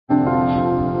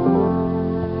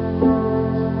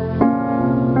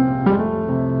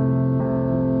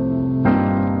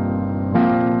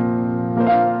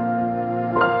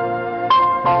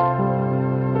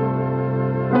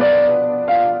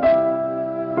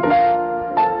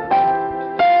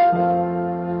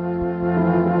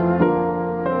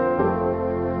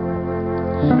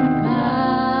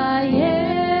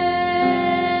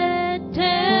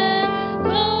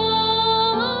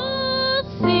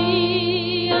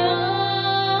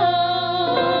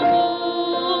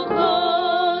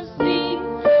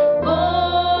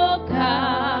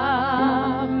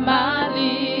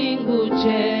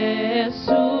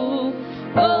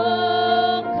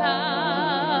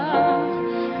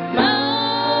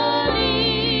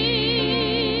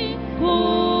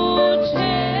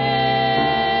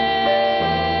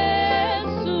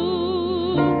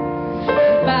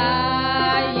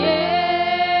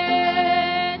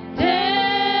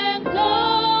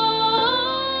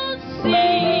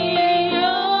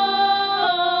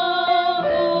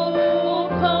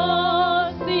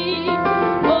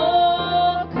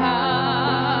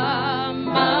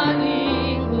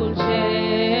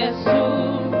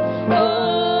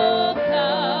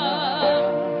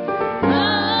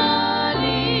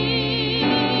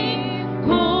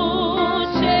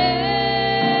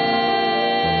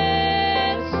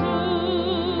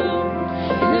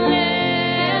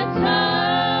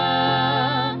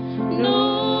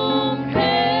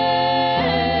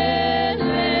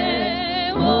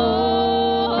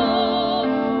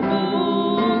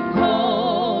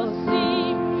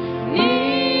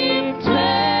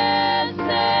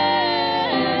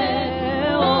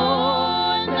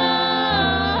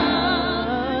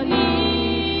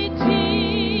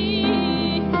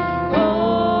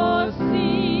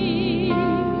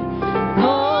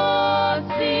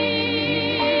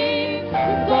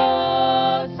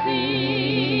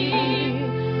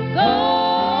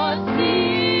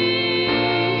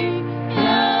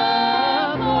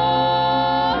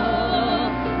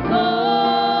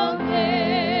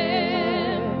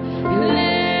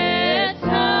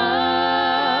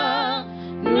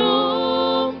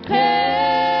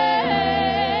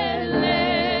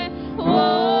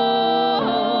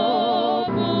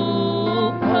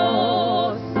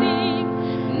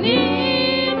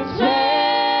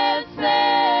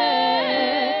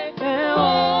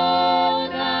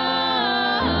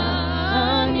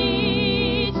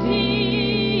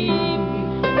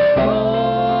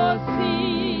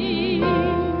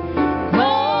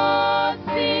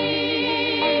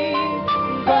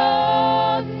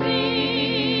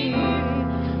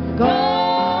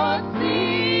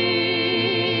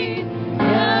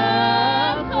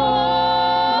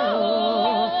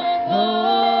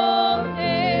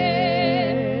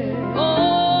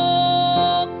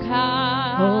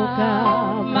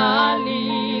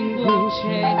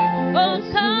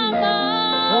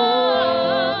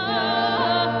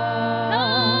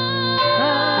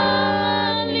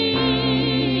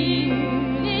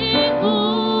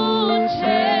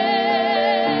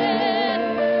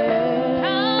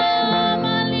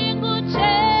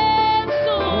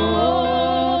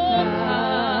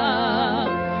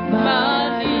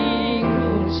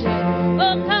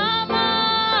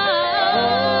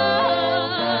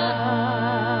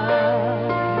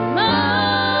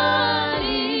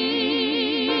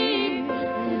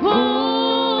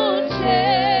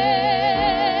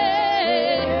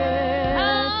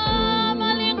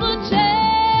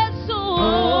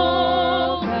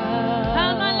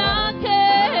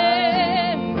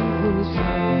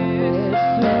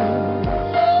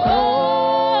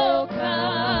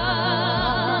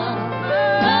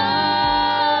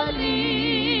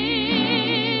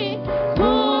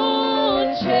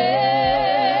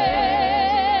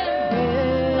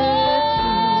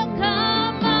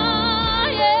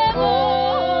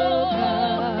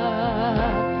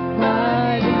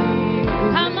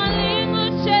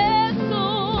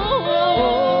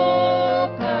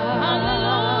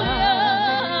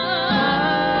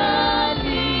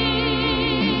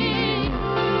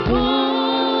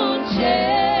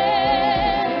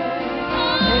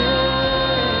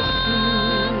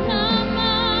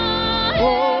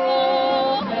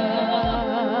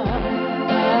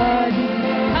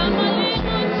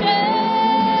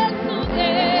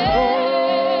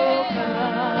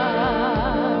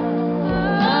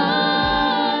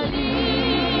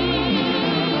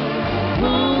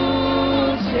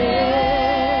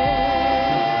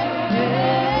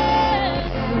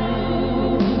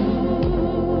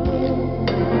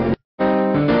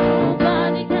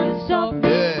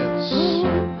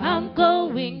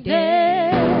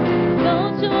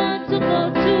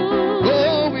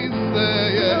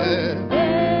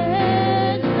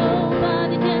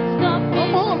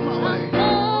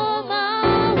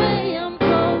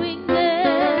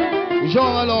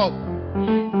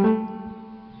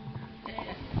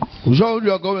Sure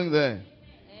you are going there.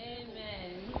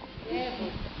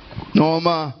 Amen.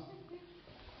 Noma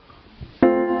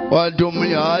wathi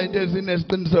hayi into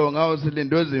esinesiqiniseko ngawo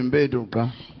silindwe ezimpethu qa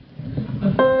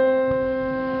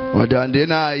wathi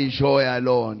andinayo ishow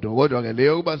yaloo nto kodwa ke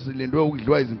leyo kuba silindwe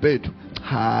ukudliwa izimpethu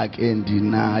cha ke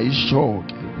ndinayo ishow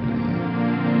ke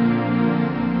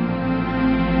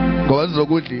ngoba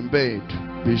sizokudla impethu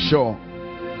be sure.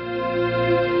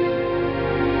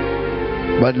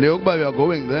 But leyo kuba we are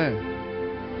going there,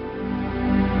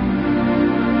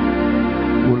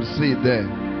 we'll see there.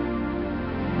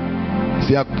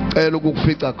 Siyacela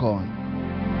ukukufica khona.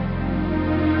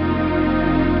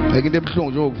 Into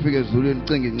ebuhlungu nje ukufika ezulwini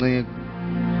cinga inceke.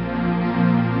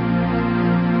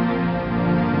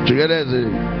 Jikeleze.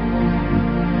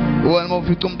 Uwena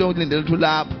mawufica umuntu okulindele ukuthi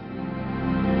lapha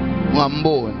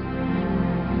ungamboni.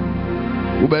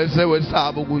 Ubese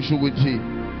wesaba ukusho ukuthi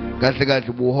kahle kahle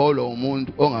ubuholo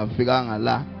umuntu ongafikanga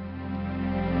la.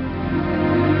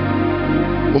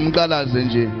 umqalaze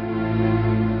nje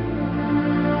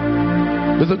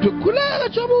bese kuthi khuleka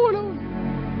jabula.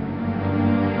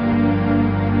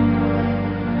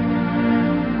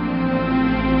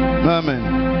 Amen.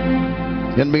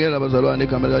 Yanibikela abazalwane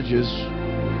igama lika Jesu.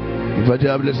 Ngifathi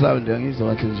abulesayo nje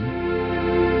angizwa kahle nje.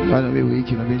 Fana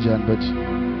week noma njani but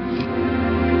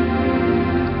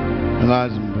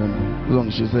ngazi mphembe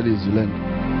uzongishisela izwi lento.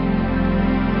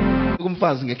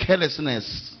 Kumfazi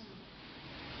ngecarelessness.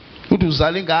 Uthi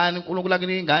uzala ingane uNkulunkulu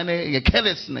akini ingane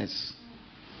ngecarelessness.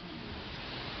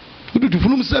 Uthi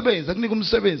ufuna umsebenzi akunika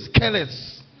umsebenzi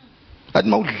careless. Athi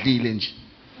mawudlile nje.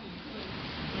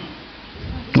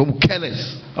 Ngoba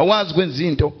careless. Awazi kwenza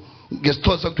into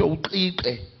ngesixhosa kuthiwa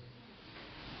uqiqe.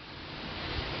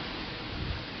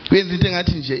 Wenza into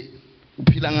engathi nje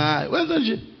uphila ngayo. Wenza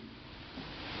nje.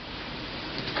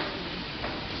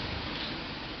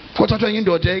 Kuthathwa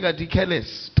indoda ekade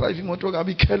careless, drive imoto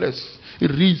kabi careless,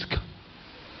 i-risk.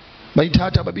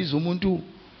 Bayithatha babiza umuntu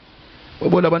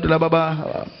obona abantu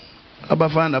laba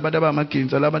abafana abantu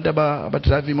abamaginza labantu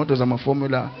abadrive imoto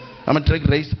zama-formula ama-track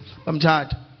race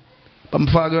bamthatha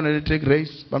bamfaka yona le track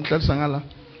race bamhlalisa ngala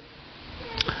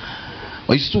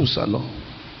wayisusa lo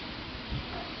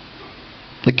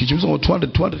egijimisa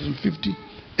ngo-200-250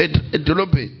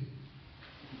 edolobheni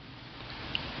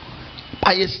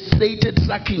by a straight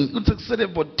tracking uthi kusele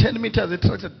for 10 meters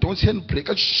attracted don't hand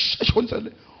brake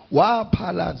ashonsele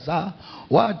waphalaza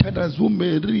wathandaza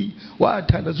uMary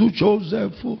wathandaza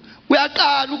uJoseph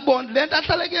uyaqala ukubona lento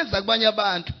ahlale kenza kubanye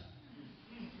abantu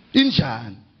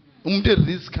injani umuntu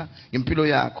eriska impilo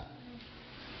yakho.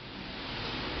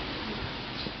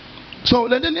 So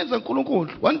lento niyenza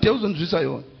uNkulunkulu one day uzonzwisa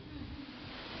yona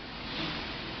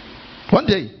one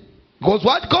day because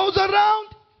what goes around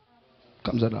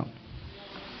comes around.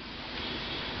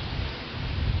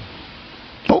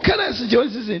 Careless nje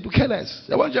wezizinto careless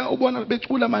yabo nje ubona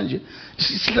becula manje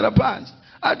sihlela phansi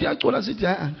athi uyacula sithi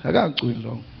akaculi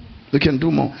lo you can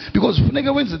do more because kufanele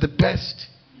wenze the best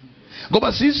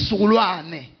ngoba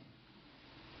sisizukulwane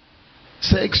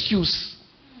se excuse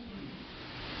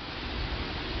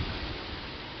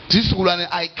sisizukulwane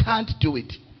I can't do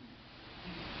it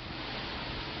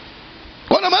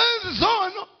kona manje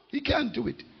zono he can't do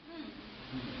it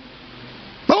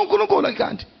no uNkulunkulu I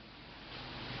can't.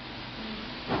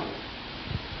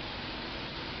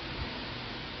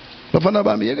 Bafana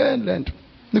bami yekeni lento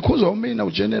nikhuzwa umina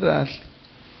ugeneral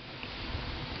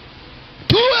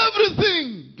do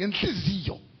everything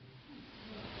ngenhliziyo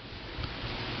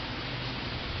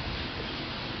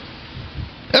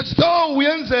as though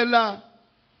uyenzela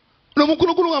noma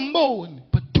uNkulunkulu ungamboni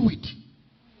but do it.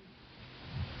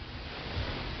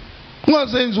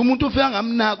 Ungazenza umuntu ufika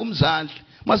ngamnaka umzandla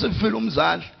mase kufela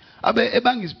umzandla abe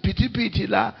ebanga isiphithiphithi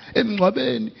la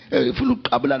emngcwabeni efuna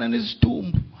ukuqabulana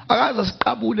nesidumbu akaza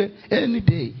siqabule any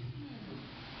day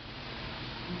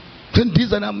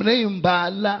sendiza nami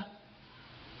nezimbala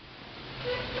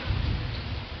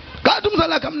kanti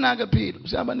umzala wakhe amnake phila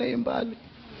usihamba nezimbali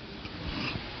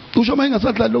usho uma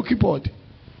ingasadla lo keyboard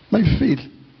mayifile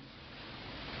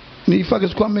niyifake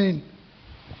esikhwameni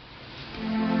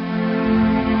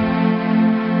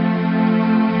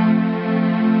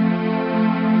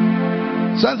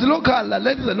sanzi local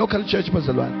let is a local church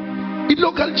bazalwane.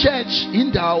 I-local church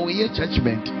indawo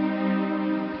ye-judgment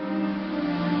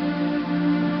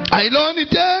ayilona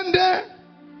itende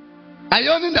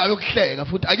ayona indawo yokuhleka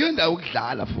futhi akuyona indawo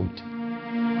yokudlala futhi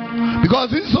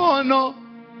because insono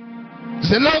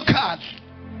ze-local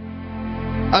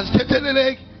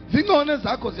azithetheleleki zingcono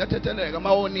zakho ziyathetheleka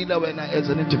mawonile wena as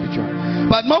an individual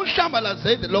but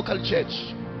mawuhlambalaze the local church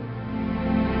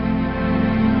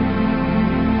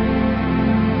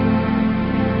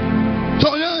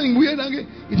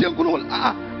ithe uNkulunkulu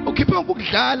ukhiphe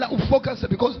ukudlala ufocus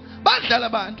because badlala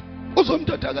abantu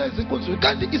uzomthathakaza inkonzo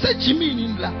kanti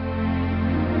isejimini la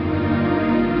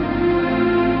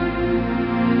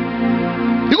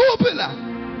ikuphi la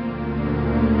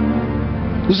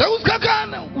uze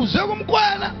usikhakhana uze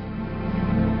kumkwana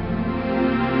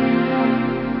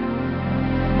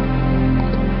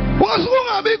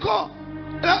ungabikho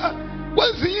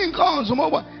kwezinye inkonzo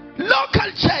ngoba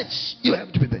local church you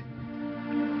have to be there.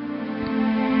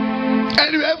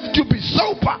 And you have to be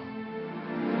sober.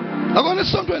 I'm going to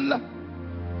say something.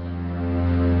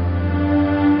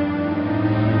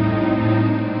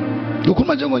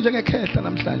 Ukuma njengo njengekhehla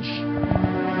namhlanje.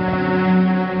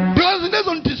 Because it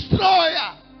doesn't destroy.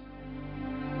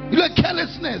 Ile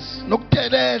carelessness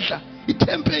nokutheledla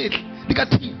itempeli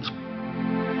likaThixo.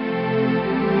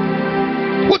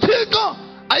 uThixo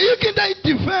ayikho into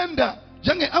ayidefender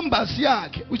njenge embassy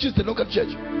yakhe which is the local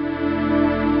church.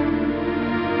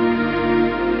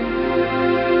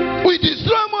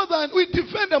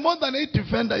 more than a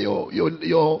defender your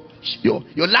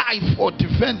life or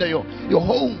defender your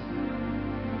home.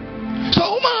 So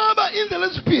uma indlela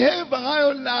esibehave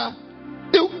ngayo la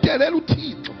ikudelela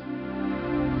uThixo.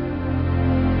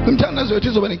 Umthandazo wethu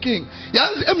uzoba nenkinga.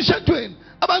 Yazi emshadweni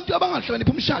abantu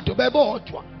abangahloniphi umshado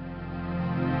bebodwa.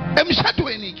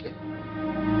 Emshadweni ke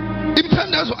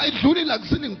imithandazo ayidluli la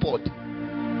ku-ceiling board.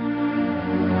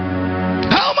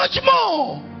 How much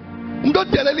more umuntu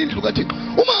odelela indlu kaThixo?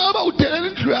 Uma ngaba udelela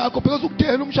indlu yakho because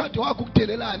ukudelela umshado wakho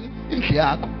ukudelelani indlu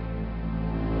yakho.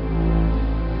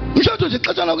 Umshado nje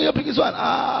xeshana kuyaphikiswana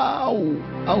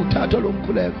awuthatha lo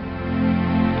mkhuleko.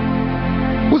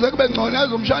 Kuze kube ngcono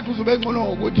yazi umshado uzube ngcono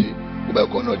ukuthi kube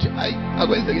khona othi hayi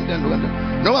akwenzeke intando kanjalo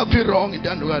noma kuthi wrong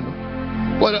intando kalo.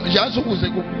 Kodwa nje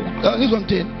ukuze ngizwa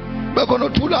ngithini bekhona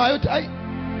othulayo uthi hayi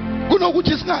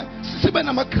kunokuthi sibe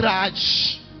nama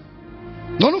grudge.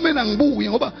 Ngcono mina ngibuye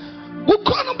ngoba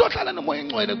kukhona umuntu ohlala nomoya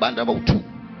engcwele kubantu abawu2.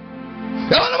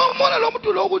 Yabona bamona lo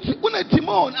muntu lo ukuthi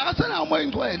unedemon akasenayo umoya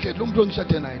engcwele lo muntu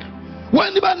ongishade naye.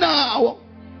 Wena banawo.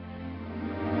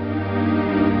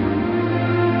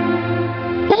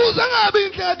 Ukuze ngabe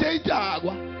indlela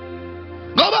eyidakwa.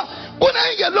 Ngoba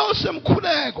kunengelosi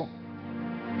emkhuleko.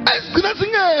 Ayigcina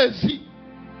singezi.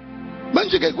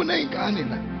 Manje ke kuneyingane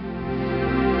la.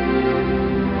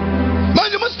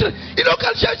 Manje must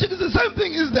local church is the same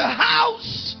thing, is the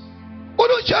house.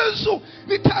 Ulu Jesu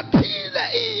nithathile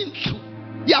indlu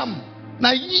yam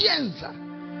na yenza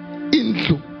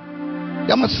indlu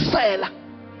yamasela.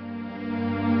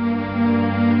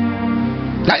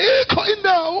 Ayikho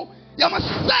indawo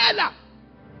yamasela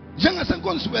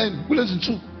njengasenkonzweni kulezi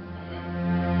nsuku.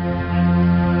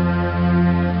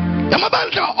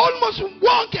 Yamabandla almost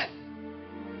wonke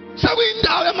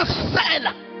sekuyindawo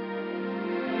yamasela.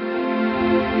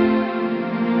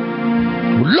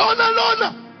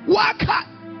 Lona wakha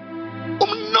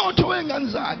umnotho wengane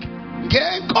zakhe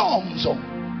ngenkonzo.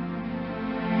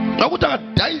 Nokuthi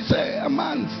akadayise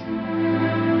amanzi.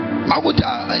 Makuthi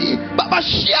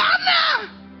babashiyana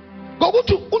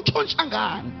ngokuthi untshontsha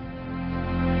ngani.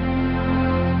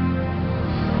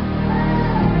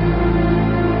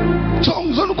 So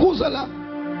ngizonukhuza la.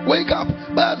 Wake up.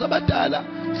 Bayazi abadala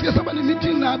sike saba ne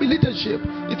meeting nabi leadership.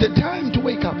 It's a time to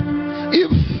wake up.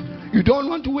 If you don't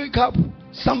want to wake up,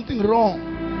 something wrong.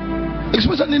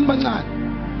 Especially in bancane.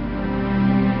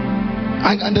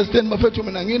 I understand mafethu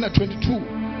mina ngina 22.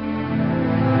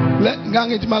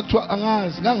 Ngangithi makuthiwa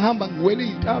angazi ngangihamba ngiwele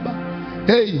izitaba.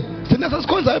 Hey, sina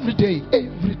sasikhonza every day.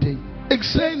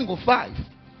 Ekuseni ngo5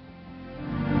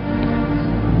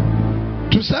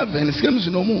 to 7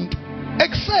 sikemzini nomuntu.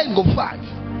 Ekuseni ngo5.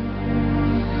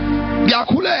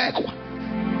 Ngiyakhulekwa.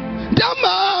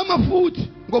 Ndamama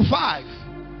futhi ngo5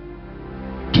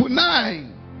 to 9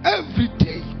 every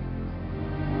day.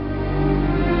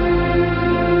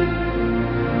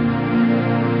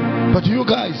 But you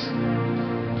guys,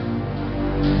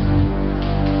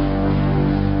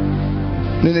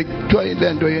 nene try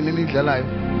lento yena nidlalayo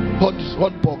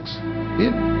hot box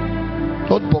in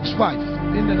hot box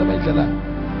 5 into abayidlalayo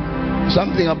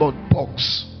something about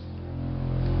box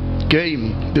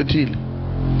game dethile.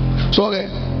 So ke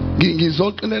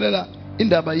ngizoqinelela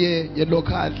indaba ye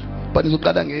local but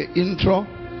ngizoqala ngeintro.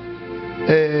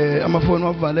 Amafoni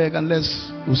wavaleka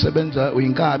unless usebenza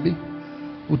uyinkabi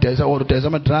udayisa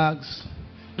ama drugs.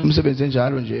 Umsebenzi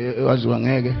njalo nje waziwa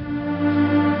angeke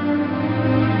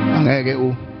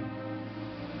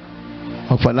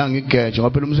akufanele ngigeje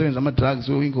ngoba phela umsebenzi ama drugs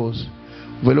uyingozi.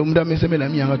 Vele umuntu amesemela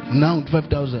iminyaka now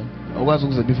 5,000 akwazi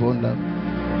ukuzeba ifoni lapho.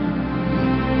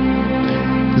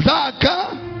 Zaka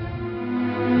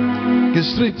the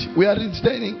street we are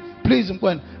reinstating. Please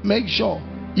mkwani, make sure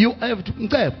you have to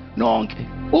mcebo nonke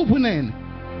uphunene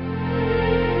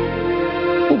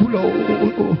uphulo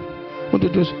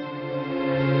untutuso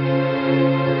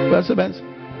basebenza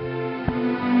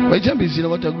bayithembisile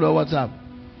kodwa kulo WhatsApp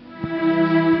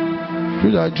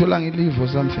uzathola ngilive or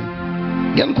something.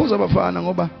 Ngiyanikhuza abafana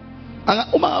ngoba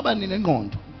uma abanini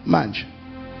engqondo manje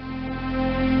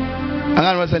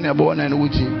angani waseniyabona yena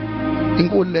ukuthi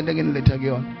inkulu lento engeniletha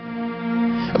kuyona.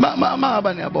 Mama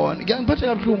abani yabona ngiyangiphatha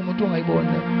kabuhlungu umuntu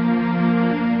ongayibona.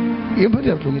 Ngiyiphatha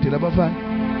kabuhlungu ngithi labafana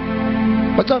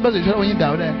bathi bazishela kwenye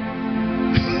indawo la.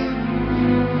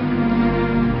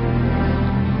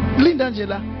 Linda nje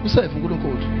la usefe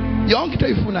uNkulunkulu. Yonke into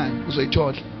oyifunayo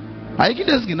uzoyithola. Ayikho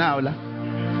into ezingenayo la.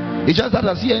 It's just that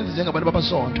asiyenzi njengabantu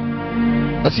babasonto.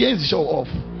 Asiyenzi show off.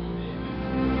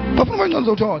 Bafuna manje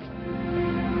uzothola.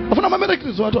 Bafuna ama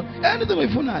miracles uzothola. Anything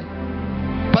oyifunayo.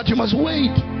 But you must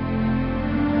wait.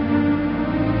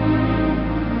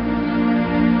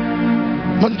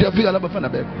 Manje uyafika la bafana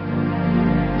bekho.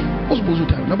 usibuza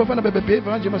uthando nabafana bebehave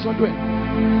kanje emasontweni.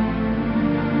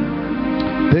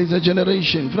 There is a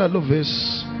generation funa lo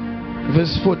verse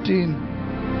 14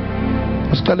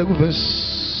 asiqale ku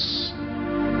verse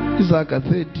Isaiah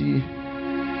 30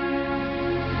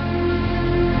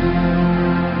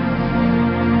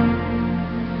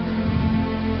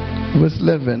 verse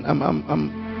 11. I'm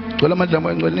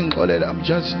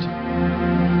just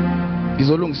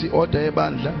ngizolungisa iorder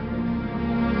yebandla.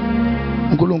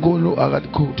 uNkulunkulu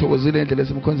akathokozile indlela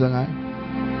esimkhonza ngayo,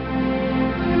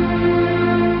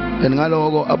 and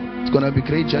ngaloko it's going to be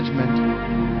great judgment.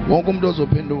 Wonke umuntu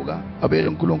ozophenduka abeke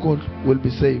uNkulunkulu will be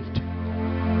saved.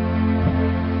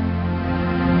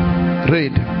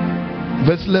 Read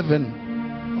verse 11.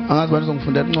 Angazi bani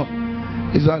ngifunda incwadi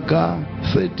Isaiah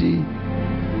 30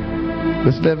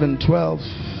 verse 11, 12.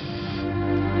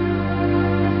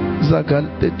 Isaiah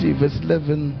 30 verse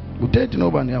 11. U30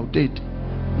 nobani u30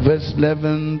 verse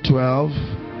 11, 12,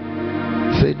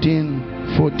 13,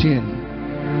 14.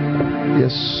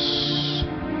 Yes.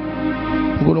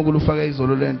 uNkulunkulu ufake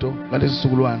izolo lento ngalesi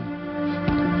sizukulwane.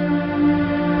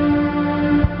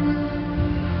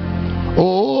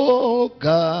 Oh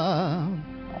God,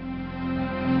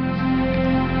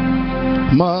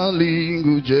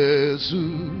 malingu Jesu,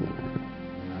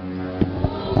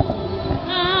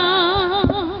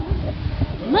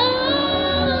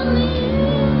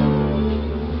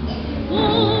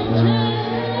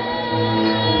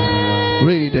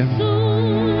 read.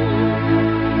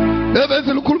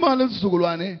 Ebese lukhuluma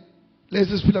lesizukulwane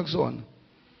lesi siphila kusona.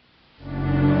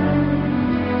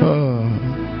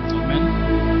 Amen.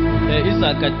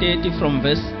 Isaiah 30 from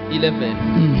verse 11.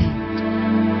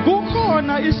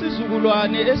 Kukhona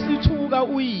isizukulwane esithuka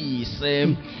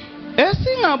uyise,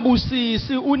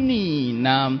 esingabusisi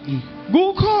unina.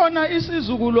 Kukhona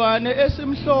isizukulwane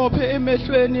esimhlophe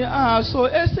emehlweni aso,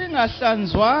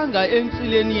 esingahlanzwanga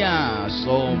ensileni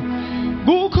yaso.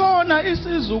 Kukhona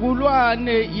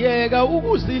isizukulwane yeka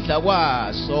ukuzidla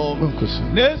kwaso,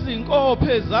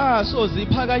 nezinkophe zaso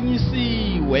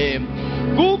ziphakanyisiwe.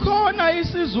 Kukhona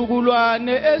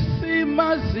isizukulwane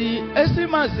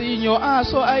esimazinyo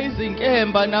aso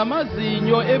ayizinkemba,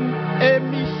 namazinyo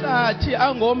emihlathi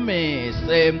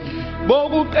angomese,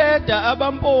 bokuqeda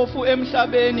abampofu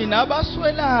emhlabeni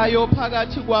nabaswelayo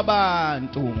phakathi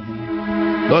kwabantu.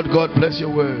 Lord God, bless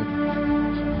your word.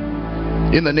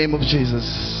 In the name of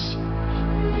Jesus,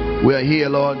 we are here,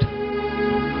 Lord,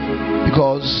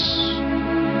 because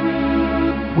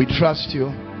we trust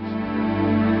you,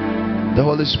 the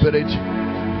Holy Spirit,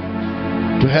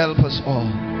 to help us all.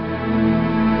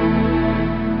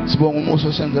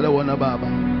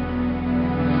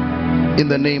 In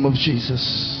the name of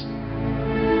Jesus.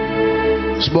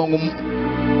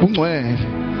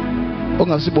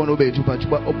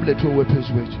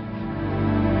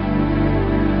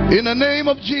 In the name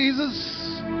of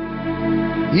Jesus,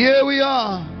 here we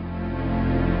are.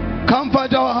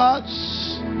 Comfort our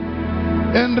hearts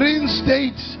and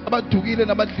reinstate abathukile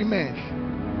nabalimele.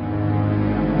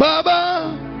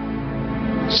 Baba,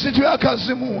 sithi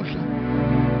uyakhazimula,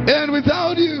 and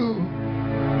without you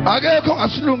akekho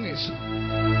ngasilungisa.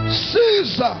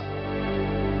 Siza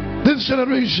this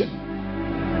generation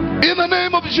in the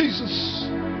name of Jesus.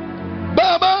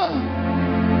 Baba,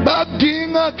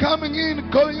 badinga coming in,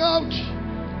 going out,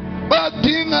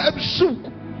 badinga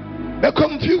ebusuku, they're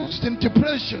confused in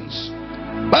depressions,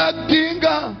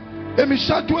 badinga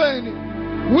emishadweni.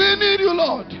 We need you,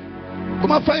 Lord, for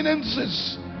my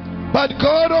finances. But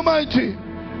God Almighty,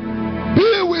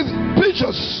 be with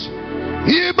preachers.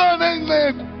 Iba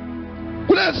nengcebo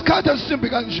kulesikhathi esimbi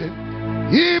kanje,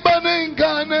 iba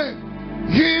nengane,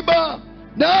 iba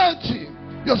nathi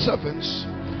your servants.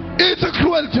 It's a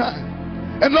cruel time.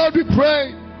 And Lord, we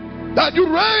pray that you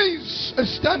raise a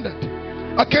standard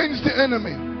against the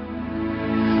enemy.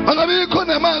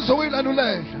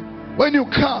 When you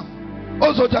come,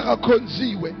 also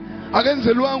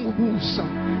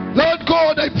Lord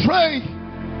God, I pray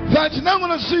that now I'm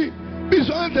going to see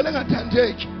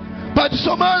but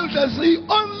someone is the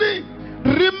only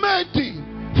remedy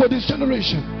for this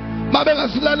generation. Baba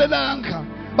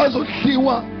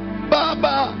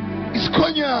is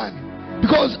Konyan.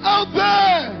 Because out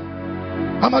there,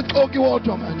 I'm a talking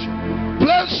water man.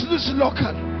 Bless this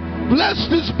local, bless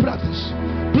these brothers,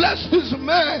 bless these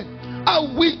men are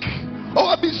weak,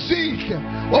 or be sick,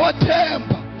 or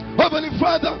temper, or any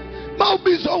father.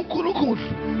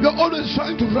 You're always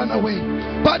trying to run away.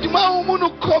 But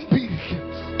compete.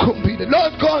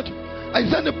 Lord God, I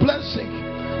send a blessing.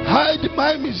 Hide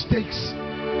my mistakes.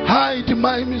 Hide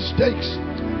my mistakes.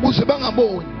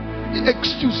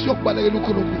 Excuse your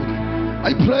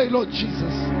I pray, Lord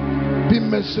Jesus, be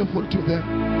merciful to them.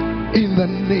 In the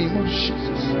name of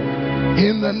Jesus.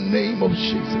 In the name of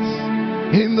Jesus.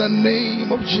 In the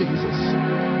name of Jesus.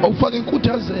 Awufake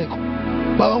inkuthazeko.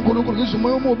 Baba uNkulunkulu ngizwe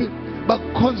umoya omubi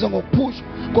bakukhonza ngokuphusha.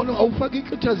 Kodwa awufake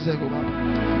inkuthazeko baba.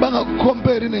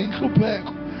 Bangakucompare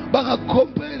nenhlupheko.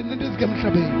 Bangakucompare nento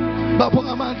ezikemhlabeni. Bapho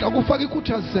ngamandla akufake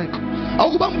inkuthazeko.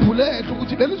 Awukubambulele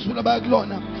ukuthi leli zulu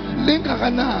abayakulona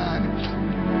lingakanani.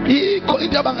 Ikho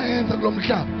into abangayenza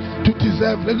kulomhlaba to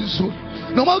deserve leli zulu.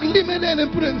 Noma kulimelele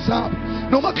empilweni zabo,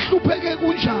 noma kuhlupheke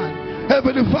kunjani.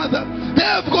 Heavenly Father, they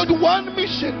have got one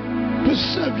mission to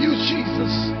serve you,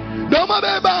 Jesus. Noma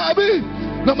bebabi,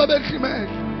 noma bekhimele,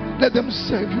 let them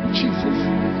serve you, Jesus.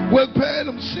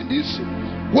 Wekuphela umsindisi,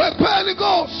 wekuphela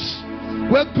inkosi,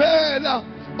 wekuphela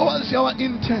owazi our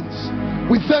intents.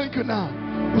 We thank you now.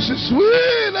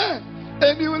 Usiswile,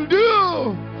 and you will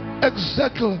do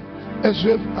exactly as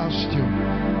we have asked you.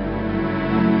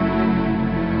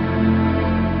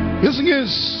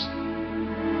 Yes,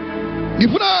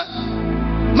 ngifuna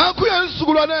makuya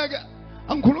isizukulwaneke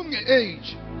angikhulumi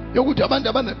nge-age yokuthi abantu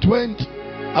abana 20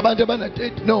 abantu abana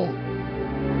 30. No,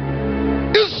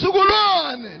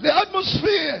 isizukulwane, le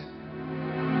atmosphere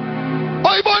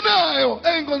oyibonayo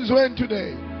eyinkonzweni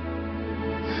today,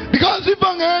 because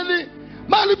ivangeli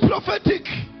mali prophetic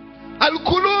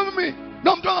alikhulumi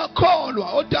nomuntu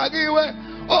ongakholwa odakiwe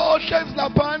ohlezi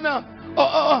laphana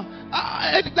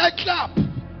at that club.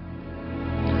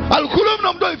 Alikhulumi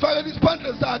nomuntu oyifakela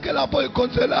isiphandle sakhe lapho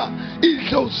ikhonsela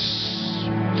idlozi.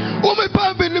 Uma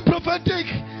iphambili prophetic,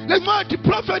 lencwadi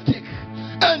prophetic,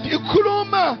 and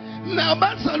ikhuluma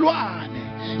nabazalwane,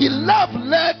 i-love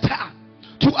letter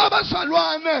to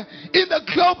abazalwane in the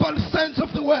global sense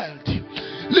of the world.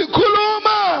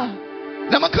 Likhuluma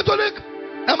nama-Catholic,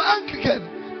 nama-Anglican,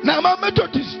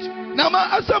 nama-Methodist,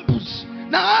 nama-Assemblies,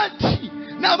 na-Anti,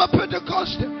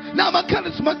 nama-Pentecostal,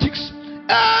 nama-Charismatics,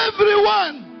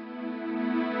 everyone.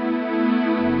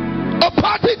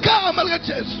 Party gama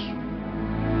likaJesu.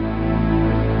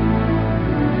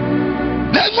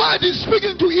 Then God is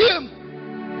speaking to him.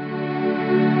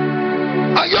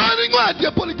 Akuyona incwadi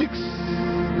ye-politics.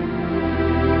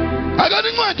 Akuyona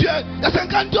incwadi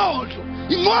yasenkantolo.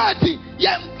 Incwadi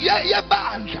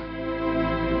yebandla.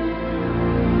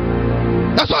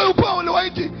 That's why uPaul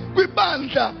wayithi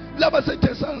kwibandla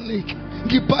labaseThesalonika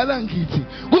ngibhala ngithi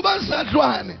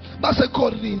kubazalwane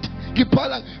baseKorinte.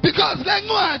 Because the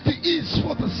ncwadi is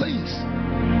for the saints.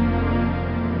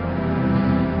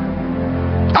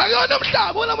 Ayona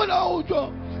mhlaba wona bona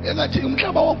utho engathi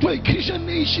umhlaba wokuthiwa i-Christian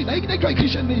nation. Ayikho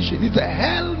i-Christian nation. It's a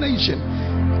hell nation.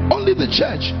 Only the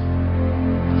church.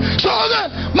 So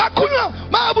makhuluma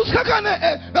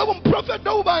mabusikakane nabumprofeti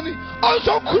nobani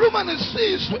ozokhuluma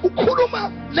nesizwe,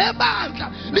 ukhuluma nebandla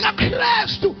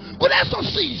likaKristu kuleso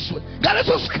sizwe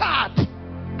ngaleso sikhathi.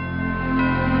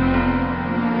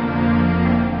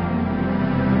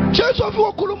 Jesu afika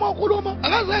ukhuluma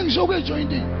akaze ngisho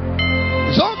kwejointing.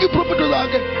 Zonke iprofeto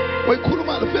zakhe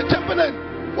wayikhuluma ufika etempeleni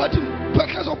wathi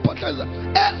phahlaza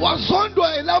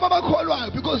wazondwa yilabo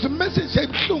abakholwayo because the message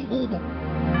yayibhlungu kubo.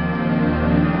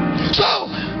 So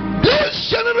this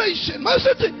generation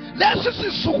masithi lesi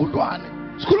sisizukulwane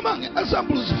sikhuluma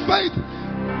nge-Assemblies of Faith,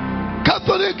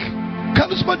 Catholic,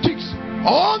 Charismatics,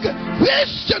 onke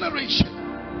this generation.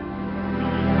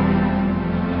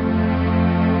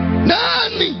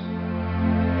 Nani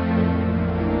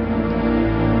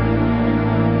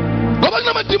ngoba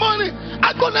kunamadimoni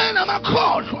akhona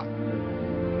namakhohlwa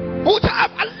uthi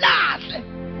abalahle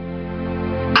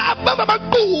abamba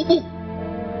amaqubu.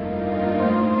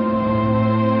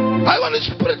 Ayibona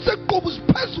isiprithi sequbu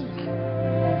siphezulu,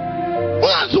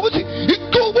 ungazi ukuthi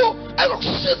iqubu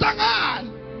ayizokusiza ngani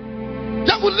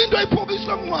njengolindwa iphokisi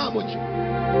lomngcwabo nje.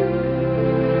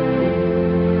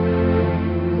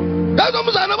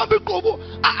 Umzana bamba iqubu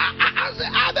aze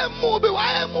abe mubi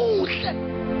wayemuhle.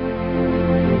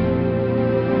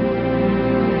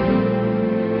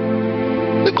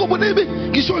 Iqubu nebi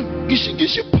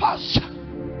ngisho pasture,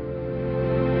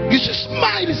 ngisho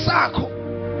smile sakho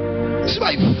siba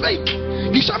fake,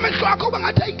 ngisho amehlo akho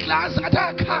bangathi ayiglass ngathi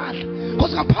ayakhahla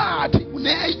because ngaphathi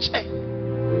unetshe.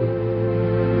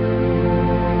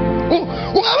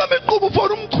 Ungaba iqubu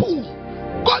for umchulu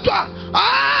kodwa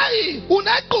hayi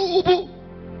unequbu.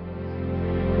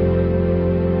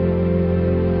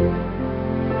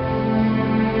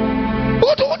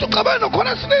 Uthi ucabana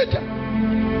khona sinetha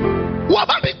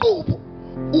wabamba iqubu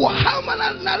uhamba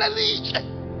nalelitshe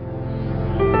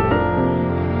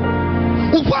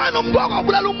ufana nomuntu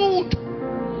wakubulala umuntu.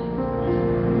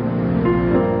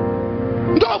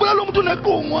 Umuntu wakubulala umuntu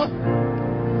nequngwa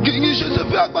ngisho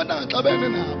sefika kubantu angixabene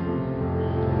nabo.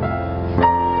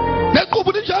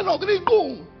 Nequbu linjalo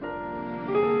kuliqungu.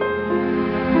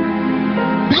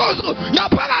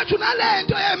 ngaphakathi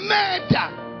unalento yemeda.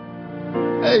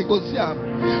 Hey Nkosi yami,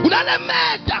 unale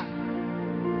meda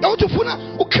ukuthi ufuna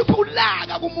ukhipha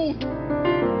ulaka kumuntu.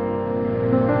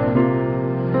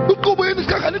 Uqobo yini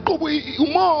sikangani iqobo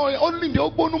umoya olinde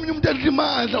ukubona umunye umuntu edla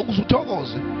imandla ukuze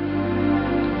uthokoze.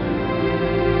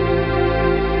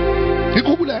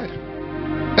 Ikubulala.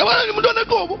 Yabona umuntu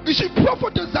oneqobo ngisho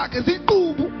iprofeti zakhe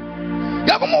ziqubu.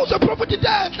 Yakumuza iprofeti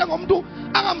enhle ngomuntu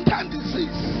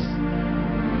angamthandisisi.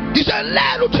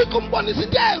 Ngishalela uThixo umbonisa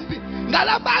into embi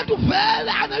ngalabantu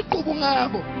vele aneqobo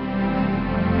ngabo.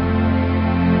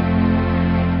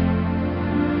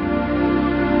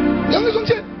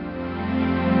 Yangizongitshela.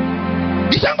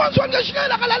 Ngishankonzo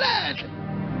ngishiyela kalalele.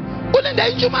 Ulinde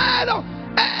intshumayelo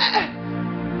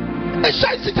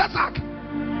eshaya isitha sakhe.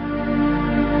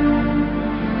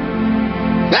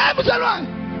 Mzalwane,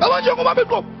 abanje ngoba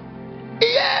beqobo.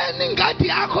 Iyeni ingadi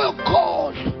yakho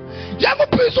yokukhohlwa.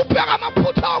 Njengophisa ubheka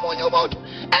amaphutha omunye umuntu,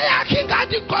 eyakhe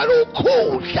ingadi igcwele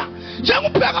ukudla.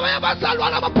 Njengobheka abanye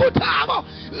abazalwane amaphutha abo,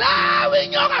 nawe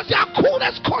inyoka ziyakhula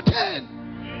esikhotheni.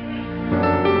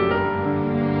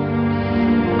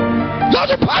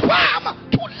 Don't papa,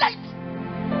 too late.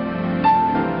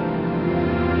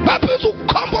 Baphisa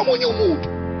ukukhomba omunye umuntu.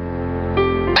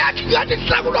 Eyakhe ingadi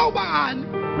ihlakulwa ubani.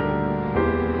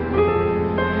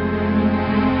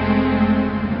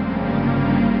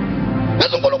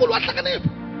 uNkulunkulu wahlakanipha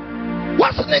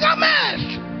wasinika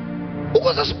amehlo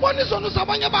ukuze sibone izono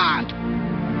zabanye abantu.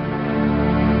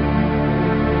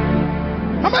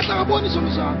 Amehlo akaboni izono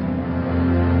zakho,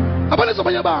 abone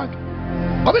zabanye abantu.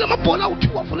 Ngoba lamabhola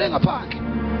uthiwa avule ngaphandle,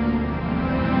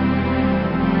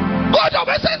 kodwa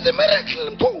besenza imiracle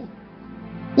mkhulu.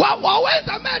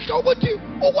 Wawenza amehlo ukuthi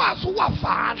ukwazi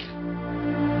ukuwavala.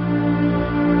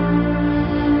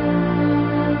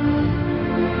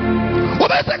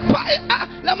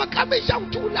 Lama kabeja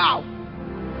utulawo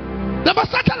lama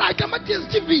satellite lama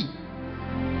DSTV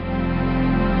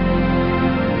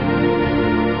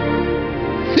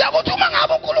yakuthi uma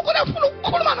ngabe uNkulunkulu efuna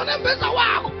ukukhuluma nonembeza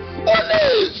wakho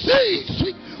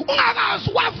ulizizwi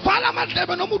ungakazi wavala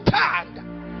amadlebe noma uthanda,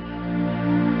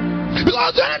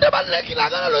 because yona into ebalulekile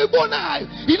akana lo ibonayo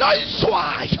ilo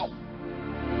iswayo.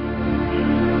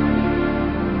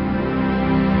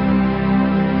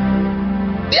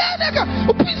 Yena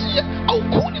uphisiya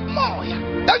awukhuli moya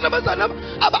yakunabazana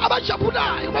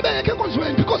abajabulayo mabengekho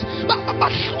enkonzweni because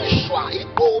bahlushwa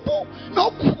iqubu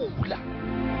nokhula.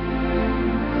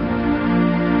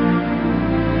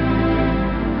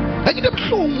 Akide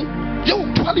buhlungu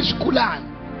njengokuthwala isikhulana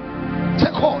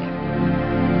sekhona.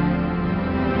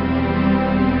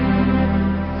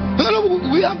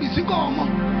 Ngaloku uyihambisa inkomo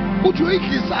uthi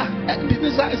uyoyidlisa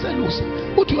endinisa eselusa,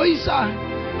 uthi uyoyisa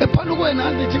ephalukweni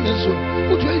angithi ngezulu,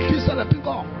 uthi uyoyidlisa lapha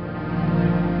inkomo.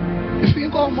 Ifika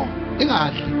inkomo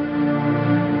ingadli,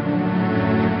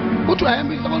 uthi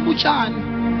uyahambisa kolutshani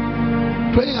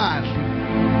uthi ingadli,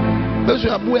 bese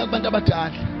uyabuya kubantu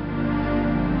abadala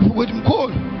ukuthi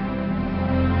mkhulu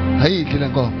ayidli le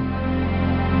nkomo.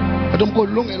 Athi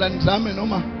mkhulu lungela nizame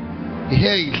noma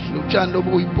iheyidli lutshani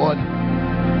lobu uyibhola.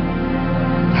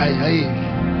 Hayi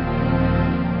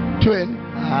thweni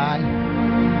hayi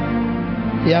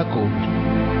yakho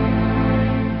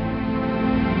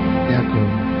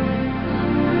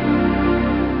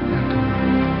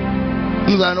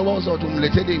mzana oba uzawuthi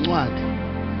umlethele incwadi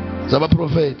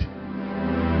zabaprofeti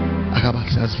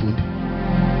akabahle asifundi.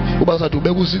 Uba uzawuthi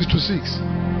ubeka u6 to 6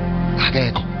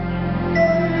 akekho.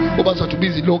 Uba uzawuthi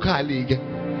ubiza locally ke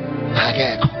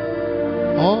akekho.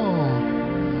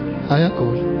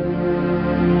 Ayakho.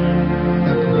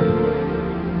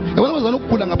 Yabona mzana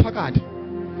ukugula ngaphakathi.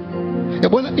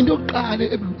 Yabona into yokuqala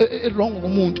erongo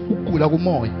kumuntu ukugula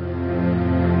kumoya.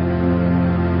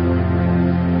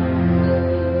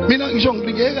 Mina ngisho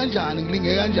ngilingeke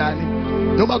kanjani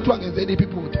noma kuthiwa ngenzeni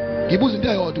iphuphuthi, ngibuza into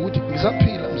eyodwa ukuthi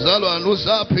ngisaphila mzalwane,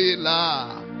 usaphila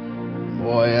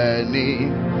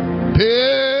moyeni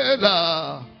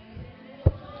phela,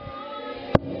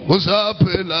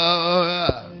 usaphila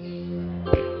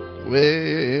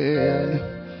we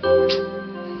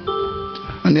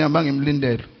anihamba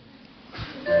ngimlindele.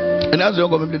 Enazi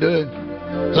yonke emlindweni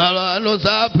mzalwane,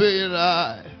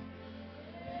 usaphila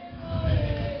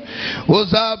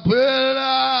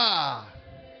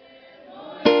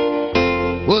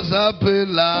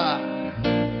usaphila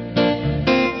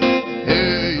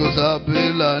hey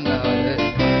usaphila naye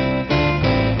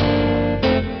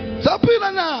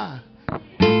saphila na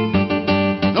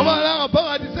noma la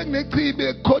ngaphakathi sekunechibe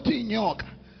ekhothi inyoka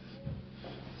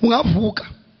ungavuka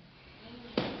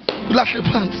ulahle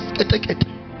phansi ketekete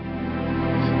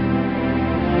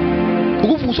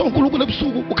ukuvuswa uNkulunkulu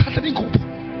ebusuku ukhahlela ingqondo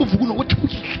uvuka nokuthi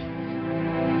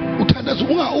nazo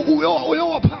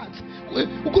uyowaphansi.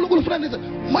 uNkulunkulu ufuna nenze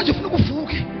manje ufuna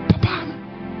ukuvuke phaphama.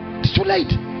 It's too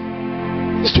late.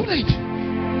 It's too late.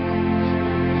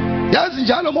 Yazi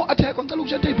njalo mo attack ngicela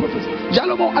ukushetha iprofesi.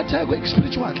 Njalo mo attack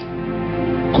spiritual.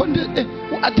 Konde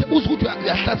uzukuthi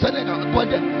uyahlaseleka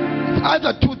konde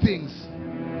either two things.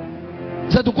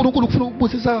 Zathi uNkulunkulu ufuna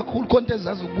ukubusisa kakhulu konke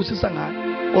ezazi ukubusisa ngayo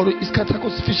or isikhathi sakho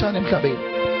sifishane emhlabeni.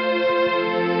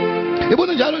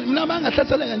 Yibona njalo mina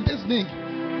mangahlaseleka into eziningi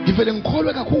ngivele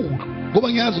ngikholwe kakhulu ngoba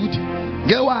ngiyazi ukuthi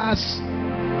ngewasi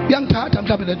uyangithatha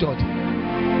mhlawumbe le ndoda.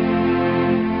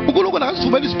 uNkulunkulu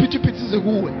akasivumela isiphithiphithi size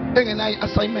kuwe engenayo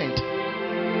assignment.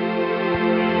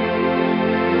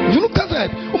 Ufuna ukuchaza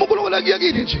uNkulunkulu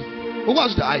akuyekile nje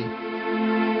ukwazi ukuthi hayi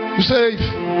usafe.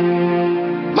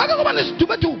 Maka kuba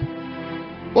nesitubetube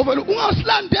ovela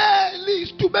ungasilandeli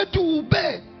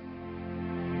isitubetube.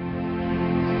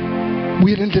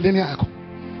 Buyela endleleni yakho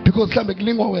because mhlambe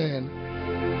kulingwa wena.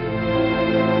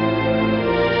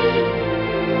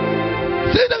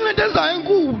 Sida ngento ezayo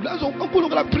enkulu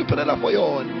uNkulunkulu akupreparela for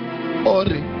yona or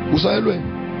usayelwe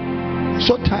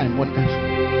short time on earth.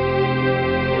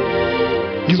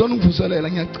 Ngizona ungivuselela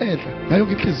ngiyacela ngayo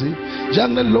inhliziyo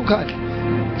njengaleli local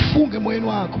funge emoyeni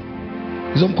wakho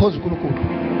ngizomkhoza uNkulunkulu.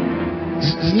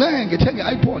 Zinenge thenge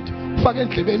iPod ufake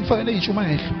endlebeni ufake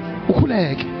eyishumahlo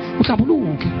ukhuleke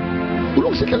uhlambuluke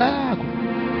ulungise indlela yakho.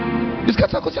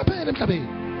 Isikhathi sakho siyaphela emhlabeni.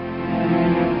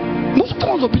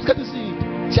 Musuqonzo isikhathi eside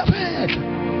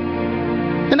siyaphela.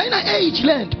 Ayina age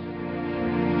lento.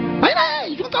 Ayina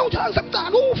age ucawuthi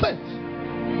sakucala ufe.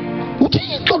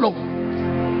 Uthixo lo.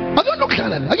 Akuyona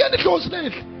okudlala le. Akuyona ihlozi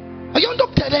lehle. Akuyona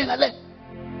okudelela le.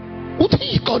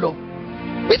 Uthixo lo.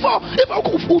 Before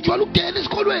ujwala ukudela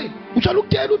esikolweni, ujwala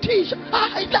ukudela uthisha.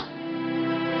 Hayi la.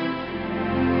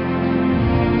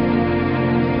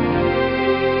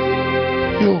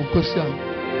 Yo Nkosi yami.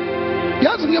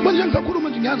 Yazi ngiyabona nje ngisakhuluma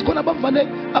nje ngiyazi khona abavane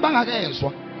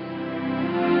abangakezwa.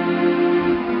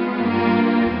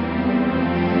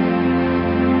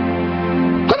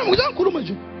 Khona ngizakhuluma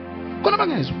nje. Khona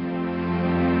abangezwa.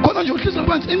 Khona nje uhlisa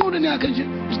phansi enqolweni yakhe nje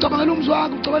ucabangela umzwa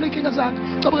wakhe, ucabangela inkinga zakhe,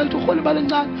 ucabangela ukuthi uhole imali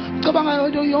encane, ucabanga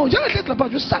yo njengahle lapha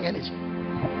nje usisangene nje.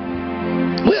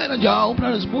 Uyena nje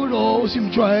uphana isibulo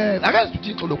usimjwayela. Akazi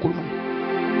uThixo lokhuluma.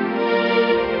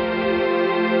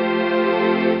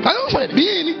 Akusho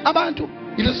yini abantu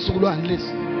ilesizukulwane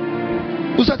lesi.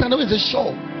 Usathanda wenze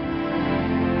show.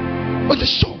 Wenze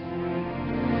show.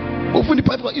 Ufuna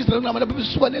iBhayibheli kaIsrael nabantu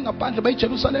besuka ngaphandle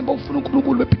bayiJerusalem bafuna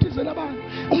uNkulunkulu bephithizela abantu.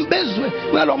 Umbezwe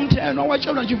uyalo umtheno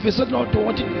watshelwa nje ivesi lodwa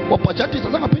wathi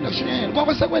wabhajatisa sangaphinda kushiyene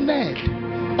ngoba sekwenele.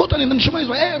 Kodwa nina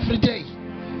nishumayizwa every day.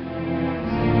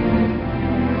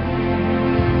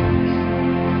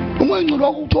 Umoya ngculu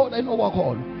wakuthola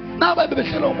inokwakho. Naba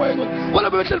bebehlela umoya ngculu. Bona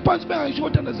bebehlela phansi bengasho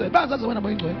uthandazela. Bazazi wena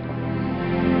moya ngculu.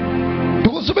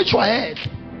 Because sebejwayele.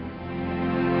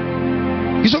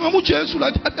 Ngisho uJesu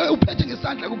la uphethe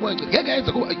ngesandla kumoya ngculu. Ngeke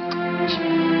yenze kuba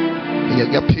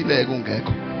yaphileka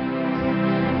ungekho.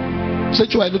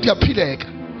 Sejwayele ukuthi yaphileka.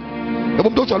 Yabo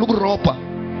umuntu ojwayele ukuropa.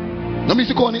 Noma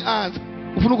isikhona ianza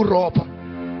ufuna ukuropa.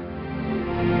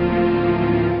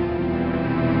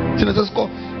 Sina sesiko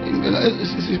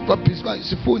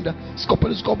sifunda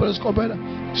sikopela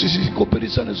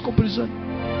sikopelisana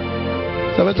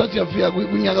sabathathi yafika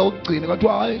kunyaka wokugcina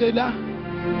kwathiwa hayi la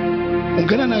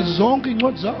ungena nazo zonke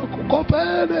incwadi zakho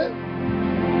ukopele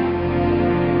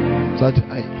sathi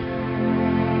ayi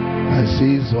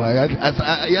asizwa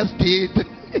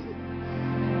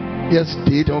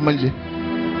yasidida manje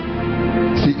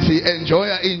si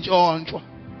enjoya intshontsho.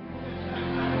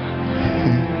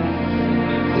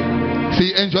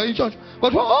 Si enjoy intshontsho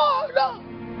kodwa la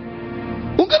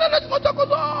ungena nathi ngothako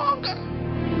zonke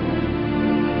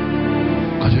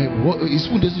kaje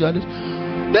isifundo esinjalo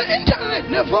the internet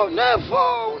nefone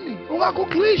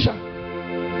ungakuklisha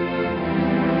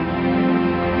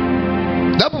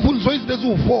lapho ufundiswa izinto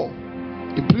eziwu4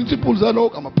 iprinciples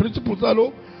zalo ama-principles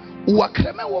zalo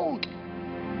uwakreme wonke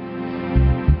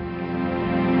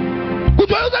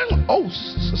kuthiwa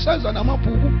senza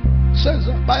namabhuku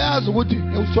senza bayazi ukuthi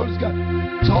usithola isikhathi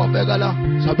sabeka la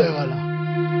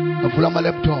avula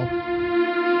ama-laptop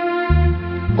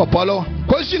kwabhala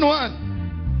question 1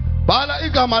 bhala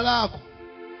igama lakho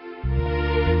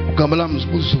igama lami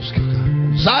sibuzo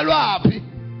zalwaphi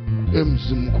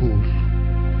emzimkhulu.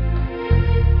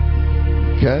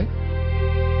 Okay,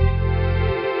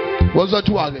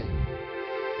 wazathiwa ke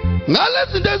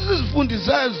ngalezi zinto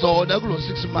esizifundise zona kulo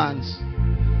 6 months.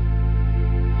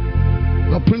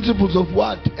 The principles of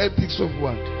what? Ethics of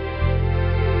what?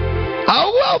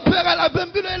 Awupheka lapha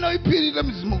empilweni oyiphilile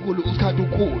emzimkhulu usikhathi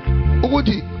ukhulu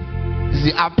ukuthi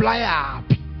zi apply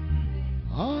aphi.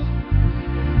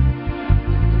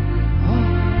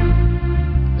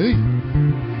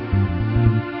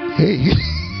 hey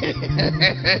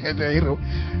the hero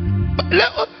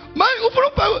manje ufuna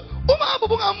ubheka uma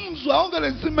bungamzwa onke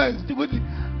lesimese ukuthi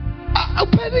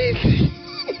awuphelile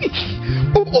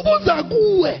ubuza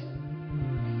kuwe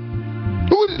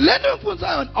ukuthi lento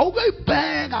engifunzayo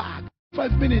awukayibheka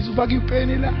 5 minutes ufaka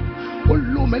ipeni la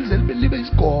ulume lize libe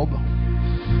isigoba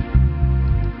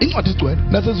incwadi igcwele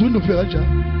nasezwini ufika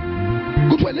kanjani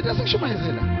kuthiwa lento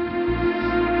sekushumayezela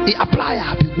i-apply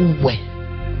yaphi kuwe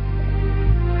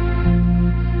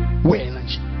wena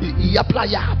nje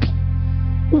i-apply yaphi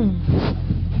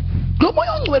lo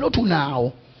moya ongcwele othi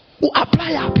unawo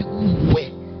u-apply yaphi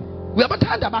kuwe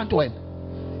uyabathanda abantu wena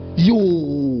yo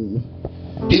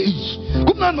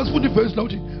kumnandi masifunda ivesi la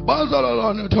uthi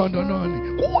bazalalane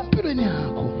thandanani kuwe empilweni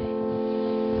yakho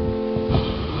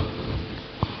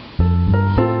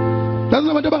lazi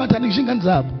nabantu abangathandi ngisho ingane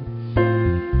zabo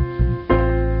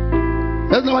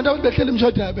lazi nabantu abantu behleli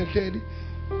imishado yabo behleli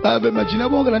bemajina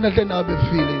bonke lana hleli nabo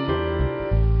befile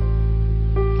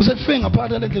usefike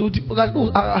ngaphakathi lendlela ukuthi akazi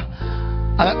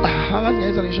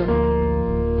ngiyayisa ngisho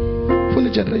funa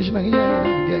generation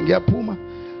ngiyaphuma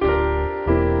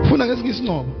funa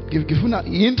ngesinqobo ngifuna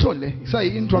intro le isayi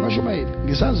intro angashumayeli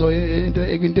ngisazo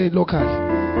into local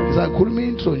ngisakhuluma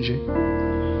intro nje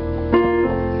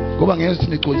ngoba ngiyezi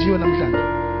nigcotshiwe namhlanje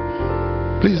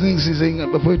please ngisize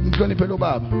bafowethu nihloniphe lo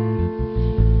baba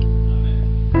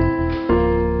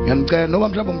ngiyanicela noma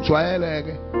mhlawumbe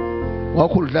umjwayeleke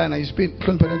wakhuludlana na isipini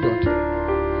hloniphe le ndoda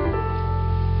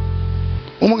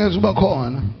uma ngeze uba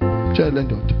khona tshela le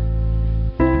ndoda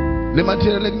le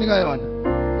material ekunika yona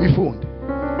uyifunde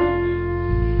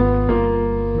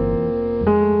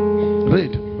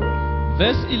read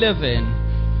verse 11.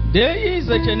 There is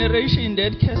a generation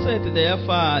that curseth their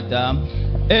father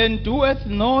and doeth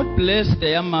not bless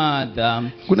their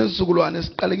mother. Kunesizukulwane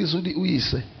esiqalekisa ukuthi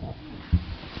uyise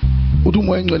uthi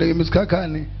umoya engcwele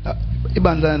emisikakhane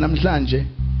ibandla namhlanje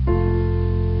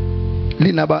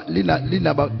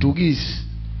linabadukisi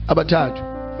abathathu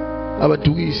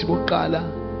abadukisi bokuqala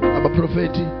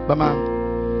abaprofeti bamanga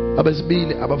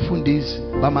abesibili abafundisi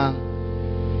bamanga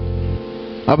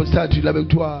abesithathu labe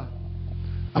kuthiwa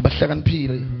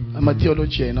abahlakaniphile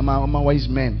ama-theologian ama-wise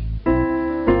men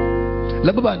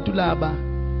labo bantu laba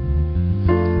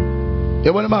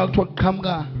yabona makuthiwa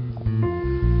kuqhamuka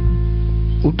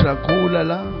uDracula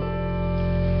la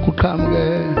kuqhamuke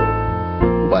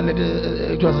ubalete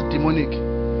ekuthiwa demonic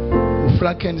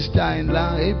uFrankenstein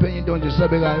la eyiphenye into nje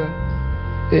sabekayo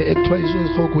ekuthiwa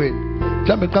isihogweni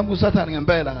mhlawumbe qhamuka uSathane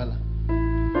ngempela ngala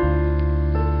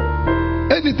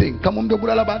anything kama umuntu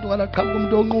obulala abantu ngala qhamuka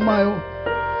umuntu onqumayo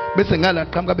bese ngala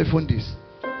qhamuka befundisi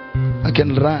I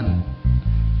can run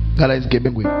ngala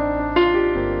izigebengweni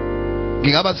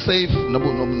ngingaba safe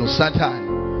noSathane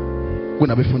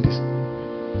kunabefundisi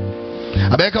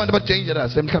abekho abantu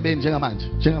abadangerous emhlabeni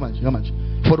njengamanje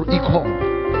for equal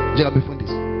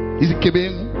njengabefundisi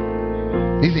izigebengu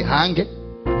izihange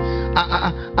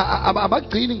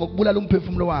abagcini ngokubulala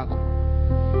umphefumulo wakho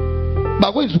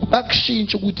bakwenza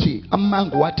ukubakushintsha ukuthi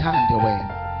amango wathande wena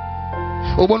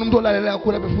ubona umuntu olalela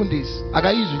kakhulu abefundisi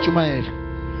akayizwe intshumayelo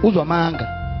uzwa amanga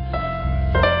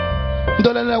umuntu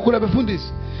olalela kakhulu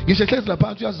abefundisi ngisho hlezi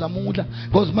lapha uyazamula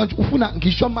because manje ufuna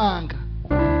ngisho amanga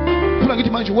ufuna ngithi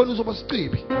manje wena uzoba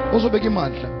siqibi uzobeka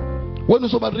imandla wena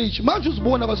uzoba rich manje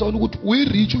uzibona bazawona ukuthi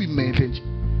uyi-rich uyimele nje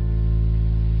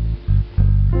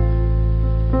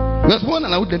ngasibona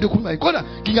la ukuthi lento ekhuluma kodwa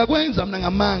ngingakwenza mina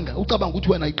ngamanga ucabanga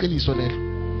ukuthi wena iqiniso lelo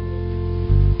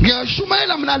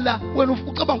ngiyashumayela mina la wena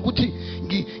ucabanga ukuthi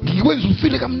ngikwenza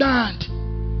ufile kamnandi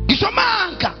ngisho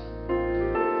amanga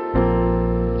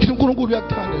ngisho uNkulunkulu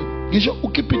uyakuthanda ngisho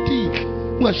ukipitile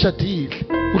ungashadile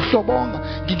uhlobonga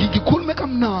ngikhulume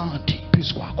kamnandi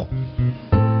phezu kwakho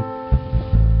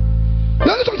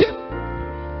ngisho nje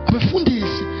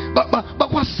abefundisi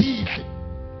bakwasile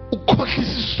ukukhohlisa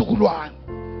isizukulwane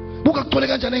buka kugcwele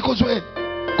kanjani enkosweni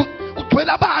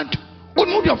kugcwele abantu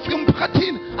umuntu uyafika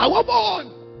emphakathini awabona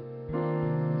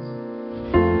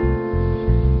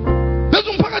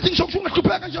lezo umphakathi ngisho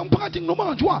ungahlupheka nje umphakathi noma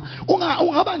ngathiwa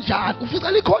ungaba njani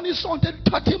ufica likhona isonto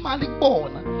elithatha imali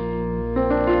kubona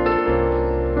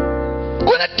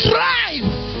una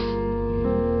drive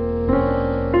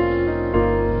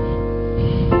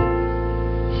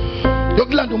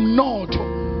yokulanda umnotho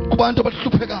kubantu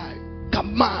abahluphekayo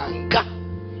ngamanga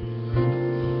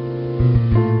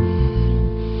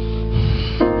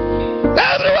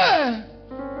everywhere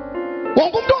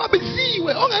wonke umuntu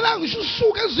ongabiziwe ongelanga ngisho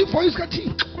usuka ezifo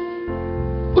isikhathini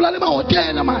ulale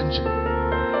emahhotela manje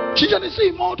shintsha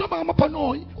nesiyimoto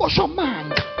abangamaphanoyi osho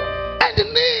manga and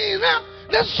nina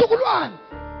lesizukulwane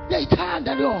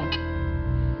yayithanda leyo nto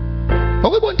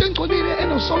Wakuyibona into engcolile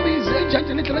enosomizi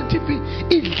enjanje nedlala TV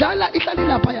ihlala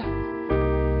lapha ya.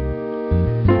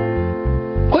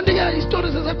 Konke ke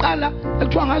istories ezaqala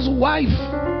ekuthiwa ngazo wife.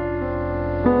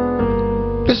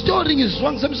 The story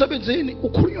ngizwa ngisemsebenzini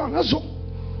ukhulunywa ngazo.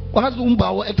 Wangazi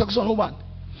umbawo ekukusona ubani.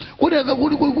 Kodwa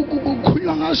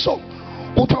kukhulunywa ngaso.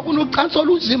 Kuthiwa kunocansi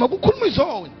olunzima kukhuluma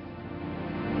izona.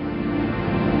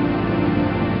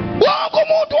 Wonke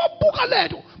umuntu wabuka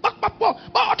letho.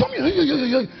 Bathi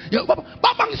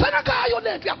bangisana ngayo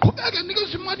letho yaqhubeka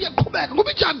nikeza imali yaqhubeka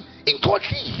ngoba njani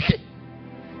ingcolile.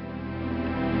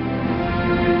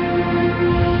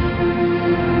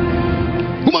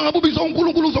 Uma ngabe ubiza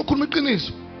uNkulunkulu uzokhuluma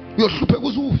iqiniso uyohlupheka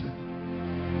uzufe.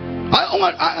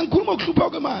 Hayi angikhuluma ukuhlupha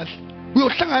kwemali.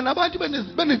 Uyohlangana nabantu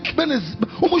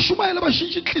uma ushumayela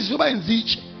bashintsha inhliziyo bayenza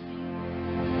itshe.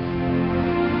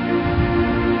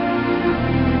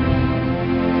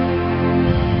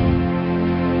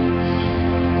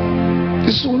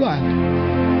 Isulwane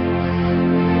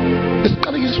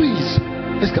esiqale ngeswisi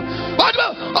uthi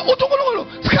uNkulunkulu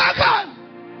sikhakani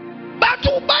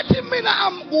bathi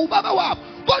mina ubaba wabo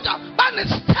kodwa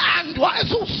banesithandwa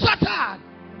esiuSathane.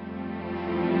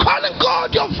 Calling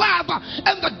God your father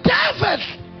and the devil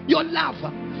your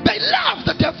lover. They love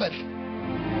the devil.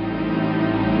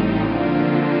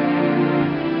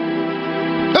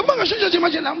 Emanga shintsha nje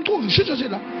manje la mcungu shintsha nje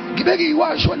la ngibeke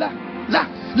iwasho la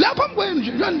phambi kwenu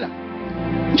nje la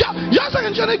yaza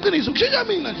ngenjana iqiniso kushintsha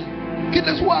mina nje ngithi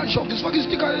lesiwasho ngisifaka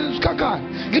istika esikhakhana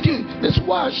ngithi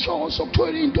lesiwasho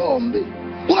sokuthwela intombi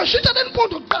ungashintsha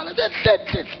lempondo kuqala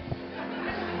lehle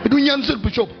idunyanisile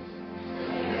bishop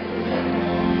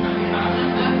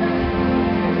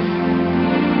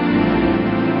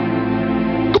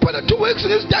kuphela 2 weeks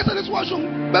ngesidasa lesiwasho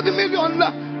bebe million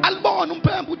la alibona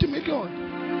umphembe uthi million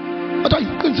athi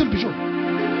ayiqinisile bishop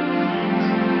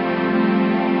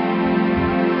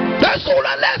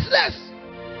lesula less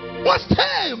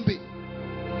wasithembi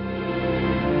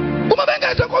uma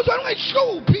bengethe enkonzweni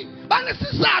ungayihluphi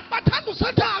banesizathu bathanda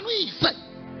uSathane uyise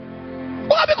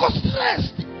ungabikho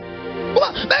stressed uma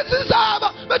bezizaba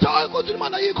bethi inkonzweni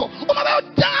mana yikho uma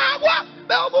beyodakwa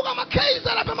beyobuka ama-case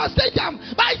lapha ema-stadium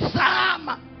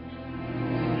bayizama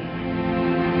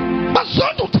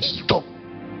bazonda uThixo.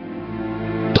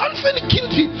 Don't feel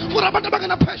guilty for abantu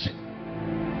abangena-passion.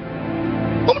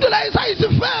 Umuntu la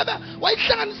isayisifebe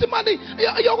wayihlanganisa imali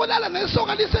yokulala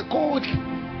nesoka lisegodla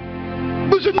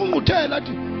bese ngqungquthela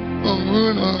athi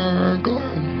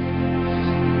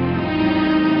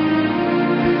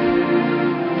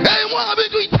hey ungabe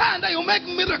uyithanda you make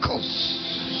miracles.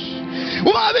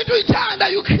 Ungabe uyithanda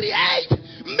you create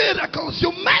miracles,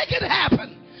 you make it happen.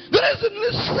 The reason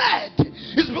we said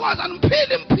is because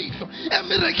unpaid impilo and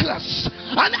miraculous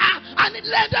and it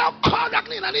led our conduct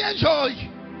and enjoy.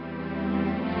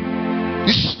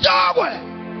 Isitokwe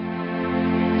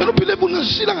eluphile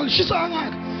bungasila ngalishisa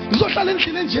ngaka ngizohlala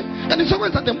endlini enje and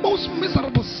ngizokwenza the most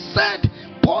miserable sad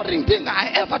boring thing I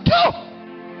ever do.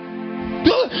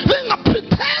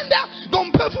 Ngingapretenda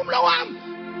ngomphefumulo wami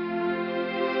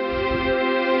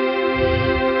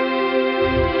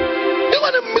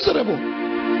ngone miserable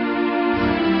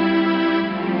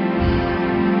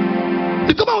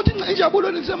ikaba uthi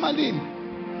injabulo nisemalini.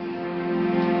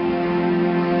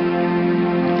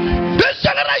 This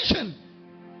generation,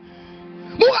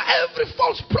 every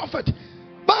false prophet,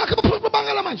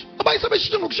 bangala manje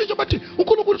abayisebeshintsha ngokushintsha bathi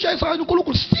uNkulunkulu ushayisa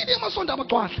uNkulunkulu sini emasonto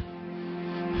abagcwala.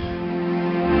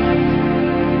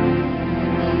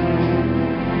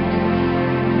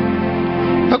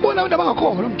 Akubona abantu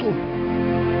abangakhohlwa lomculo.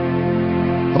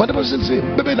 Abantu abasensiwe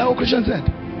bebe la Christian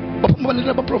Center baphuma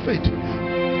balena abaprofeti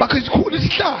bakhe isikhulu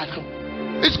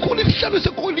isihlalo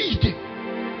segolide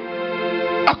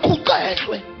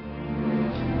akuqehlwe.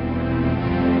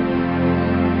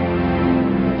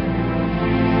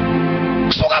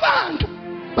 Kusuka abantu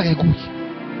baye kuye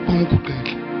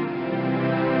umukuqedla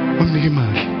bamnika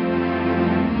imali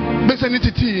bese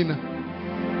nithi thina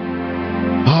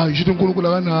hayi nje uNkulunkulu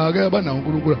akanake abanawo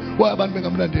uNkulunkulu wabantu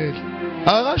bengamlandeli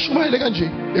akashumayele kanje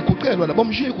eguqelwa la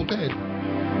bomshiye eguqelwa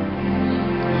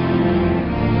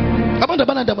abantu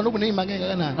abanandaba nokuneyimangeke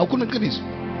kanani awukhuluma iqiniso.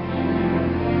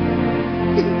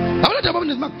 Abantu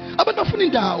abanezimanga abantu bafuna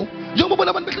indawo njengoba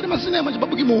abantu behlala emasinema nje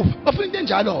babuka imovie bafuna into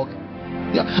enjalo ke.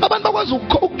 Abantu bakwazi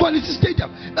ukugcwalisa istadium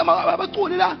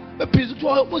abaculi la bebhizi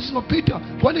kuthiwa uMoses noPeter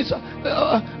gcwalisa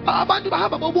abantu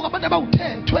bahamba bobuka abantu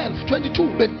abawu-10 12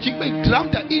 22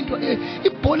 bedramda into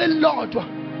ibhola elilodwa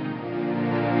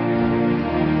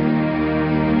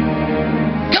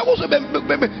kuyakuzwe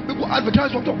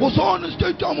beku-advertise wakuthiwa kusona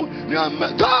istadium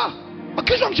cha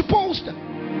bakhishwa ngisho iposter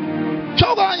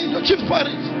shaw kanye nje chief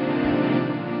pirates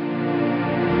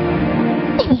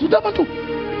ubuzuda abantu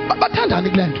bathandani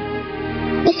kule nto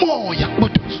umoya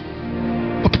ubaduzo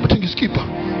bathenga iskipha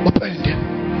bapende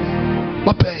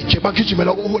bapheje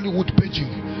bagijimela ku-Hollywood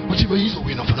Beijing uthi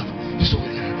beyizowina mfana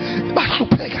izowina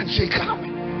bahlupheka nje kabe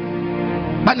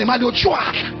banemali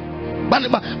yotshwala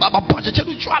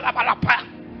babhajethela utshwala balapha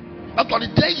bagcwala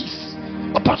days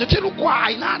babhajethela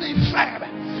ugwayi nani ifebe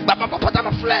baphatha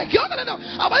amaflag yonke le nto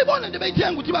abayibona nto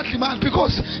beyithenga ukuthi badla imali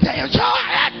because they enjoy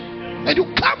it. And you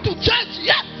come to church,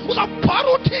 yeah, with a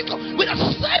borrowed title, with a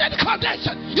certain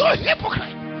condition. You're a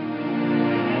hypocrite.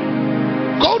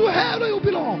 Go to hell where you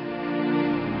belong.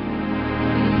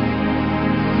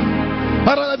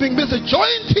 I'd rather being busy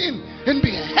join him and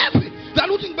be happy than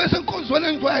looking busy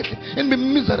and be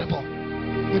miserable.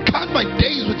 We count my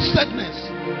days with sadness.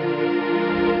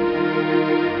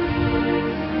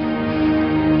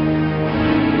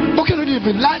 How can you live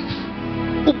a life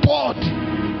of bored?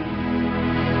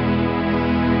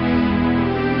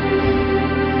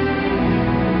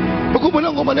 I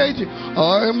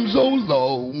am so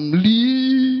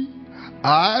lonely. I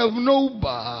have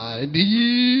nobody.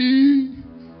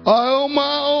 I am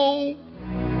my own.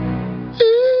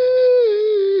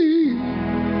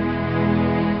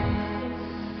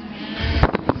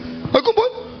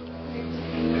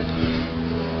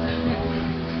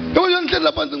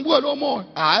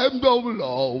 I am so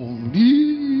lonely.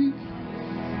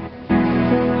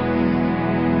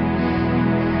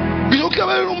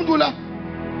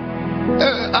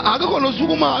 Akakho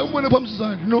nosukumayo umbone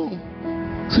phamsizana no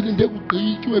silinde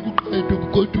kuqhikiwe kuqedwe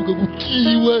kugoduke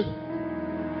kuthiwe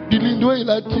dilindwe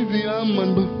ila TV yami man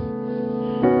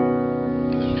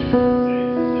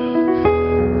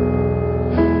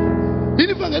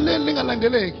ini vangelele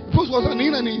lingalandeleki futhi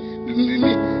kwasanina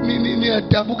ni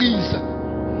yadabukisa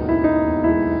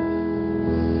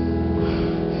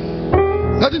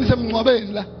ngathi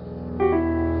nisemncwabeni la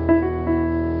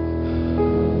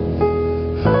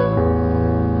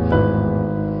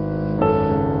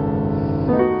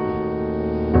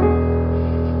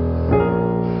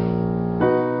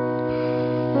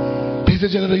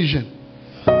generation.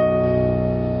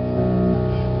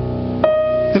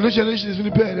 The generation is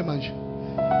really bad, man.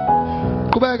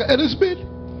 Go back and speed.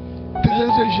 The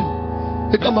generation.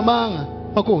 They come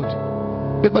among a court.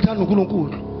 But Batano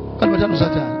Kulunkur. And Batano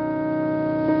Satan.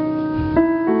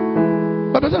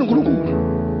 But Batano Kulunkur.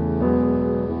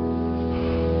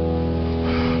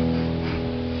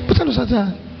 Batano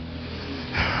Satan.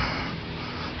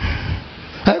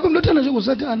 I come to tell you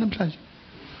Satan and Planch.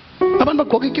 Abantu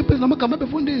bagqoka ikiphi namagama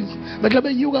befundisi badla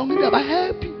benyuka ngithi aba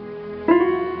happy.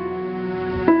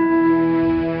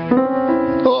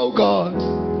 Oh God,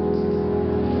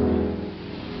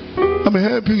 I'm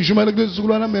happy.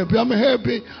 I'm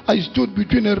happy. I stood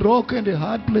between a rock and a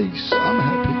hard place. I'm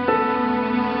happy.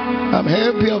 I'm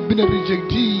happy. I've been a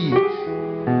rejectee.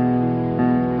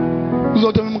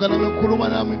 Uzothi mngana ngikhuluma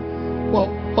nami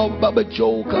baba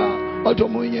joker bathi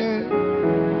omunye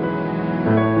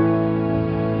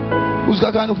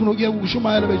usikakana ufuna ukuya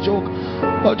ukushumayela bejoka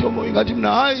bathi omunye ngathi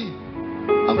mina hayi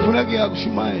angifuna kuya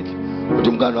kushumayela uthi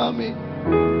umkani wami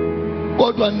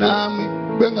kodwa nami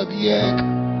bengakuyeka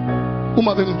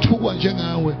uma bengithukwa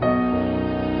njengawe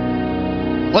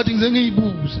wathi ngize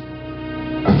ngiyibuza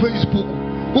ku-Facebook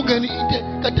kungeni into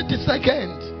ka-30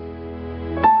 seconds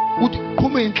uthi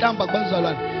qhume inhlamba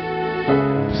kubazalwane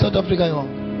South Africa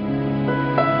yonke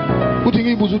uthi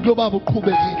ngiyibuza ukuthi lo baba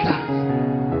uqhubeke inhlamba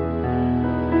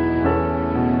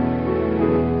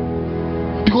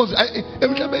because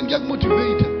emhlabeni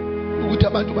kuyakumotivate ukuthi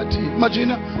abantu bathi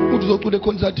imagine uthi uzocula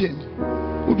econcertini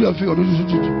uthi uyafika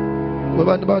uthi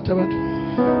abantu bathi abantu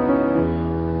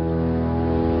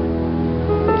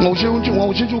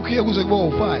ngawushintsha ukhiye kuze kube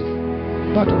u5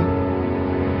 bathi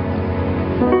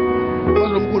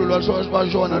mkhulu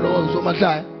lwashona lo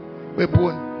uzomahlaya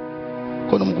webhuni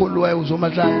khona umkhulu waye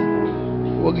uzomahlaya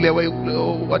wokulewa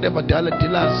whatever dala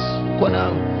dealers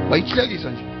khona wayihlekisa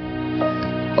nje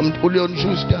uLeon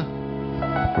Schuster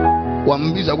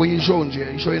wambiza kwenye show nje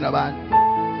ishow inabantu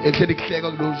ehleli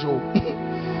kuhleka kulo show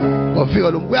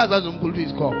wafika lo uyazazi umkhulu uthi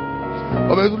isikhopho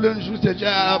wabe uLeon Schuster nje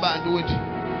abantu ukuthi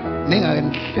ningake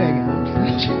nihleke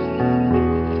namhlanje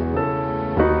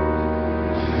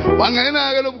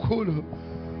wangena ke lo mkhulu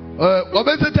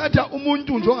wabe sethatha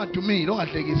umuntu nje ongadumile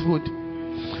ongahlekisi futhi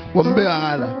wambeka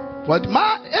ngala wathi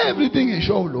ma everything is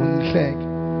show lo ngihleke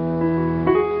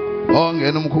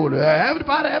ngena umkhulu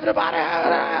everybody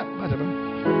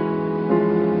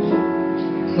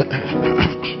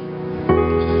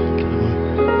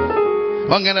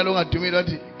wangena lo ngadumile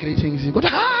wathi greetings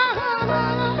kodwa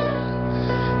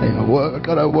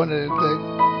qala ubona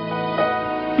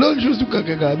lo nje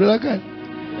usukake kabi la kani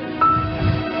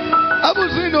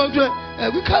abuzino nje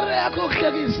kwikhare yakho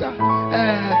okuhlekisa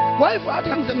wife athi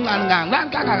angisemncane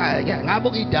ngangaka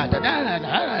ngabuka idata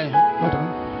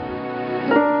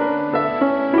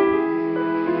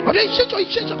ade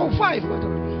isitsho ko5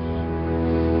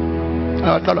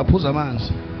 aqala phuza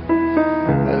amanzi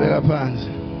abeka phansi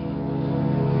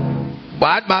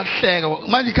bathi bahleka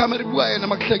manje ikhamera ibuka yena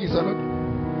makuhlekisa lokho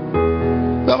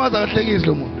bamaza akahlekisi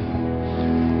lo muntu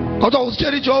kodwa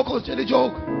usitshela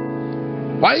ijoke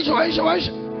wayisho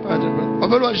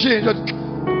avele washintsha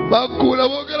bagula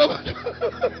bonke labantu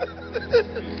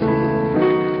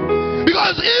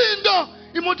because into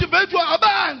imotivate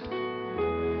abantu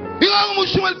ingakho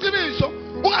umushumo liqiniso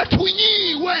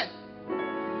ungathunyiwe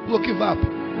you give up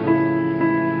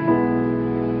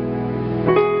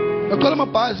baqala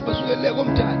amabhasi basukele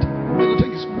komthatha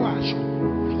bezothenga isiwasho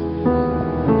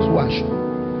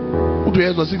uthi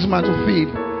uyezwa 6 months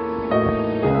ufile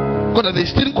kodwa they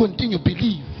still continue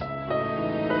believe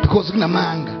because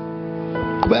kunamanga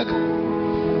qhubeka.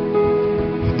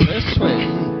 Verse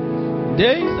 12.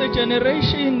 There is a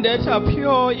generation that are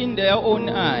pure in their own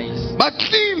eyes.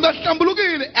 Baklini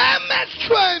bahlambulukile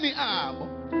emehlweni abo.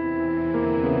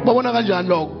 Babona kanjani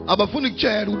lokho? Abafuni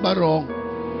ukutshela ukuthi ba wrong.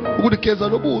 Ukuthi geza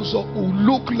lobuso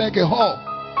look like a hawk.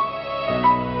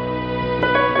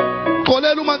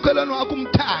 Xolela umaqhelwane wakho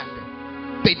umthande.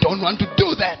 They don't want to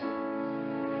do that.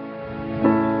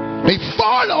 They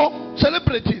follow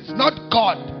celebrities, not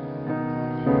God.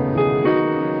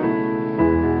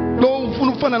 No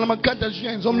ufuna ukufana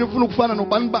nama-Kardashians, omnye ufuna ukufana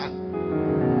nobanibani.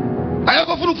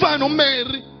 Ayakho ufuna ukufana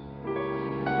noMary.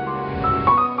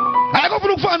 Ayakho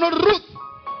ufuna ukufana noRuth.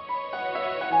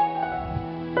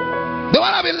 They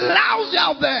want to be lousy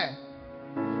out there.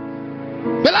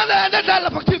 Belanda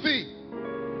for TV.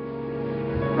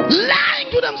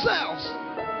 Lying to themselves.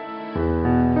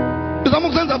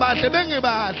 Bizamukwenza bahle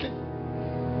bengebahle.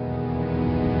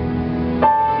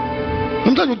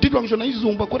 Umntwana udidwa ngisho na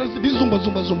izumba kodwa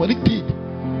izumba likudidi.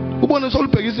 Ubona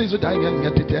solibhekisa izo hayi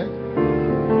ngiyadideka.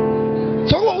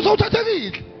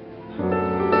 Sawuthathekile.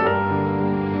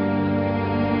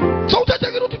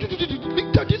 Sawuthathekile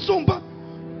likuthatha izumba.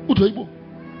 Uthi hayibo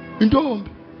intombi.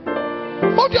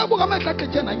 Uthi yabuka amehla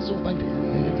akhetshana izumba nje.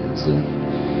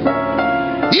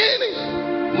 Yini?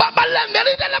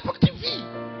 Babalambela into lapha ku TV.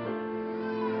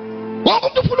 Wonke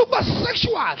umuntu ufuna ukuba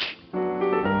sexual.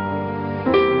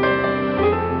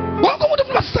 Wonke umuntu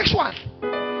ufuna ukuba sexual.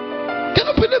 Can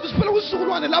you believe this fellow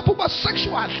usukulwane lapho ukuba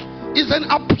sexual is an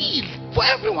appeal for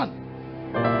everyone.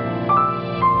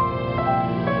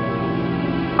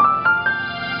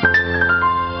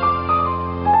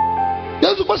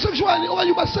 Yazi ukuba sexual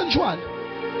okanye uba sensual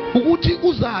ukuthi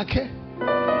uzakhe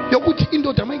yokuthi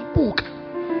indoda mayibuka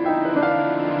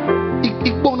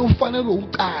ikubona ufanele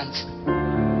ucansi.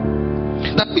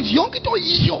 That means yonke into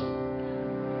yiyo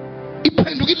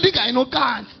iphenduka ilika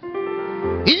inocansi.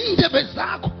 Indebe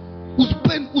zakho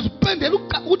uzipendela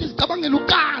ukuthi zicabangela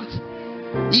ucansi.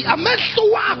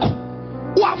 Amehlo wakho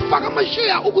uwafaka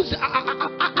amashiya ukuze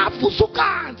afuse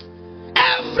ucansi.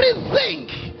 Everything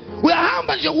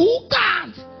uyahamba nje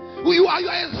ucansi. You are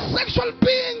a sexual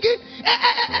being.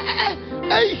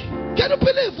 Hey, can you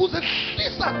believe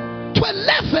uzehlisa to a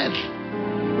level?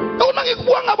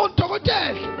 Ngikubuka ngabona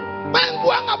udokotela,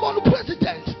 mangibuka ngabona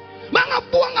upresident,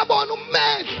 mangabuka ngabona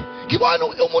ummeli, ngibona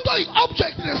umuntu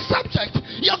oyi-object ne-subject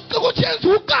yakuthi yenza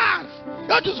ucansi.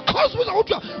 That is cause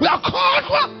ukuthi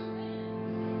uyakhohlwa.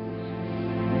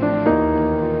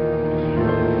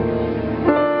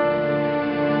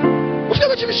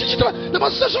 Ufike nje bishishita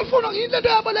nama-social phone ngiyinto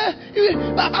yabo le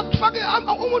bakufake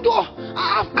umuntu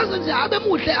azenze abe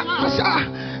muhle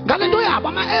ngale nto yabo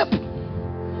ama-app.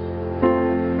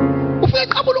 Ufike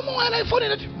qabula umoya la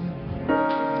efonini ethi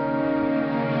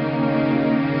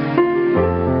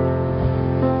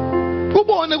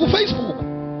ubone ku-Facebook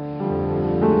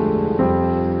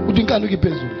uthi inkani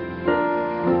ukiphezulu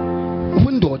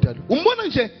ufuna indoda lo umbona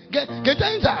nje ngento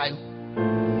ayenzayo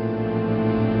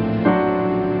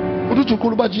uthi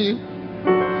uqulu bathi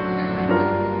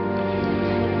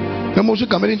ngamosha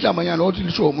igama elinhlambanyana othi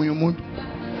lisho omunye umuntu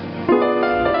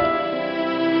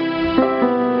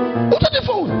uthathe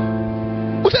ifoni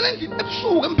uhlele endlini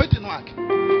ebusuku embhedeni wakhe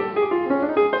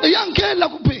eyangena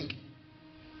kuphinki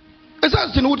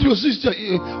esazi thina ukuthi yo sister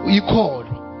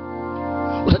uyikholwa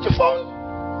uthathe ifoni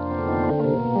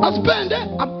asipende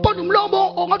abonda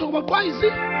umlomo ongathi kubaqwayisi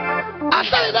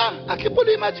ahlale la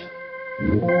akhipha image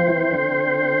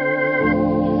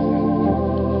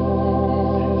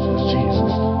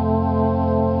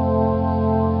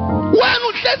wena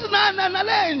uhlezi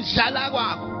nale njala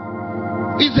kwakho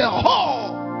is a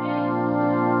whore.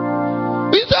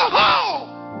 It's a whore.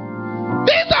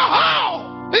 in the house,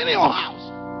 in your house.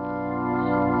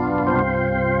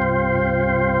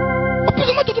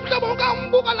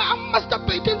 I'm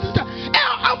masturbating, sister.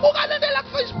 I'm like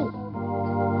Facebook.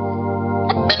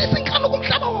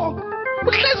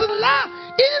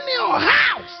 In your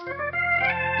house.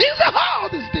 In the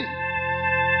house, this thing.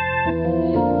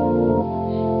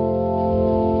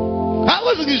 I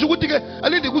wasn't going to I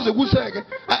need to go to Gusaka.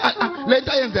 Let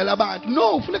I end the Labat.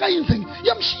 No, for like I think.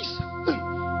 Yam she's.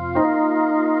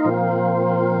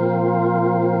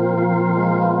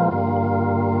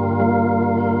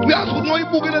 That's what my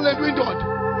book and I doing that.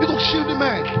 You don't shield the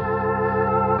man.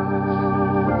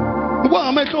 Well,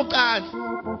 I make no cards.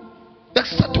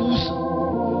 That's status.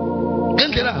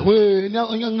 And there are way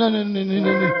now young no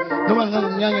one has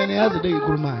a day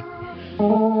good man.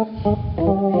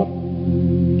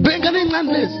 Bengaling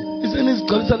landless is in his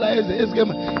consolation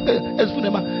as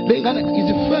Funema. Bengan is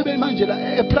a fair manager,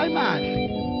 a primary.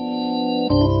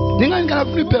 Ningan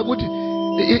can prepare good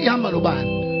Yamaruban.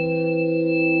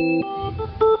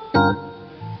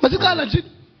 But you can't.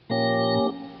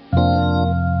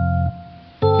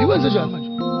 He was a German.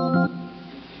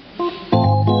 I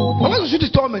want to shoot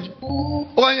his torment.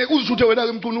 Or I will shoot without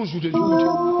him to know shoot it.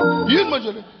 You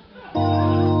imagine.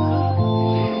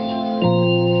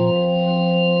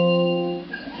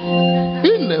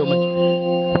 In there,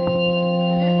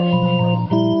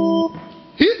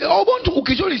 I want to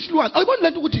occasionally slow. I want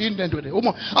to go to India today. I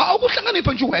will sing an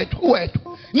infant wet.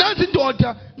 Nothing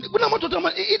daughter. When I'm to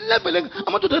it leveling,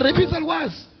 I'm to the refusal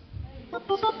was.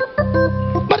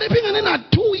 But I've been in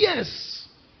 2 years.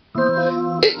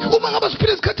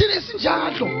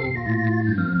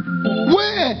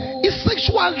 Where is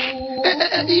sexual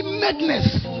madness?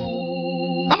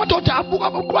 I'm a daughter of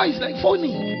Christ like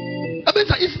phony. I mean,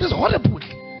 it's horrible.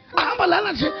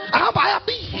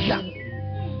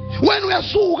 When we are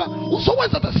so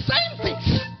always at the same things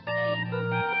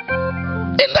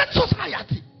in that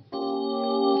society.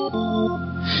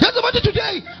 That's about it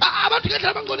today. I'm about to get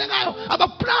up and go now. I'm a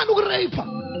plan to rape.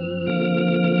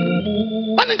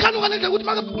 I can't go to with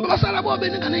my Masala and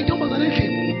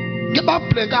get up,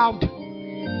 play out.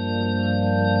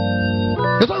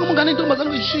 If I'm going to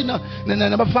Mazalishina, then I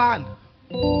never found.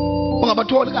 What about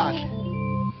told God?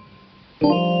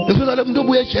 If you let them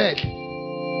do a check,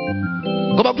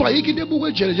 go back to a hickey, the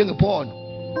book in a pawn.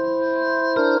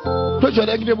 Put your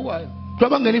leg in the boy.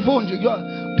 Come on, any phone you got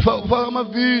for my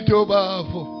video.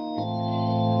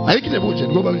 I can never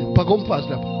go back. Pacom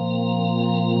fast up.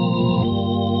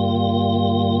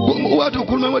 What to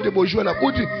call what the bush when I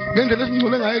put it, then the lesson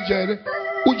when I jail,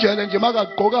 Ujel and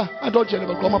Jamaga Koga, and don't tell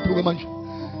about Koma Plugaman.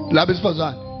 Labis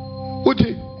Fazan.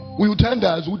 Uti, we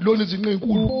tenders would loan us in the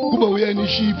Kuba, we any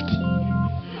shift.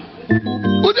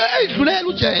 Uda eight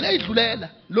Lulen, eight Lulen,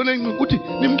 Loning Uti,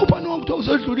 Nimupano,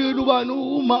 Tosa to the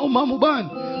Lubano, Mamuban,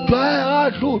 try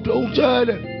hard to Ujel.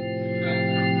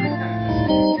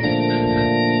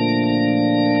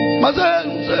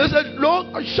 Mother said, Lord,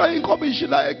 a shining commission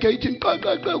like Kating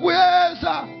where's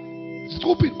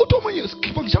stupid Ottomans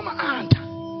keep on some aunt.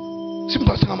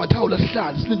 Simple Samataula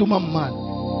stands, little mamma.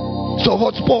 So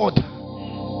hot sport.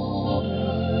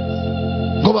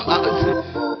 Go back.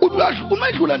 Would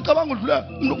my Kulan come on with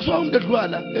looks on the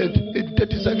Ruana at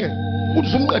 30 seconds. Would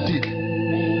some cut it.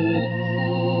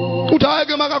 Would I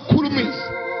get my cool miss?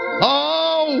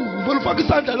 Oh, for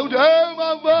Pakistan, I look at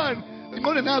my van. I'm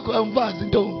going to now go and pass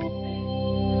it down.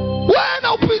 When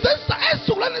I present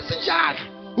so let us in charge.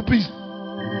 Who please?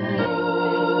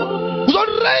 Who's on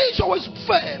range always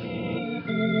fair?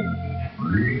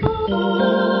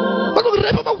 But we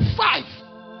rap about 5.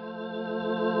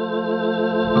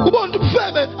 Who want to be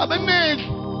fair? I'm a man.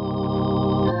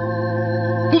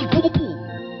 Who's poo poo?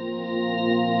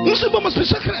 Muslim must be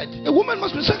sacred. A woman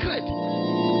must be sacred.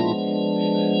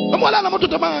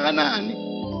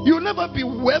 You'll never be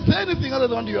worth anything other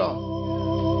than you are.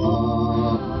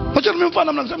 I'm not going to go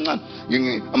to the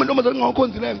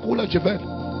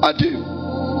school.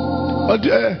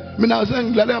 Mina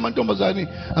saying la amantombazane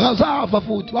angazafa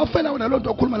futhi wafela wena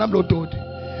lonto okhuluma nami lo dodi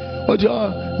othi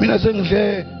mina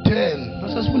sengidle 10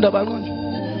 asasifunda banqonje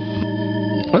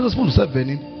asasifunda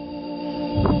 7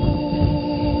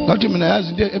 ngathi mina yazi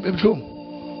into ebuhlungu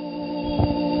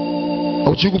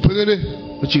awujika uphekele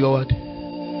ujika wathi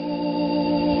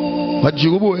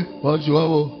majika ubuye wathi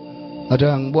wabo athi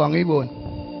angibuka ngiyibona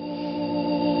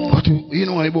wathi yini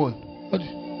ungayibona wathi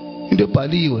into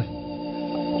ebhaliwe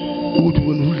ukuthi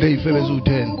udle ifebe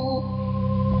zu10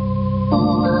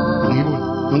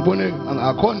 ngibone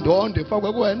akhondonde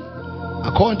fakwe kuwena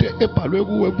akhonde ebhalwe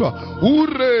kuwe kuthiwa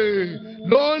ure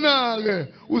lona ke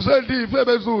usedle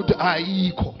ifebe zu10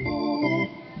 ayikho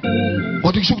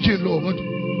wathi kusho ukuthini lo manje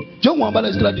njengoba la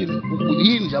estradini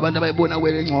yini nje abantu abayibona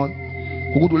kwele ngcono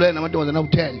ukuthi ulayena namantombazana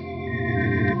awu10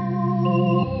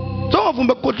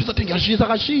 songavumba ukukhohlisa athi ngiyashisa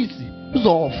akashisi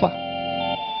uzofa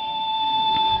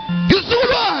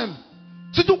ngisukulwane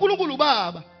sithi uNkulunkulu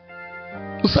ubaba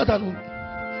uSathane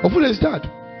ufuna isithathu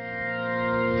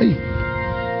hey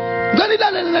ngani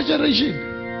lalela la generation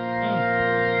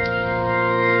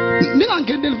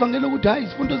ningangena elivangelo ukuthi hayi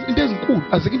sifundo into ezinkulu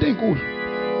azike into ezinkulu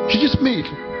shithi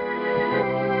isimihlo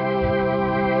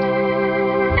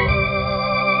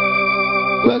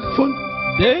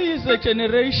there is a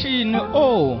generation,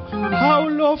 oh, how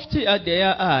lofty are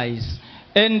their eyes,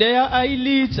 and their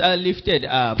eyelids are lifted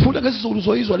up. Funda ngesizulu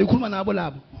soyizwa likhuluma nabo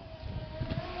labo.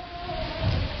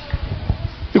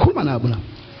 Likhuluma nabo labo.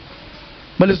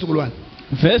 Balesizukulwane.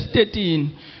 Verse 13.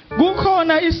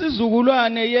 Kukhona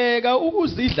isizukulwane yeka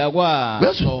ukuzidla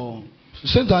kwaso.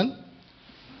 Senzani?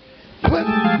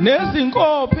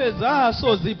 Nezinkophe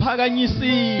zaso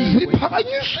ziphakanyisiwe.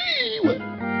 Ziphakanyisiwe.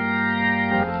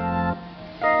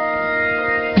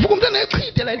 Vukumntana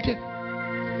echithe la lithe.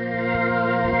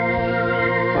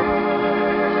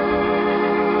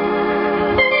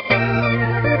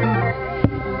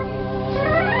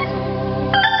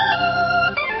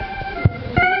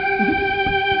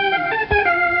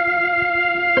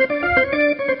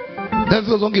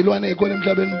 Lezo zonke ilwane ekhona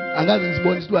emhlabeni angaze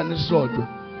ngisibone isilwane esisodwa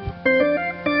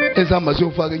esihamba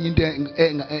siyofaka enye into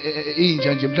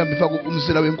inja nje mhlawumbe ifaka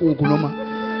umsila wenkukhu noma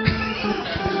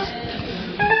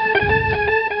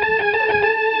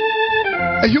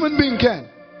a human being can.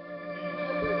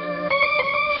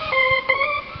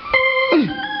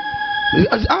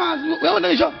 Uyabona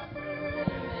ngisho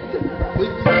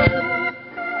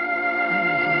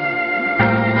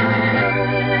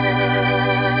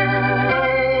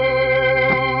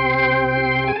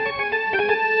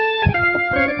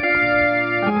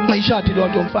ngishadi lo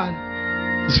nto mfana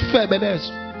sifebe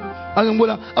leso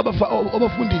angibona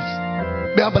abafundisi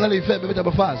behamba nale ifebe bethi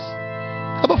abafazi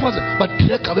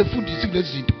batreka befundisi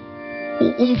kulezi zinto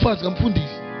umfazi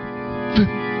kamfundisi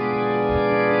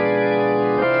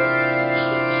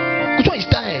kuthiwa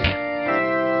istyle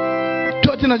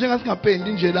thina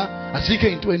njengasingapendi nje la asikho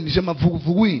ey'ntweni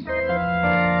nisemavukuvukwini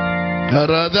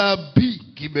rather be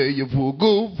ngibe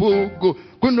yivuguvugu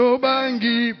kunoba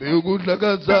ngibe ukudla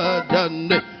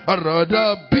kaSathane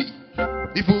rather be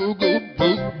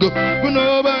ivuguvugu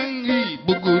kunoba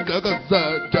ngibe ukudla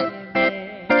kaSathane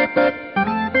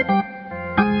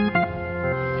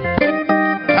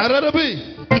rather be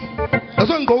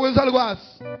asongqoko ensalukwazi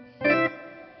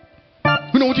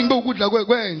kunokuthi ngibe ukudla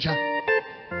kwenja.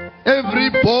 Every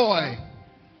boy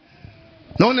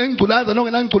nonengculaza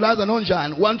nongenangculaza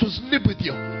nonjani want to sleep with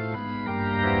you.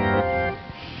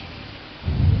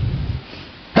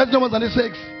 Has no more than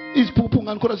sex isiphuphu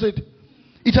ngani khona sethi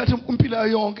ithathe impilo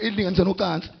yayo yonke ilinganise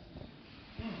nocansi.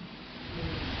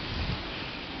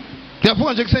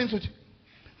 Ngiyavuka nje kuseni futhi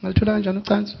ngalithola kanjani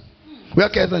ucansi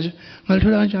uyageza nje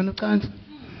ngalithola kanjani ucansi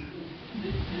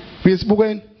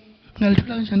uyesibukweni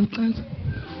ngalithola kanjani ucansi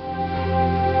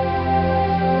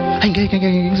angeke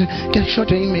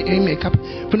ngiyashoda i-makeup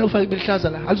funa ufake belihlaza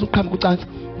la alizuqhamuka ucansi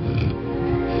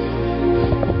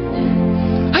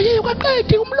ayiyo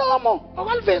kwaqedi umlomo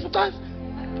akaliveza ucansi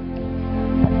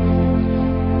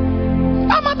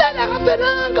amabele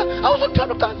akavelanga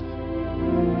awuzokuthola ucansi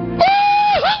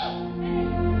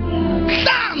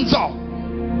hlanzo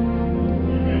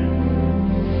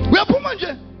uyaphuma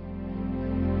nje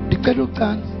ndicela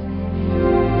ucansi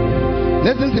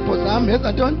lezi nzipho zami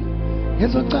ezantoni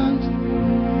ezocansi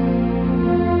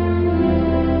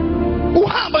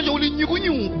uhamba nje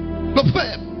ulinyukunyungu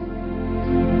lofebe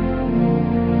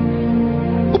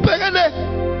ubhekele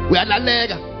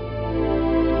uyalaleka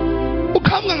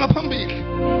uqhamuka ngaphambili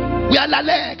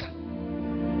uyalaleka.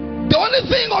 The only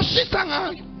thing oshisa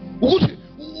ngayo ukuthi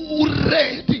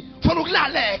uready for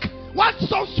ukulaleka. What's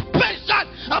so special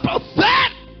about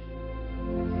that?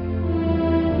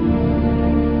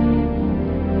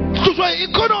 Sikushwa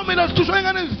economy na sikushwa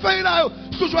ingane ezifeyinayo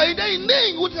sikushwa into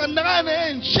eyiningi ukuthi ngandakane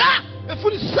entsha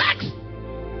efuna sex.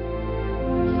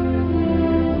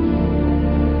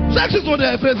 Sex is not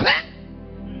everything.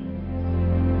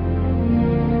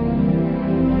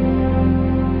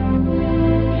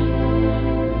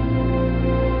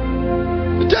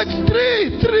 It takes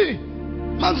three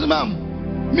maximum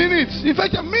minutes, in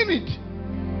fact a minute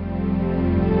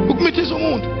ukumithisa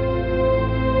umuntu.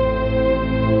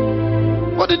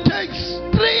 But it takes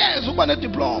 3 years ukuba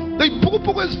ne-diploma.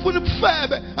 Leyibhukubuku ezifuna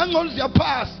ubufebe angcono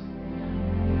ziyaphasa.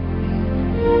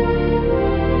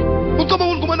 Ucaba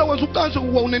ukuthi kumele Because you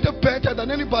can't say better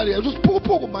than anybody else. Just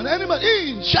poor man. Anybody,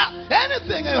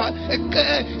 anything.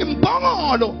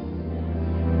 Imbongolo.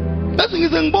 That's the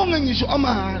thing. Bonging is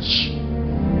amash.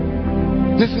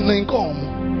 This is the income.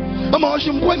 Amash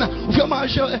mkwena. Ufika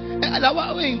amash.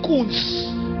 Alawa we inkunzi.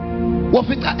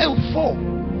 Wafika L4.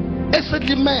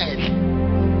 Esedli mad.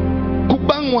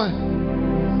 Kubangwa.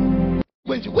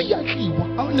 When you kuyadliwa.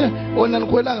 Ona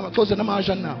nkwelanga maxhosa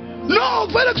namasha now. No,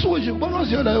 vele kusuke kubona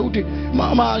ziyela uthi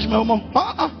mama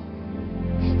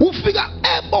ufika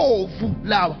ebovu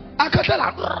lawa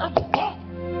akhathala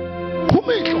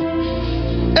kumihlo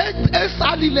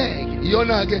esalileke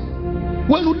yona ke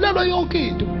wena ulelwa yonke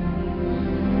into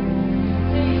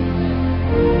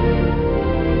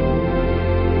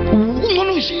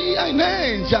ungcono ushi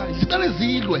ayinenja siqale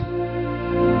zilwe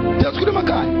siyakhuluma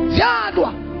emakhaya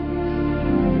ziyalwa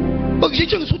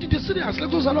bakujitshe ngisuthi the serious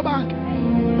lekuzalwa abantu.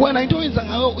 When I do it,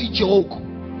 a joke.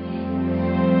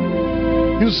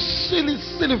 You silly,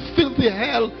 filthy,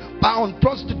 hell-bound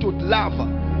prostitute lover,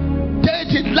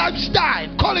 dirty lifestyle,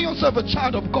 calling yourself a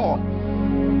child of God.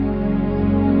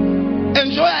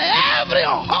 Enjoy every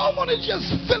harmonious,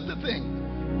 filthy thing.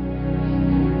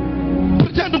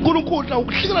 Pretend to go to court now,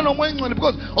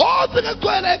 because all things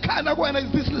going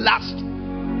is this lust.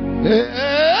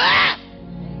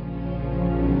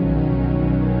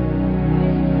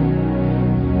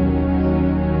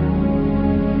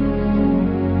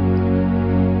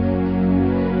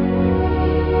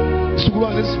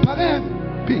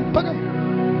 Pakam.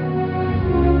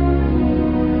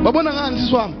 Babona ngani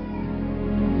siswami?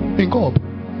 Inkobe.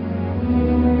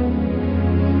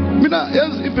 Mina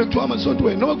yazi ifectual amasonto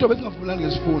wena noma kuthiwa besingafumulanga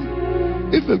ngesifundo.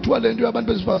 Ifectual lento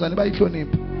yabantu besifazane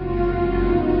bayihlonipha.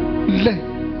 Le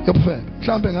yobufebe.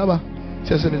 Mhlambe ngaba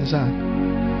siyasebenzisana.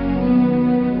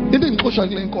 Into engixoxa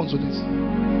kule inkonzo lezi.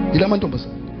 Yila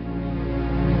mantombazane.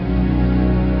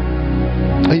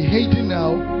 I hate it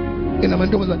now. In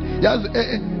amantombazane yazi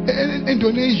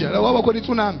Indonesia la waba khona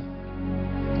itsunami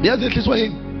yazi ehliswa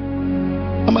yini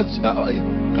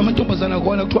amantombazane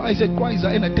khona kuthiwa Isaac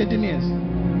Kwiser ena 13 years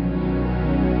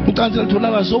ukansela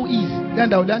thola so easy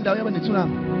landawo yaba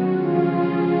netsunami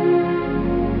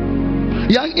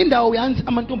indawo yansi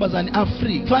amantombazane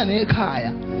Africa fana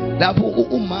ekhaya lapho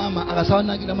umama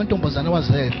akasawanakile amantombazane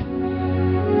wazele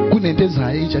kunento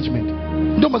ezayo ijudgment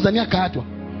intombazane yagadwa.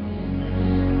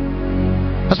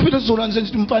 Asiphethe sizolwana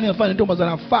sengithi umfana uyafana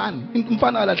intombazana afani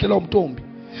umfana alahlela umntombi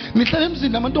nihlala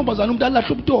emzini namantombazana umuntu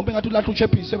alahla umntombi engathi ulahla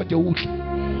uchephise kade udla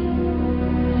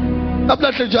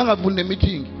abulahle nje angavuni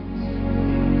nemeeting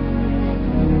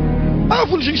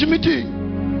angavuni nje meeting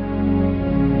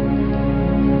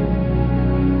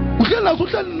uhlela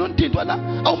uhlala nontintwa la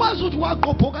awumazi ukuthi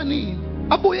waqophoka nini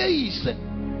abuye yise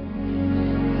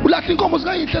ulahla inkomo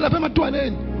zikayihle lapha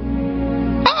emadwaneni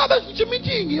nje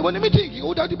meeting yabona meeting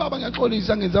uthi baba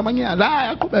ngiyaxolisa ngenza amanyala hayi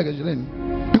aqhubeke nje leni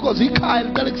because ikhaya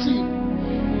liqale kusini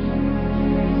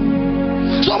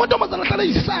so amantombazana ahlala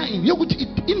isign yokuthi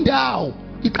indawo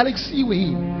iqale kusiwe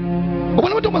yini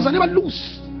ubona amantombazana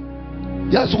ebalusi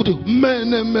yazi ukuthi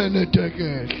mene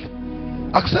tekehle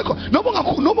akusekho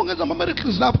noba ungenza ama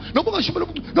miracles lapho noba ungashibela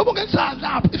umuntu noba ungenza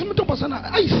lapho if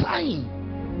amantombazana ayisign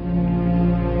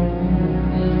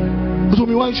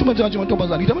uzomi wayishuma nje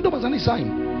amantombazana ithi amantombazana isign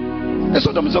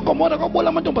esonto mizogomora kwabola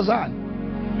amantombazana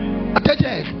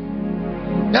athethele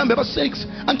yambe ba 6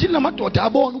 until namadoda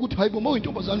abona ukuthi hayibo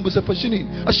mawuyintombazana bese fashionini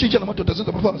ashintshe namadoda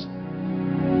azenza abafazi.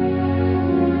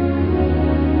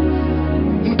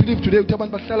 You believe today ukuthi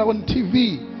abantu bahlala on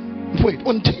TV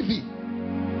on TV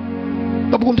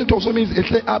babuka umuntu osomenzi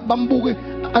ehle bambuke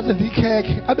azenza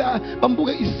ikhekhe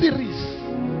bambuke iseries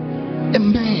a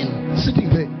man sitting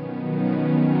there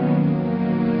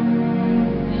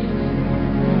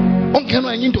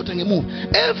ongenwa enye indoda ngemuva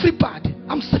everybody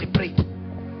I'm celebrating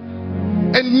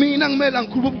and mina ngimela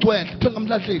ngikhuluma ubugcwele kuthiwa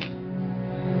ngamlahleli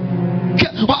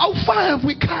how far have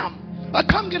we come? I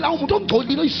come ke la umuntu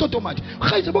ongcolile oyisodomathi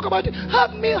khayise boke abantu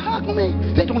hug me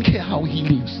they don't care how he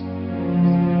lives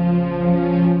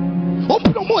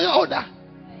umphilo moya oda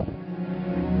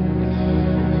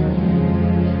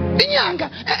inyanga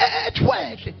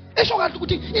ethwele esho kahle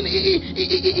ukuthi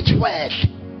ithwele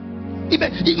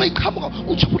ibe iqhamuka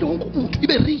uthapule wonke umuntu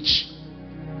ibe rich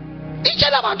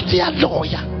itshela abantu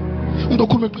ziyaloya umuntu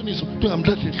okhuluma iqiniso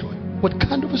njengamdladla loya. What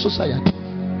kind of a society?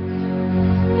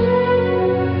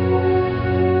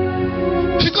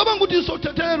 Sikabanga ukuthi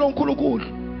isothethelwa uNkulunkulu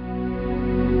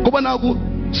ngoba naku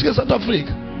sike South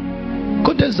Africa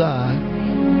kodwa ezayo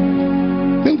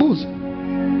ngibuza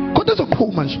kodwa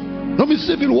ezokuphuma nje noma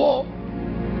i-civil war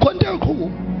kodwa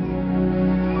eqhubeka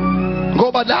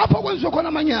ngoba lapho kwenziwe khona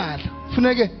amanyala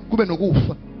funeke kube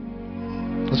nokufa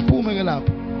Asiphume ke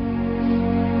lapho.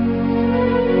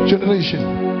 Generation.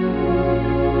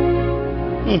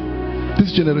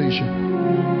 This generation.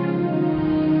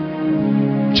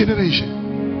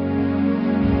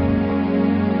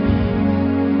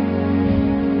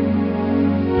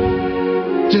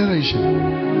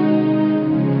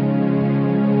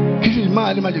 Kisho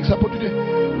imali manje kusupport ukuthi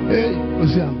hey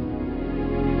Nkosi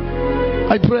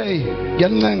I pray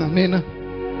ngiyancenga nina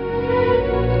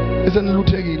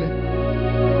eseniluthekile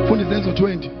fundi izenzo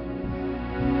 20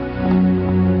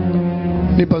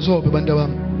 nibhasobe bantu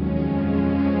bami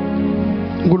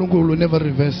uNkulunkulu never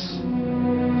reverse.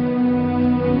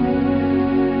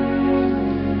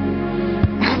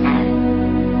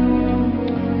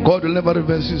 God will never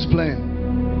reverse his plan.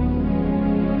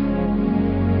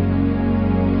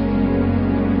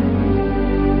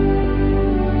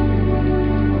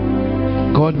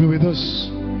 God be with us.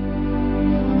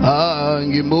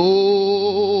 Angimono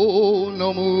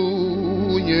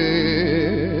munye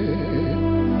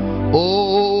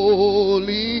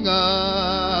olingana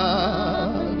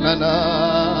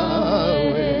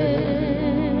nawe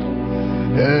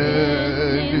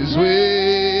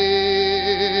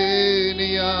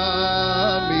elizweni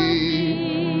yami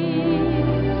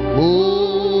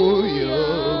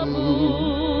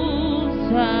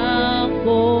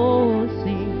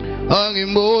Sankosi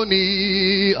angimoni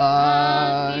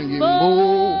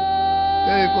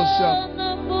hey Nkosi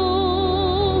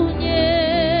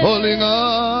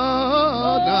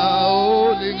olingana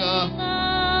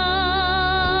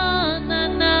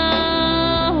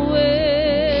nawe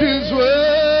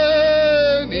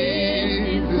sizweni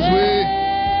yami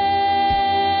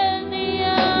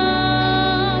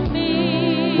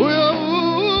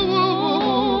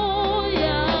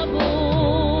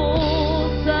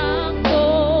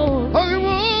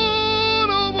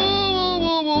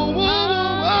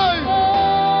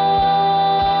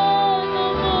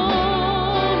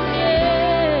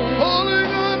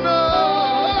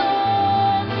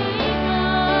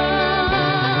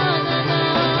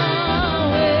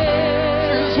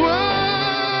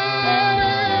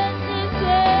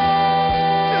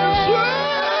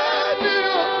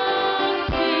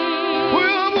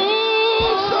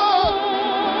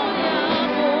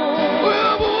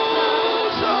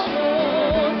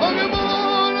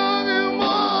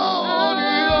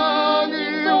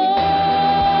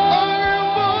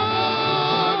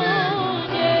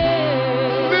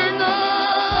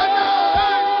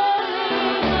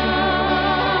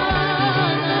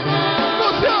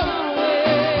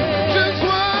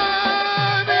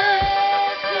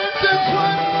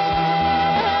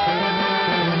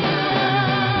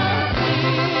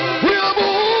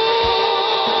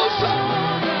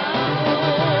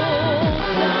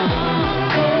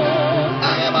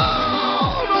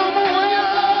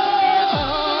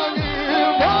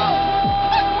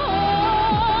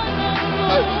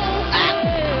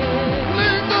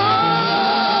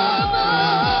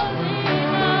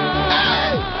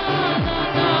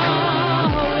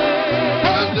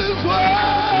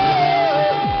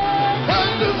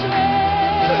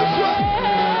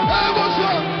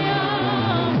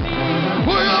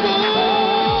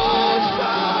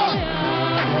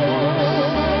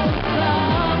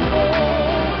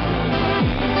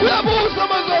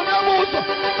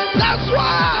That's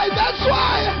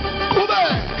why.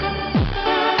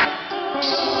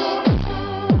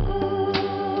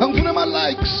 Angifuna ama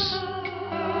likes.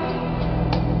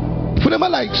 Ngifuna ama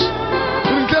likes.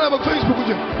 Ngicela ba Facebook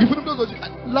nje. Ngifuna umuntu ozothi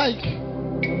like.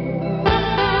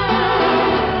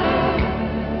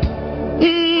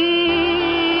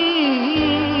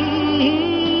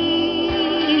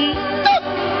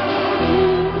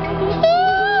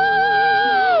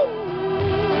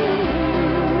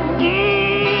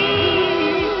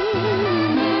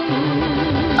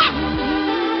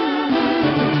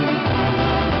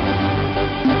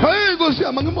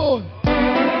 Mangibona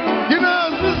yena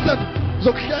sizathu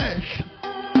zokuhlehla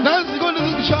nazi konke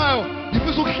ezishayo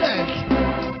ngifisa ukuhlehla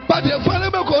but yafanele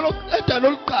bekhona edala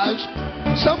oluqasha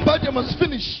somebody must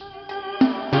finish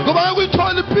ngoba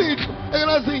ukuyithola iphihlo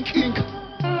engenazi inkinga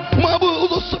uma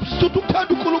uzosubstitute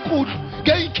ukuthanda uNkulunkulu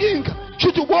ngeyinkinga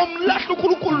kusho bomlahla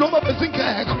uNkulunkulu noma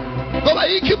bezingekho ngoba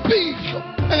yikho iphihlo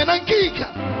engenankinga.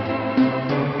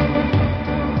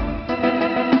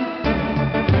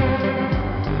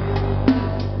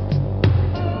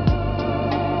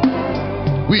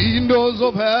 Windows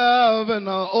of heaven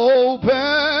are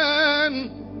open.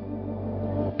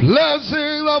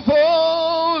 Blessings are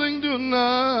falling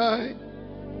tonight.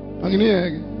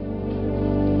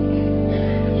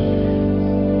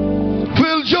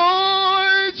 Feel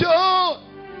joy, joy,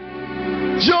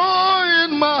 joy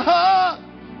in my heart.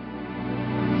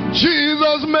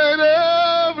 has made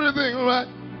everything right.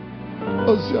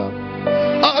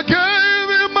 I gave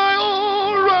him my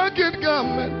own ragged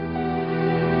garment.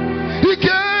 He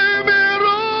gave me a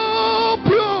robe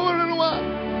pure and white.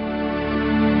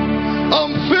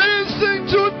 I'm feasting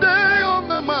today on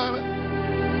the manna,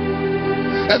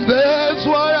 and that's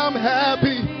why I'm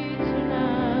happy.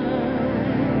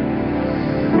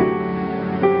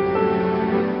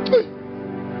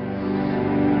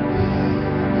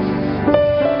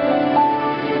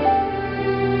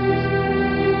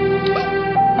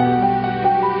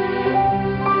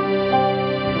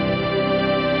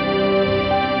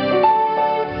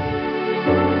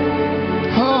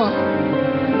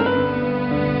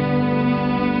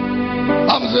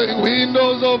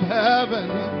 Windows of heaven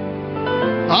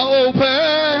are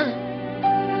open,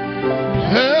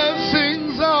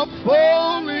 blessings are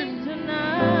falling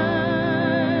tonight.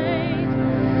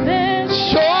 There's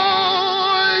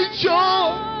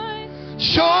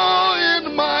joy in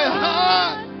my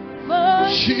heart.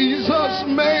 Jesus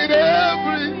made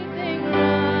everything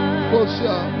right.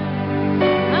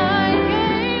 I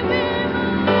gave him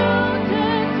a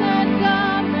protected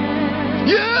garment.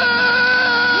 Yeah.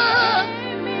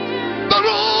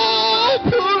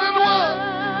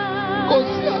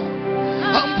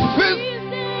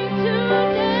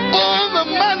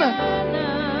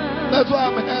 That's why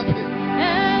I'm happy.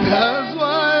 That's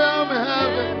why I'm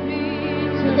happy.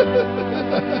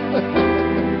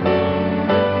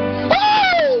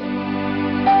 Oh!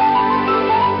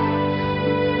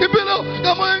 If you know,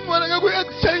 I'm going to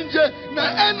exchange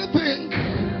anything.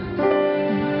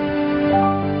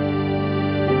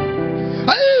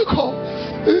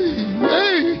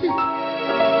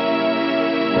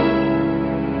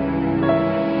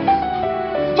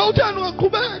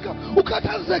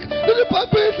 ukhathazeka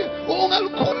lelibhabhile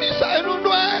ungalukhulisa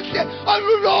elulwehle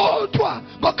alulodwa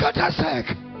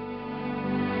ngokhathazeka.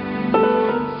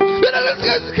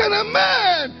 Can a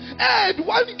man add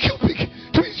 1 cubic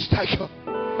to his stature?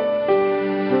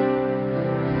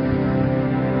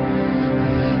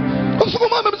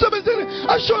 Usukumama emsebenzini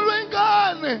ashonwe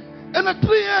ingane ena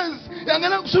 3 years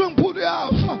yangena kuswimming pool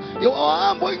yafa.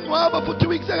 Wahamba ingcwaba for 2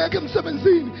 weeks akekho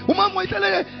emsebenzini. Umama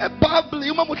wayehlele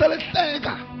ebubble, umama uhlale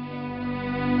ehleka.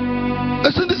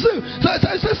 Esindisiwe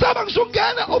sesaba ngisho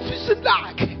ngena office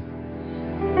lakhe.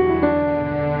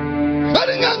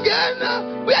 Ngangena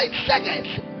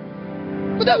uyayihlekela.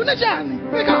 Uda unajani?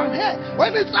 Nikhona he.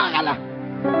 Wena itsaka la.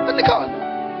 Nikhona.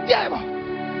 Yebo.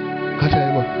 Khatha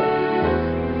yebo.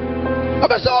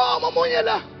 Abasoma omunye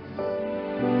la.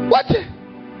 Wathi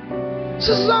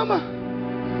sisama.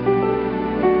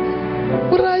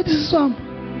 Uright sisama.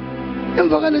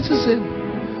 Emva kwalethi simo.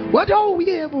 Wathi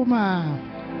yebo ma.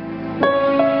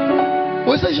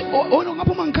 Wese ono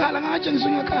ngaphuma ngikhala ngajengisa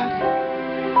ngiyakhala.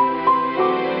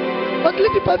 But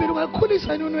let the Bible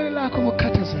ngakhulisa inonwele lakho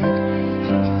ngokukhathazeka.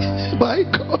 My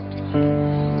God.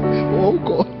 Oh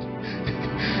God.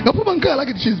 Ngaphuma ngikhala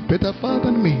ngithi she's better far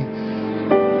than me.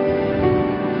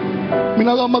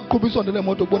 Mina kama kuqhuba isondo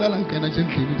lemoto kubonala ngena nje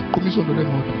endlini uqhuba isondo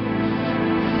lemoto.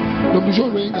 Lo msho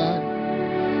wengane.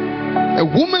 A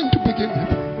woman to begin with.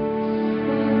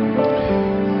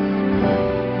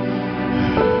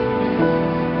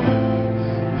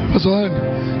 Bazwana,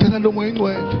 tena lo moya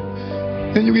ingcwele.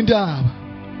 Enyuka intaba.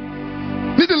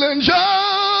 Lithi le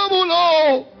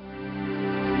njabulo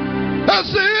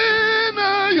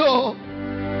asinayo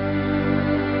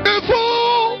ifu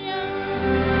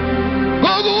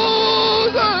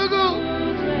ngokuzaku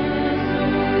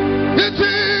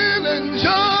lithi le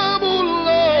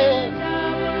njabulo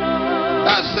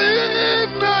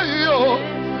asinayo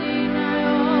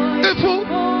ifu.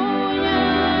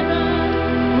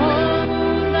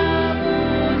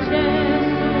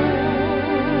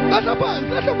 Lahla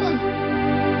phansi.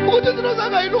 Ukuthi izinto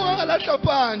zangayilunga ngalahla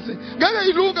phansi. Ngeke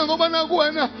yilunge ngoba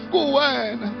nakuwena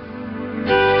kuwena.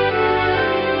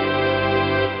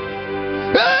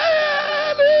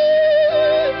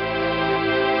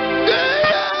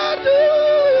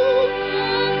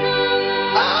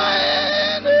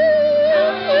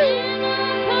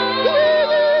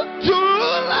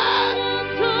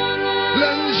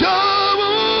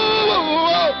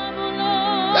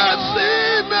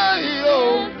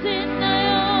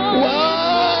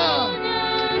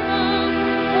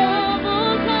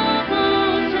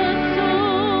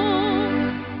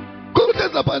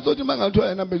 Phansi othi mangathiwa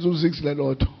yena bezu 6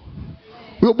 lelotho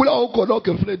uyobulawa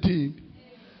ugologe fletini.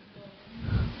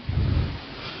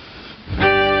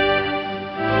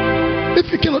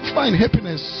 If you cannot find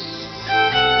happiness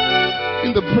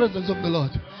in the presence of the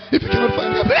Lord, if you cannot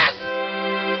find happiness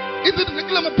in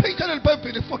the page and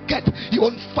Bible, forget. You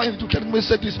won't find it. You can't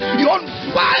miss it. You won't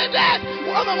find it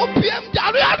uhamba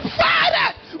ngo-BMW uyalifana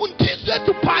undizwe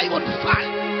Dubai walifana.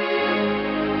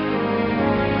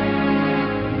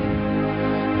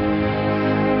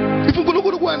 If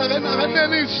uNkulunkulu kuwena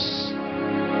akanelisi,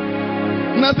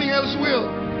 nothing else will.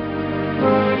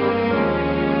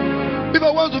 If I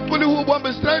want to tell you who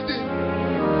I'm standing,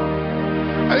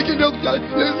 there is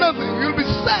nothing. You'll be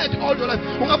sad all your life.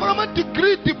 When I have a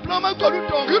degree, diploma,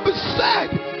 you'll be sad.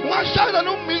 When I shout, I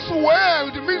don't Miss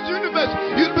World, Miss Universe,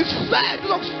 you'll be sad.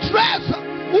 You'll have stress.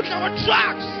 You'll have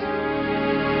drugs.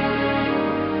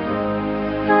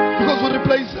 Because we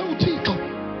replace the Utiko.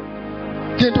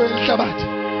 Can't do any Shabbat.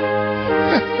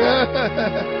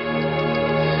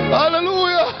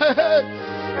 Hallelujah.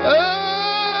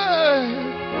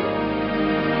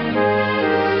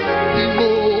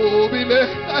 Immobile. I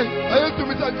have to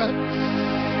miss that.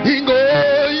 Ingo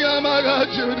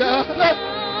Yamagajuda.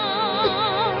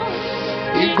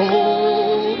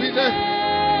 Immobile.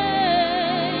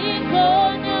 Ingo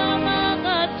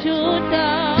Yamagajuda.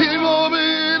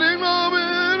 Immobile,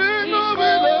 immobile,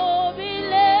 immobile.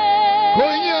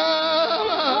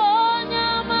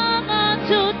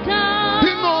 Yamagajuda.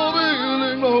 Immobile,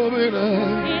 immobile.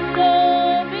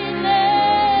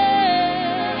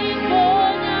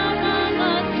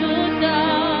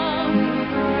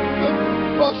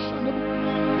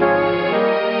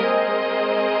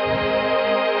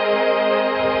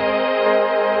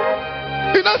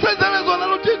 Inasenzana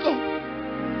loThixo.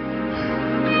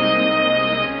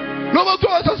 Noma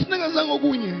kuthiwa asasinikeza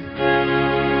ngokunye.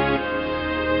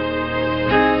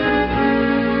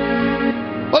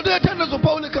 Wathi uyathanda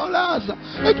zoPaul ekhawulaza.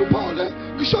 Ethi uPaul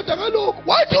ngishoda ngalokhu.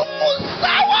 Wathi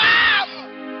umusa wami.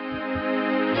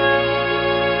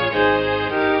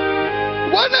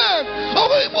 Wena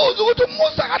awuyibuza ukuthi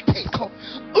umusa kaThixo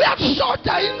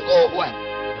uyashoda yini kuwe.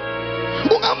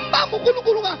 Ungambamba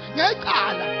uNkulunkulu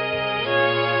ngecala.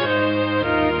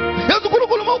 Yazi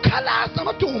uNkulunkulu mawukhalaza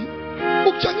madumo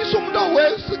ukutshengisa umuntu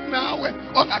owesi kunawe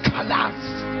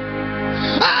ongakhalazi.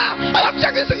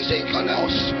 Akutshengisa ngisho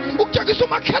inhloso ukutshengisa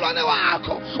umakhelwane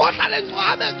wakho ohlala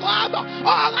engcwaba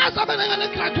ongazi abanengane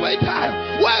graduateayo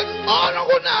wengcono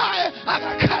kunaye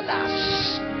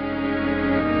akakhalazi.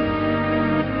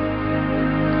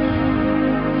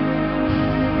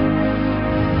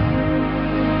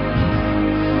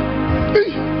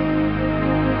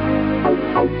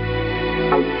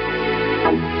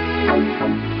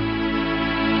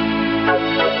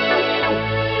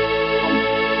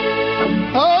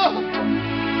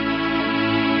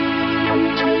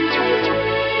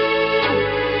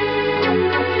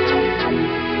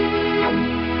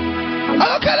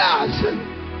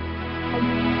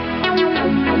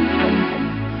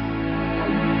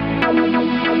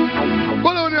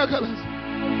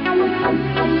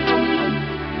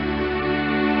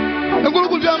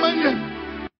 uNkulunkulu jamanye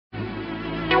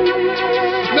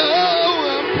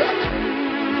nawe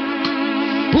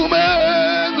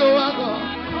umenzo wakho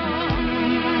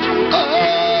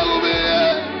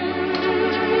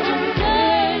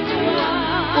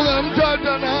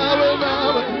ungamthatha nawe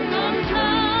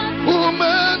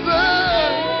umenze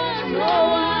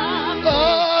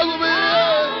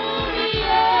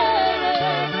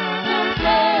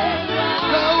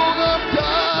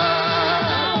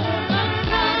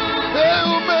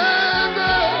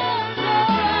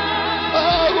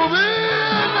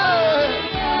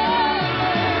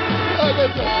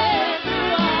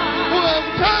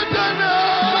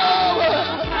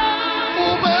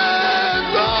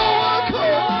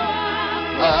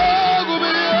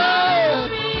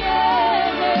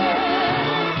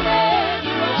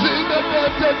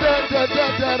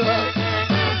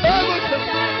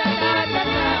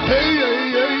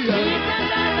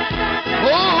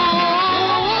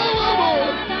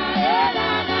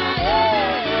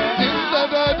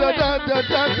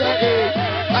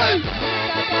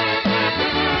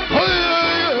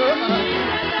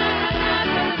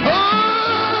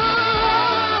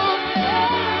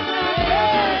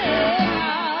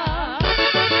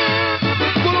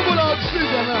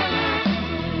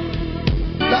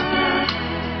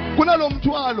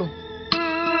kunalomthwalo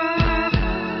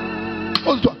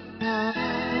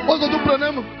ozothi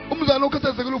uBranham umzana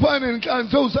okhathazekile ufana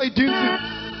nenhlanzi sewusayidinsi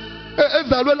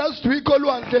ezalwe last week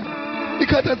olwandle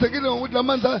ikhathazekile ngokuthi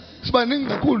lamanzi sibaningi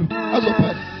kakhulu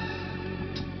azophala.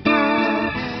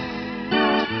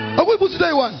 Akuyibuthi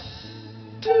dayi1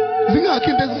 zingakho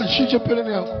into ezingashintsha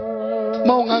empilweni yakho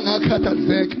uma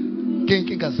ungangakhathazeka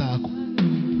ngenkinga zakho.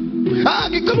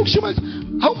 Ngicela ukushumayisa,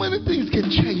 how many things can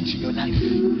change in your life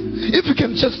if you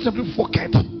can just simply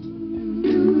forget and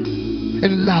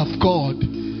love God.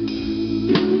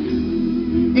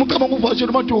 Mukama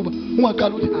nguvashela maduba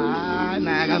ungaqala uthi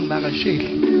naye akangivakasheli.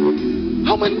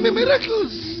 How many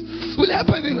miracles will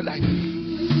happen in your life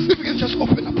if you can just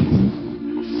open up?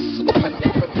 Open up.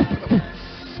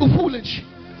 Uvule nje.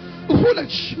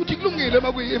 Uthi kulungile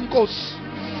makuyi emkosi.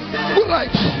 Ku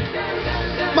right.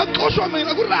 Maxoshwa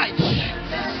mina ku right.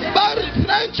 Ba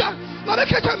retrencha,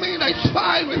 mabekhetha mina, it's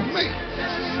fine with me.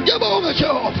 Ngiyabonga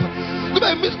Jehova.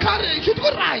 Kube miscarriage uthi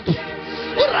ku right.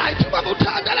 Ku right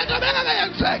bakuthanda lento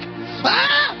bengakayenzeki.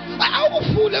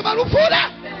 Awufule manje ufule.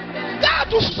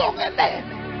 Ngathi usongelene.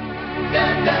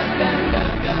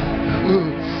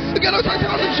 Ngelo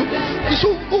thatha ngisu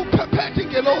uphethe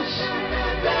ngelosi.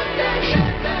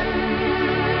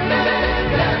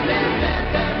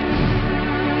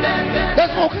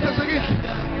 That's more ukhathazekile.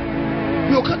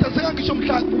 Uyokhathazeka ngisho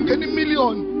mhlawumbe ungena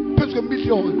imillion phezu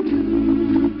kwemillion.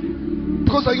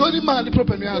 Because ayona imali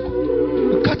problem yakho.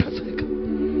 Ukhathazeka.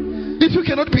 If you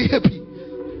cannot be happy,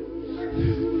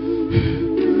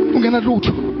 ungena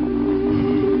lutho.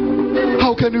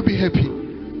 How can you be happy?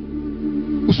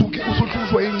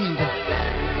 Usuhluzwa incingo.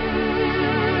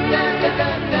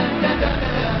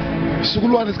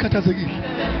 Sikulwane sikhathazekile.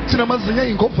 Sinamazinga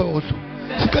ey'ngovodlo.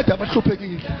 Sikade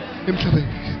abahluphekile emhlabeni.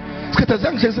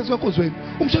 Sikhathazeka nje sesingakozweni.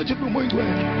 Umshayeli ukhuluma oyingcwele.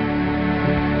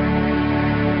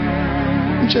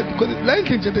 Umshayeli because la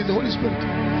endlini nje there is the Holy Spirit.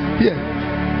 Yeah.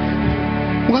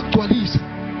 Ungakugcwalisa.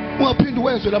 Ungaphindi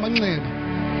wezwe lamanxeba.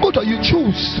 Kodwa you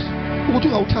choose ukuthi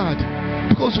ungawuthathi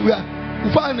because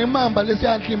ufana nemamba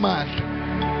lesiyandla imali.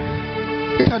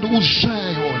 Ethanda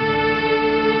ukuzishaya yona.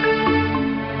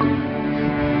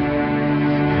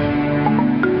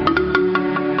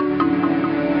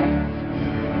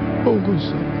 Oh, good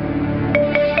son.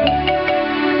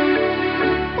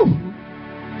 Oh.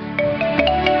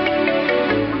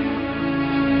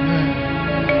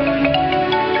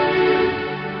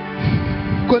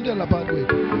 Kwenda la padwe.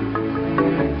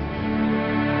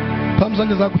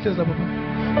 Phamzange zakho hleza papa.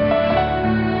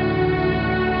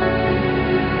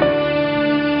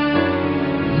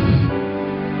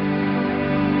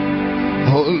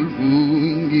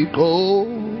 Olungiko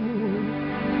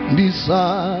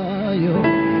ndisayo.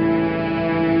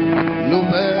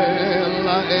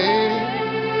 Novella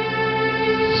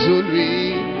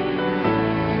Zulwi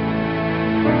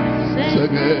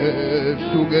Sage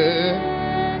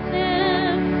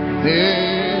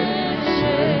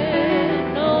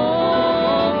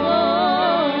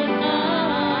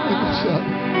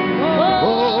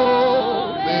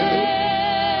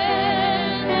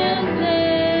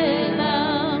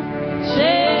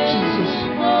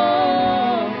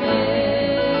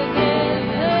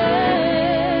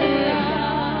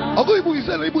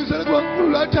Ibuyisele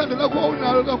kwathanda lakho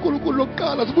awunalo kakhulukhulu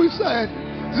lokuqala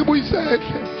zibuyisele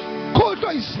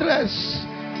khohlwa istress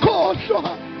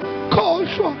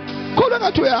khohlwa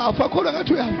ngathi uyafa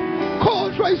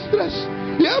khohlwa istress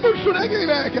yebo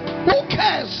uhlulekile ke who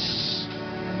cares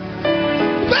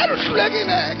very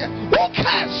uhlulekile ke who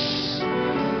cares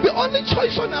the only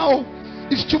choice for now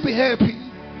is to be happy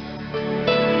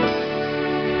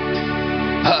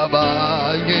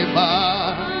abanye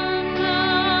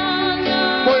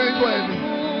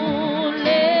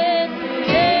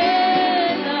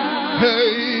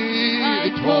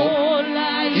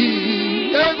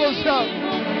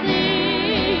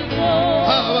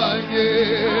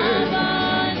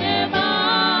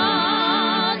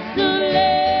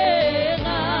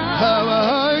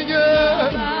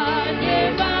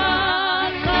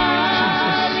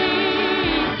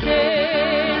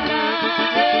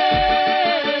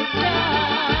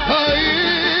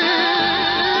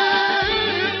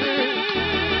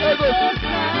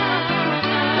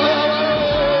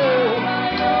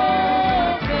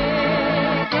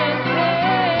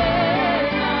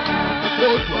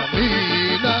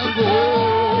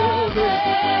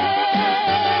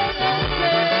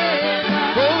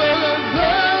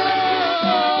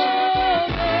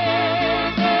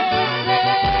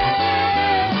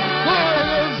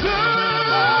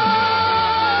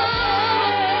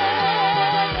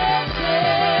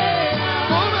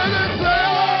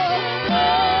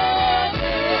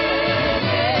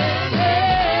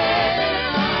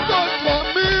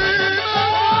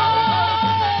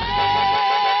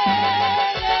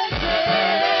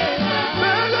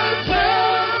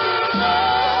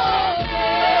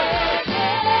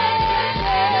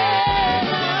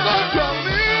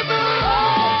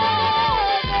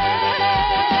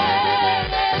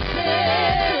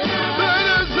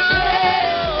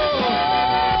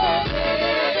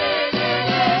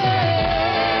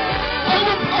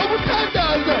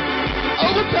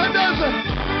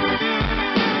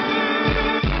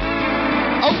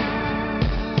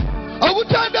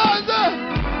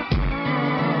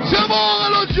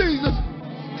Lord Jesus.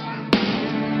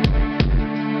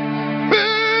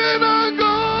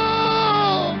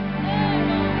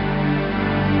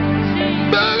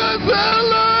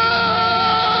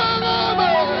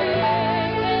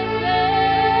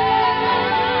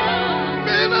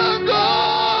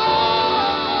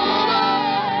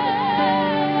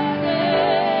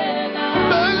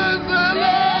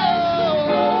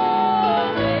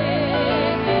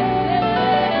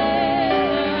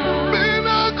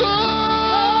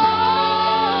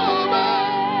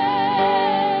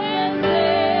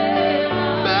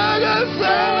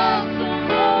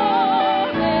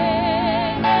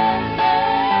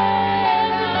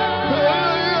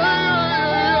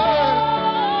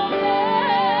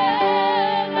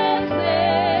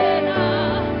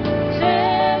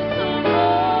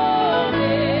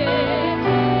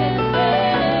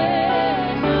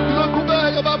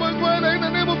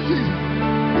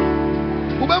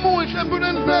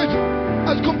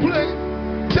 I'll complain.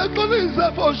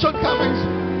 Siyaxolisa for shortcomings.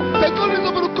 Siyaxolisa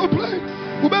for complain.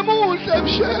 Ube muhle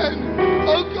emsheni.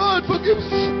 Oh God, forgive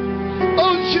us.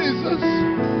 Oh Jesus.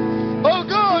 Oh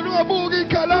God, ungabuki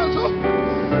ikhalazo.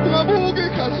 Ungabuki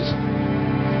ikhalazo.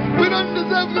 We don't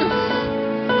deserve this.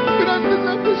 We don't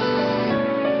deserve this.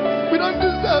 We don't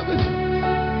deserve it.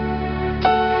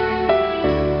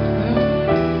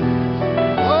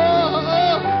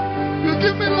 You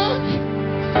give me life.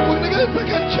 When I get a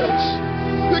second chance,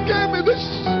 you gave me this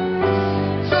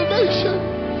salvation.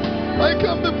 I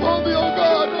come before thee, oh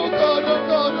God, oh God, oh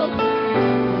God, oh God.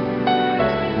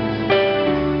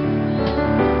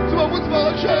 So I was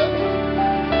my child.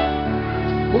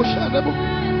 Oh, Shanabu.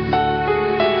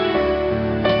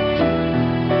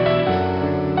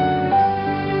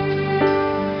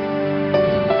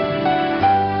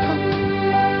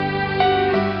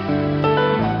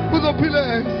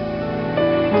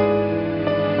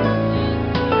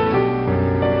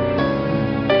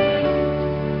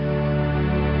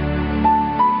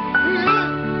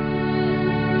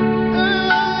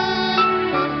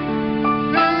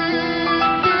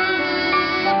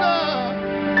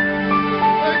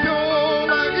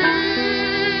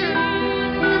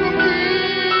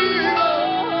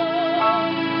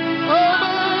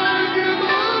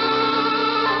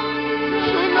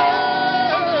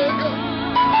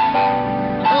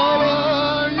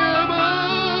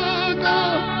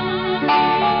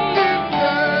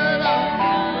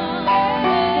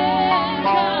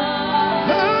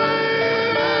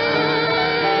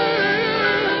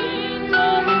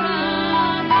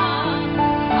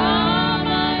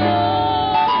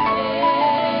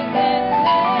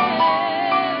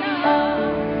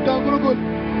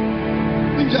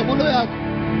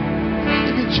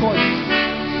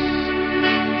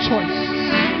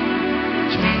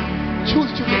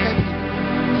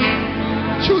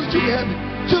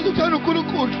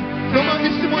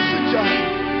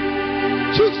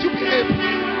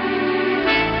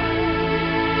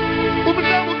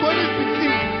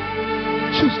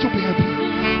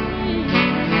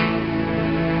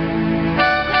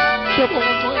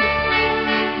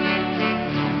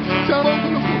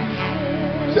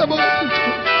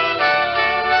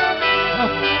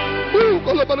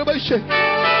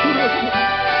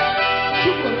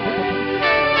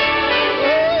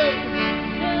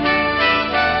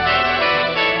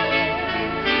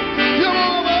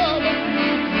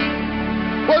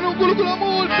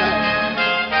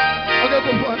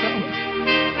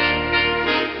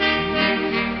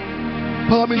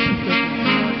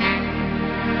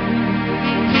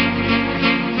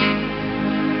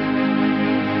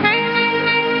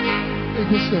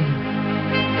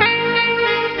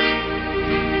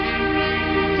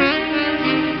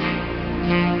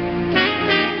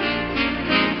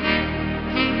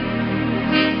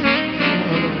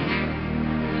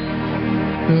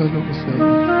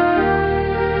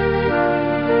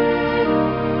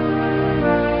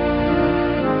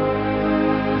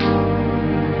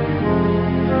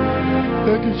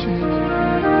 Thank you, Jesus.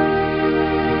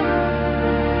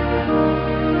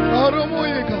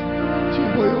 Aromoyeka,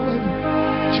 Chiboyomani,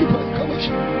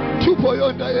 Chupakabashi,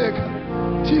 Chupoyondayeka,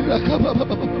 Chirakababa,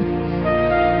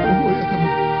 Omoyakaba,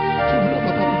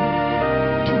 Churababa,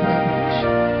 Churabashi,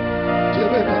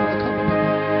 Cherebakaba,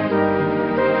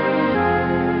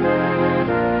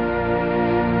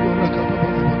 Yorakababa,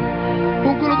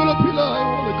 Unkurugula Pila,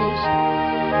 Holy Ghost.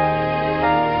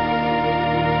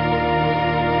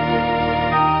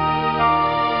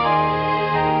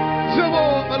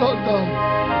 Lord God,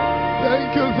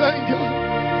 thank you.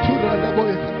 Turada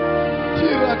boyaka,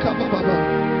 Tiraka baba,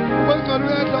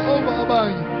 Wangarueta over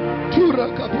abai,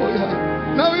 Turaka boya.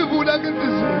 Now you would again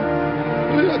this.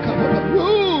 Riraka baba.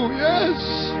 Oh yes,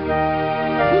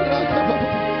 Turaka baba,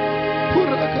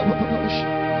 Tiraka baba,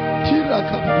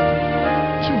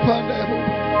 Chupanda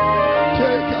baba,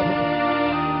 Teka baba,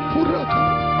 Turaka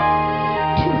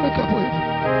boya,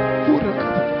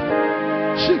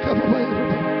 Shika baba.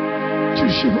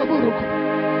 Chushima Moroko,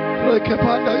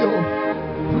 Rekapanda yo,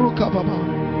 Ruka Baba,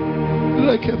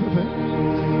 Rekebe,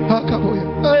 Hakaboya,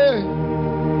 hey,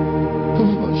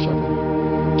 Shaka,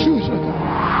 Chusaka,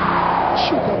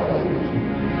 Shuka,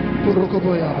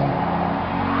 Purokoboya.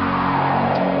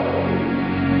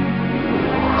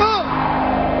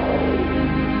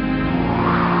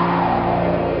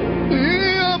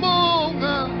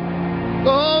 Iamonga,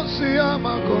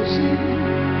 Osiama Kosi.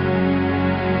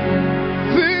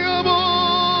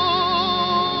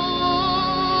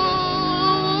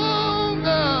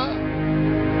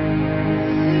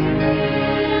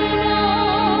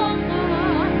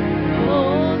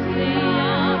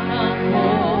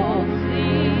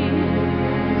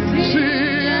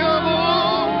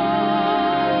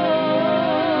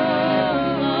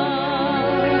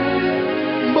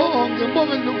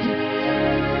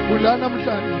 la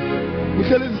namhlanje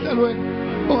uhlele esihlalweni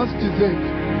ongasideserve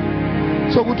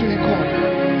sokuthi uyikhona.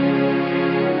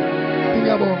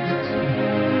 Ngiyabonga.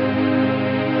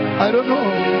 I don't know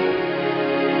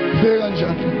bheka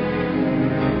kanjani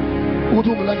ukuthi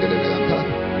ungilandelele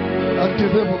kangaka.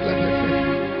 Angideserve ukulandeleka.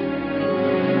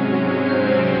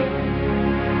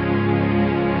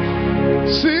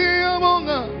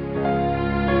 Siyabonga.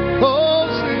 Oh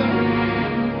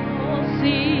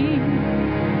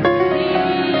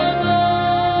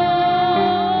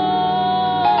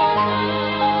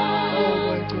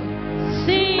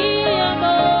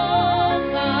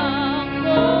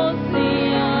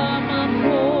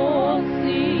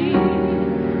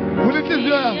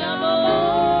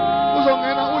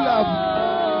uzongena ulapho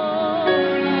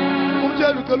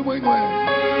umtshela ucela umoya ingcwele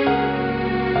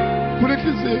kule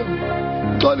nhliziyo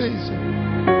xolisa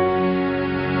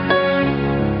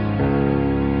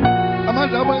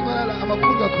amandla abo ingcwele la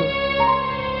amakhulu kakhulu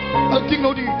akudinga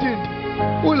ukuthi ngithinte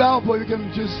ulapho you can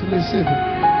just receive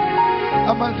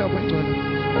amandla abo ingcwele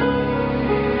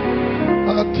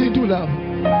akakuthinti ulapho.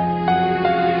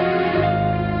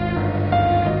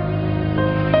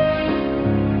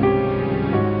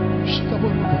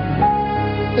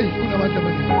 Hey, kuna watu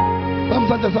wengine.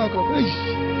 Bamsanta zako. Hey.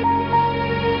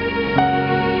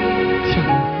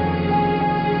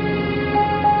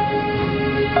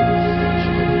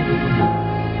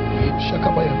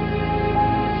 Shakabaya.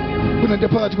 Kuna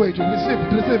depart kwetu. Receive.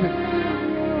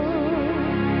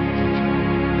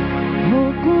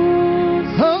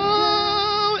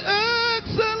 How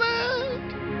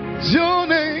excellent is your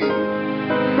name.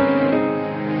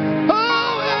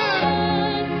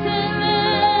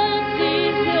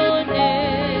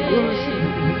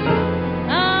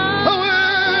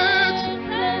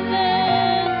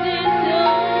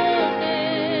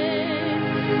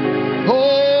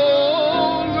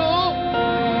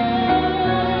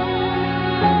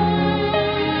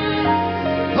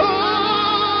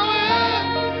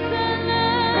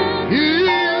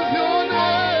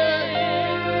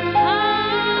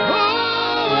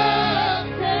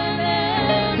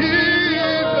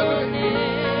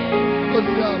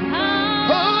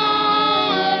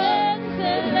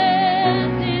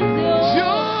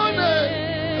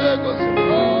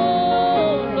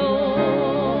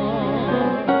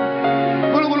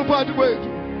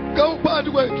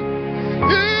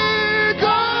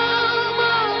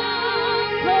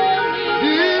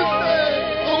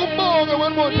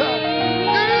 One more time.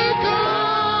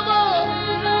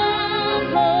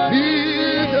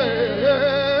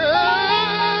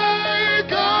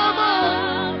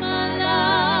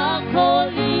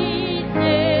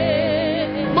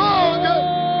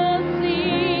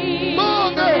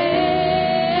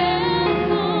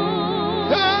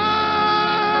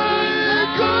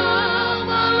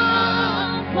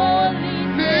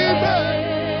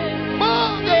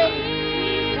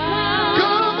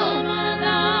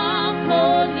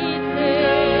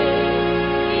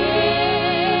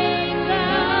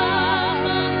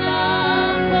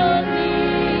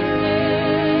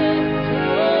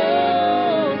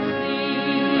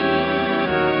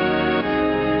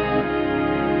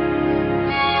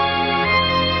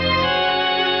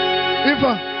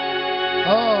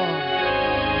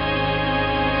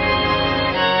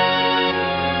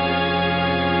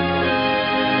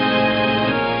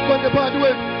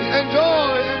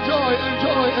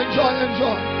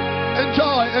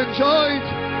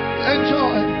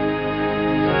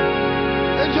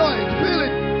 Enjoy it, feel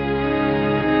it.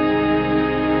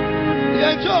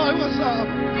 Enjoy what's up.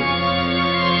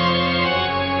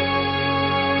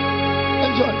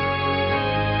 Enjoy.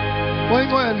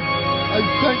 Well, I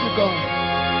thank you, God.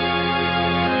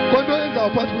 When we end our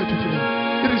pathway to today,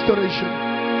 the restoration,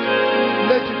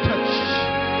 let it touch.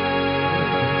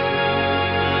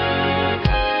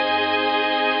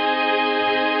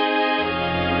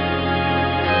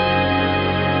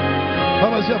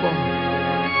 Mama Siyabonga.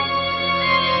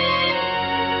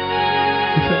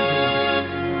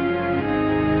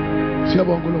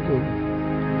 Siyabonga uNkulunkulu.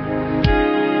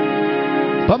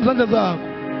 Bamsandla zakho.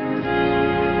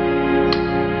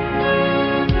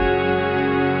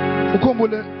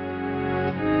 Ukhumbule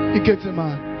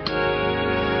iGetsemane.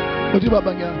 Uthi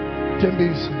baba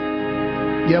ngiyathembisa.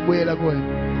 Ngiyabuyela kuwena.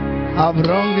 I've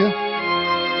wronged you.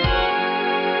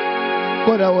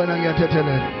 Kodwa wena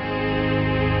ngiyathethelela.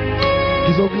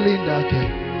 Ngizokulinda ke.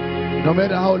 No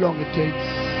matter how long it takes.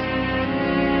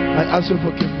 I ask for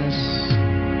forgiveness.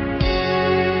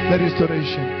 The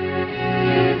restoration.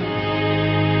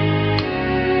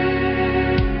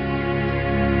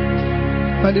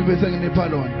 Mali bese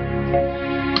nginephalona.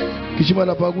 Gijima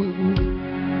lapha ku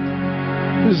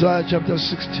Isaiah chapter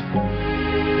 60.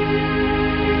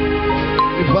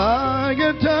 If I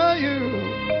can tell you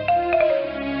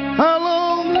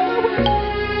along the way,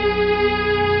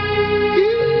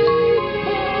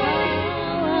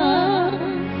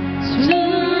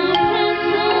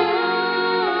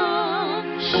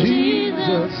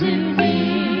 Jesus in me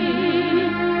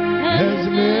has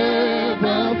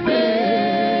never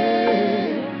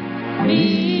failed me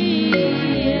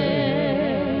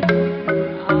yet.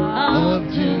 Up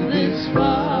to this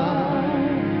far,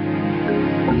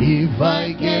 if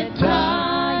I get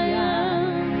tired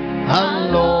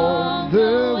along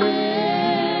the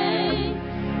way,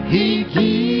 He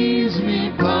gives me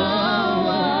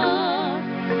power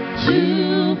to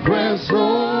press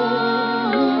on.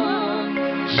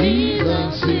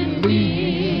 Jesus in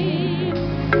me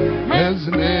has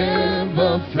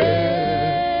never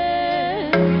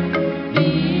failed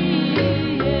me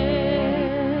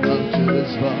yet. Up to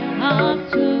this far. Up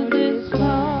to this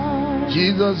far.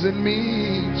 Jesus in me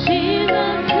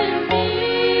Jesus in me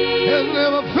has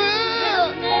never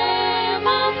failed.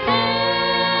 never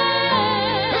failed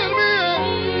Help me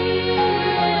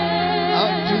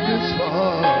up to this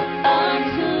far. Up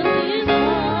to this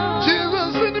far.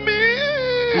 Jesus in me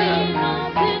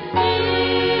Jesus in me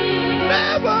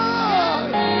never.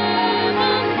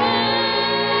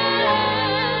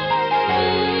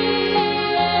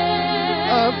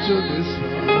 Up to this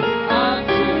far. Up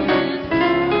to this far.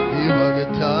 If I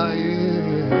get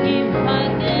tired If I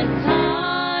get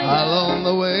tired along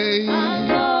the way,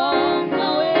 along the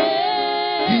way,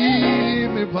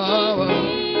 give me power.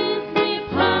 give me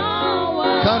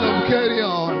power Kind of carry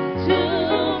on. to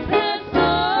press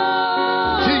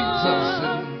on. Jesus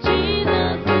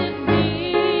Jesus in me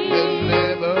has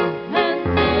never. has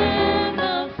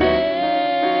never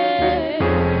failed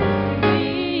me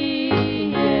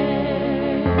yet.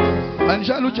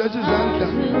 Anjalo uJesu izandla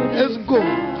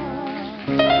ezinkulu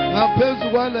ngaphezu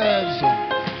kwalezo.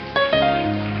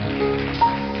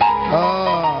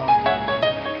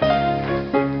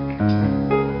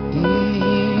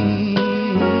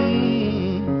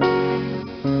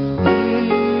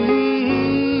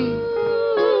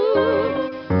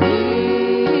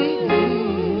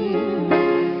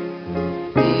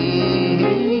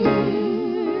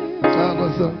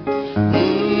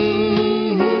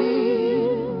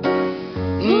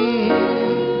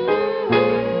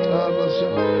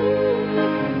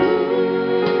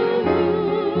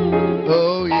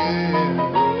 Oh yeah.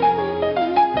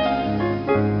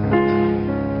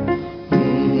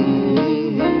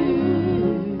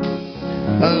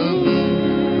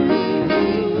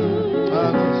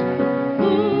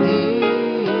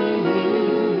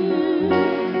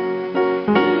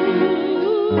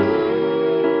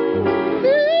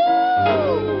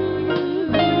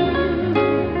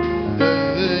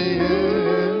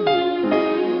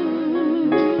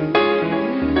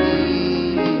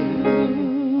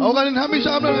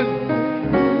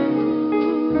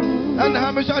 And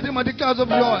Hamisha him at the clouds of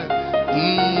joy.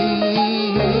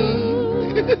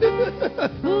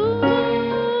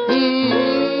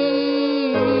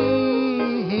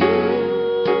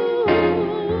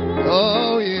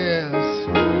 Oh yes.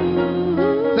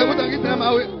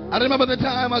 I remember the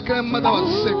time my grandmother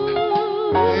was sick.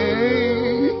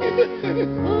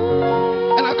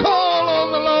 And I called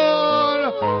on the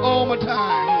Lord all my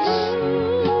times.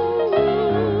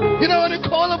 You know when you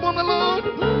call upon the Lord,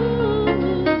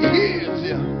 He hears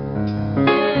you.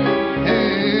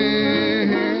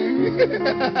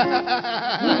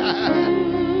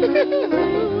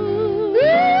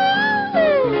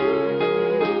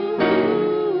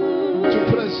 To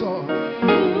press on.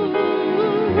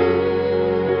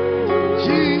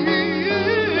 Jesus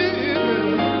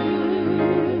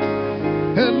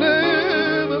has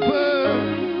never failed.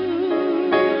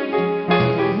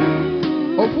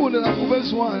 Ophule lapho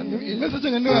verse 1. Message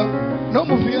ngenika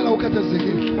noma ufika la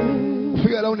ukhathazekile.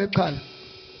 Ufika la uneqhala.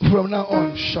 From now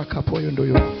on shaka pho yondo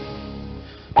yo.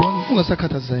 Don't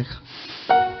ungasakhathazeka.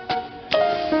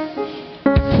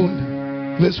 Funda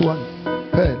verse 1.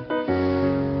 Phela.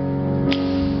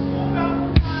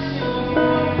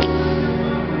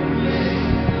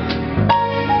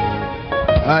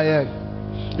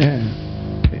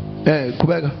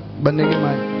 Kubeka banike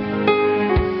imali.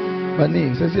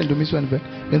 Baningi sesiyendumisweni vele.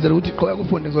 Ngenzela ukuthi qoya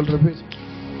kufunde ngizolirepeat.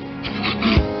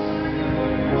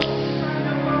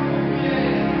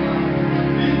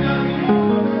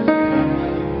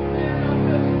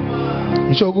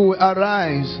 So go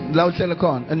arise, loud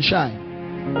telecon, and shine.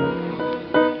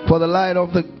 For the light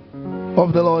of the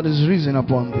Lord is risen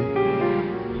upon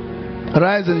thee.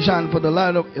 Arise and shine, for the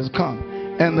light of is come,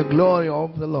 and the glory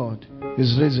of the Lord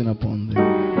is risen upon thee.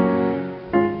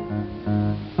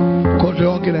 Kodwa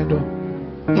yonke lento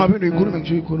ungaphinde uyikhulume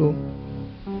ngisho uyikhuluma.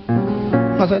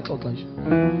 Ngasayixoxa nje.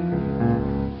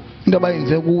 Into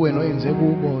abayenze kuwe noyenze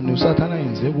kubo nosathana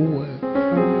yenze kuwe.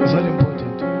 It's not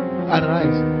important.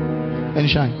 Arise and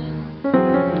shine.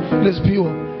 Let's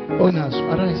pure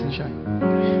onazo. Arise and shine.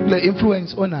 Le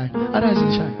influence onayo. Arise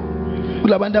and shine.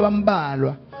 Kulabantu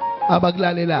abambalwa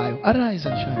abakulalelayo. Arise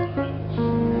and shine.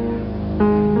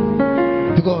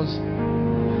 Because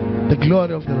the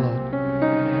glory of the Lord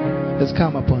has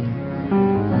come upon you.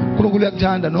 UNkulunkulu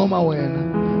uyakuthanda noma wena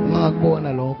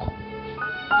ungakubona lokho.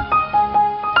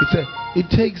 It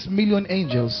takes million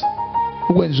angels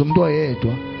ukwenza umuntu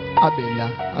oyedwa abe la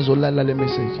azolala le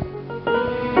message.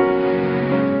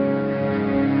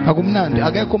 Akumnandi,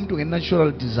 akekho umuntu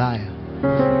nge-natural desire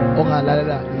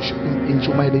ongalalela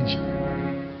intshumayelo enje.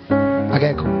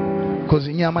 Akekho.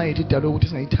 Because inyama yethu idalwe ukuthi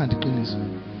singayithandi iqiniso.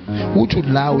 Uthi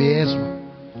la uyezwa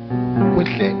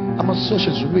kwehle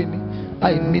amasosha ezulwini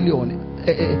ayimiliyoni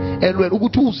elwela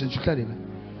ukuthi uze nje uhlale la.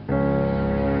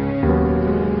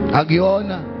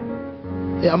 Akuyona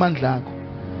amandla akho.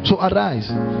 So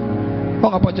arise.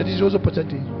 Ungaphathisa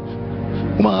uzophathisa.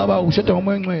 Uma ngaba ushada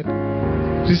ngomoya ongcwele,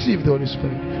 receive the Holy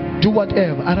Spirit. Do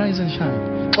whatever. Arise and shine.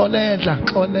 Xolela.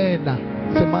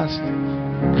 It's a must.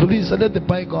 Release. Let the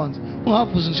bygones.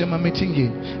 Ungavuzi nje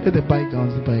ema-meetingini. Let the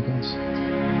bygones.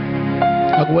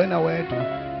 Akuwena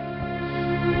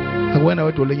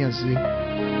wedwa lenyaziwe.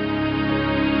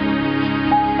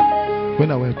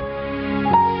 Wena wedwa.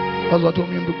 Wathi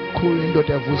umuntu kukhulu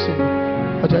indoda yavusile.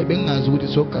 Wathi hayi bengingazi ukuthi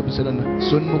sogabiselana,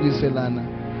 soninukiselana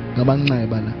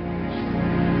ngamanxeba la.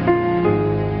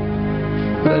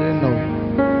 But I didn't know.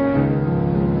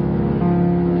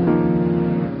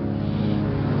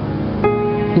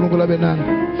 uNkulunkulu abenani.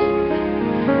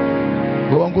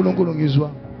 Ngoba uNkulunkulu ngizwa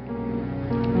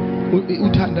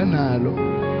uthanda nalo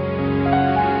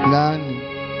ngani.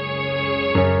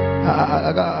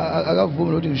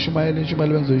 Akavumi ukuthi ngishumayele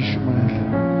bengizoyishumayela.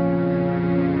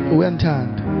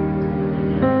 Uyandithanda.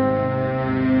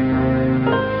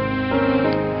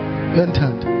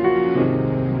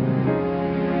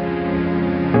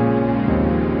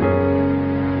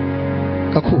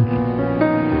 Kakhulu.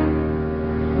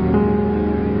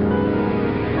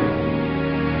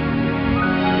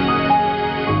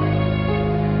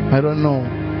 I don't know.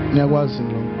 Ngiyakwazi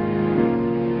lo.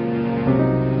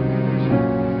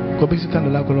 Ngoba isithando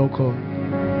lakho lokho.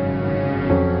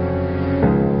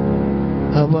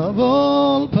 Above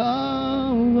all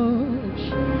powers,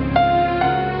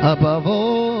 above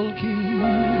all kings,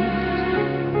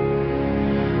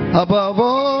 above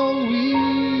all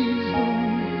wisdom,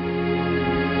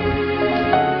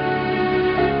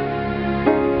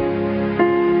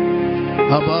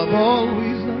 above all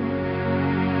wisdom,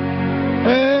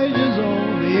 ages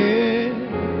on the air,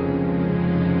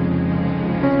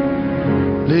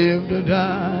 live to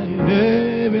die in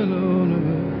every alone of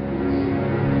it.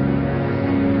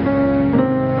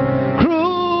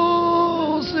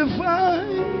 Crucified,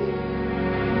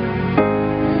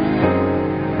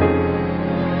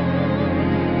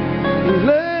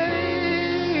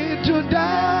 laid to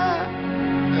die.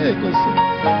 Hey, go sing.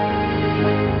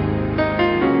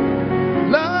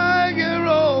 Like a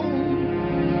rose.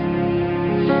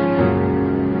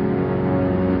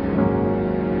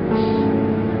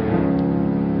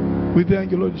 We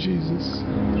thank you, Lord Jesus.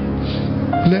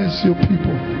 Bless your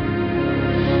people.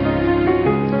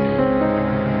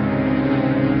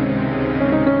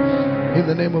 In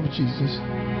the name of Jesus.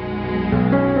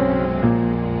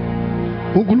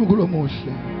 uNkulunkulu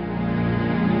omuhle.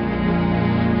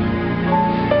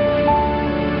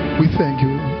 We thank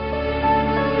you.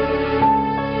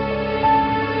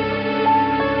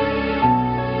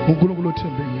 uNkulunkulu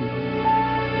othembekile.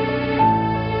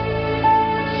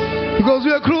 Because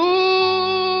we are crucified,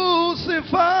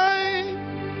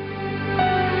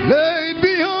 laid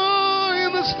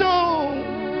behind the stone.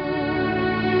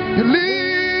 You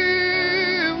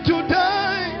live to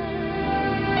die,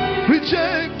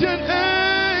 rejected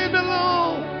and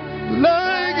alone,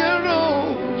 like a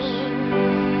rose,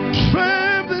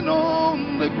 trampling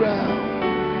on the ground.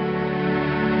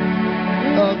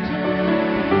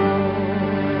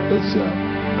 Let's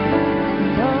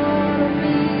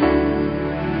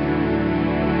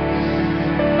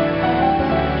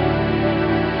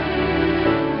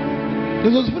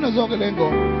Lezozifuna zonke le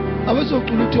ngoma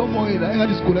abesocula uthi omoya la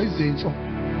engathi sigula izinso.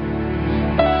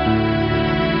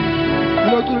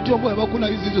 Abacula uthi omoya bakhuna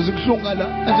izinso zikuhlunga la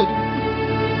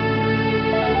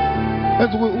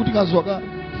enze uthi ngazwakala.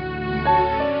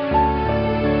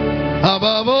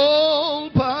 Above all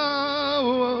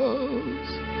powers,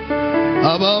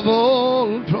 above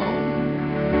all thrones,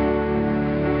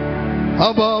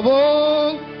 above all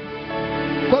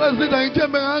Kodwa sithi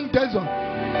angithembe ngangidezwa.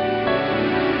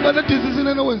 Kana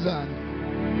disisine nowenzani.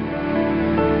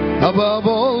 Above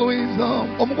all wisdom.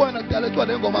 Omkwana kudala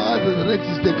ecwala ingoma ngaze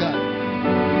register ekhaya.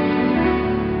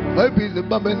 Ayibhizi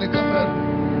babene kamera.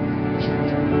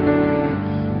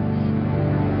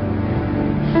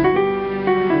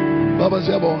 Baba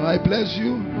siyabonga, I bless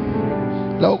you.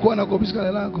 La ukhona kophi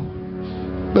isikhala lakho.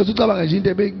 Bese ucabanga nje into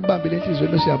ebekubambile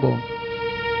enhlizweni bese siyabonga.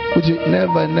 Uthi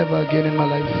never again in my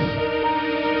life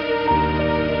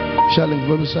shall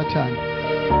ngivele usathane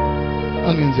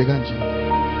angenze kanje.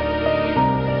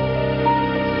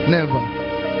 Never.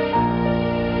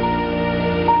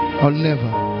 I'll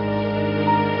never.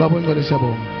 Baba ngicela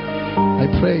siyabonga. I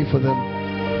pray for them.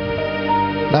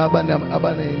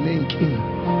 Abane nenkinga.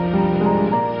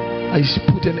 I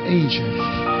put an angel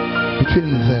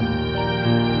between them.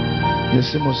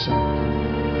 Nesimo sakho.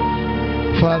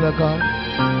 Father God,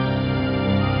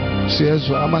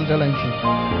 siyezwa amandla endlini.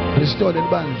 Restore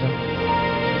lebandla.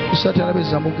 Usathana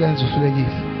bezama ukwenza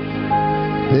uhlulekile.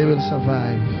 They will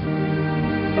survive.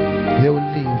 They will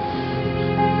live.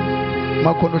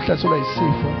 Makhona uhlaselwa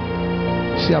isifo.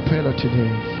 Siyaphela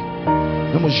today.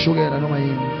 Noma ushukela noma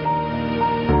yini.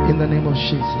 In the name of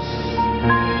Jesus.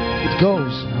 It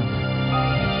goes now.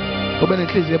 Open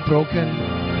enhliziyo broken.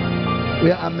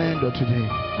 We are amended today.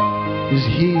 Is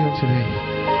healed today.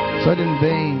 It's not in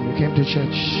vain you came to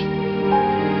church.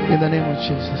 In the name of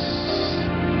Jesus.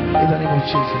 In the name of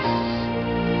Jesus.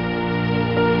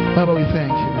 Baba, we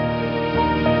thank you.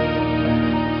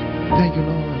 Thank you,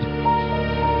 Lord.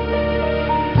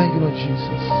 Thank you, Lord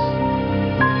Jesus.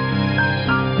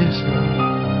 Yes, Lord.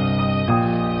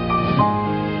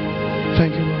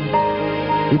 Thank you, Lord.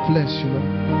 We bless you, Lord.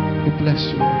 We bless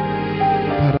you, Lord.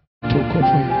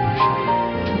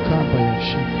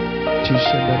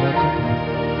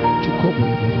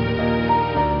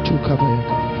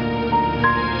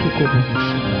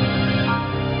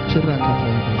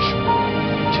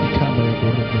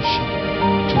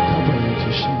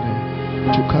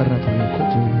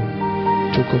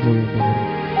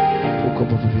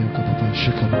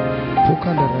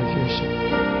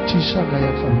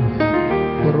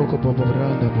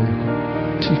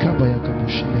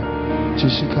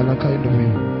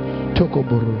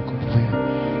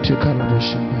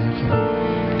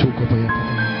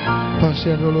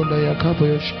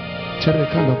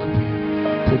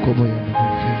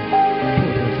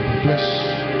 Bless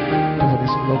for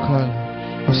this local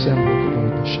assembly.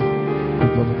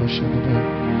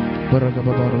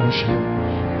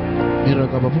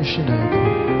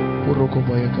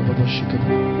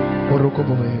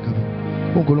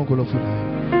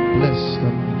 Bless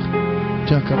them.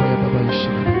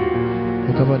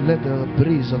 Let the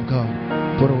breeze of God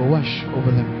wash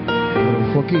over them.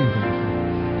 Forgive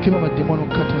them. Keep them a demon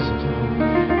catastrophe.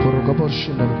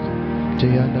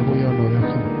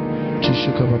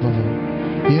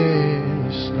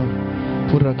 Yes, no.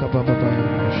 Puraka Baba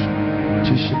Bayash.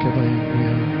 Chishika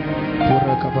Bayaya.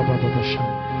 Puraka Baba Babasha.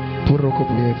 Puroko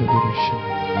Boyavasha.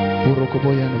 Puroko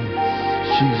Boyana.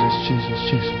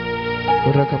 Jesus.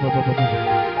 Puraka Baba Baba.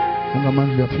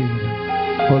 Ungamandia Pina.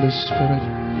 Holy Spirit.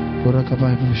 Puraka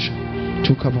Bayavasha.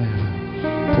 Tukabaya.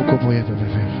 Poko Boyava.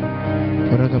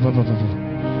 Puraka Baba Baba.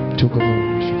 Tukabaya.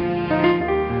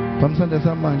 Pamsanda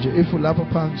Samanje. If you love a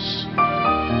pants.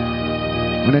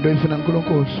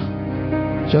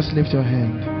 Just lift your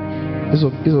hand. It's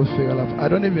a figure love. I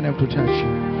don't even have to touch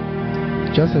you.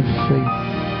 Just have faith.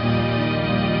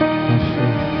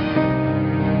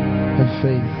 Have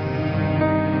faith.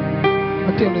 I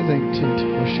tell you the intent.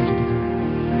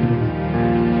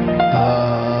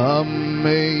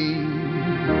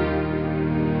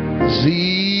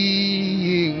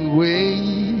 Amazing ways.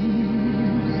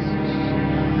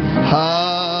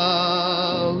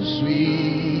 How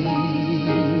sweet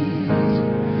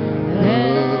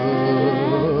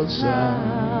the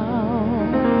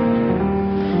sound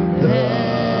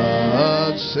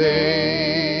that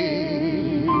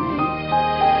saved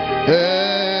a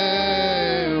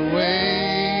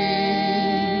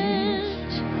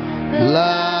waste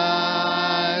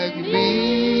like me.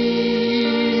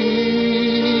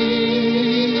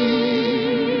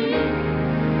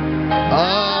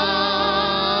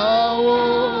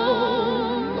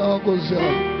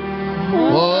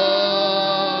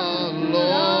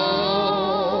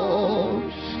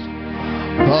 Lost,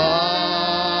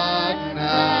 but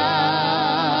now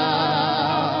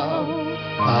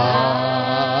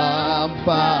I'm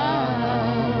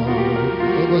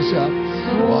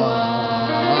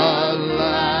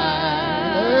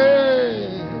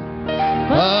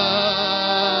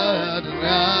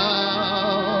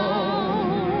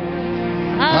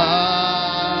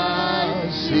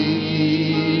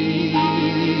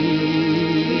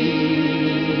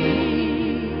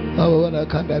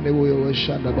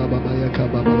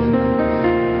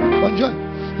Enjoy.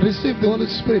 Receive the Holy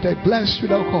Spirit. I bless you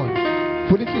now, God.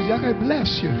 Put it in I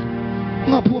bless you.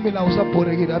 I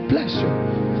bless you.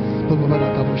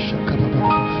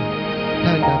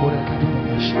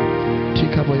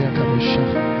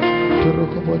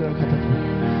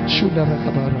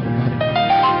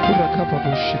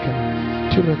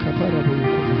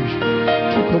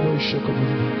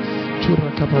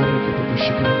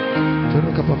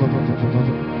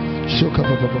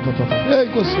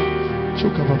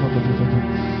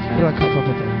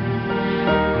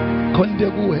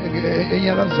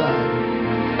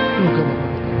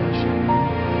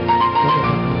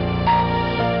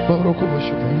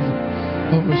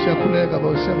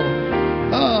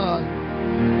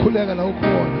 Kulega la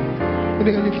ukhona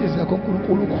unika inhliziyo yakho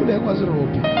uNkulunkulu ukhuleke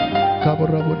kwazirobi ngabo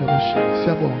rabo nabasha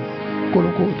siyabonga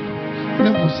uNkulunkulu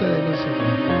unemvuselelo esizwe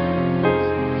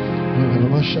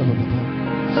ngabashaba baba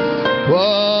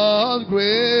was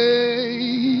great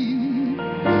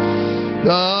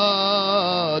the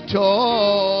joy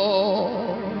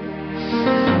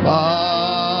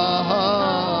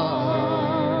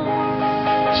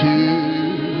to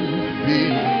be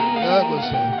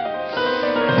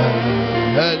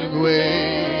and grace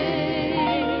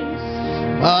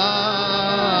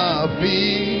I've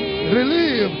been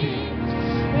relieved.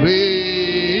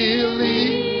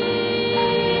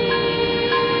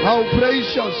 How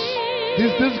precious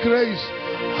is this grace?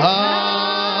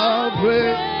 How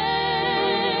precious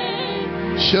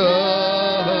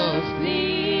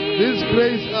this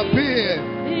grace appeared.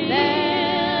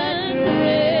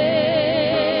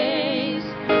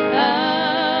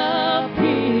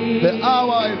 The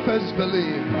hour I first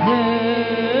believed.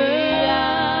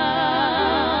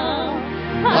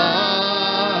 I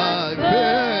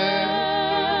first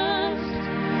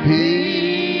believed.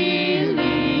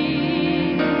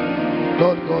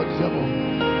 Lord God,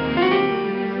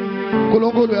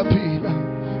 Kulongolo yaphila.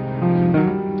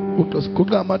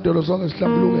 Kuqa amadolo sonke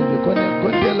sihlambuluke nje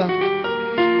kwentela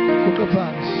kuqa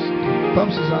phansi.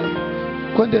 Phamsi zami.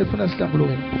 Kwentela ufuna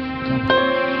sihlambuluke.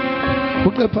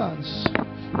 Kuqa phansi.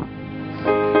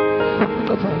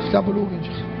 Sihlambuluke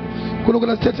nje. Kuloku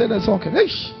sithethele sonke.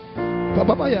 Eish.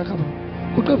 Baba bayakha baba.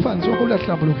 Kuqephansi ukubula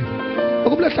hlambuluke.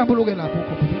 Ukubula hlambuluke lapho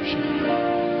ukho.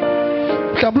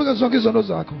 Hlambuluke zonke izono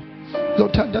zakho.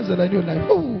 Uzothandazela in your life.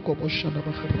 Goboshana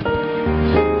bakhapha.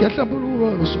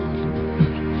 Yahlambuluka usuku.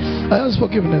 I ask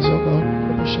forgiveness of God.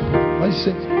 Goboshana. My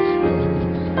sins.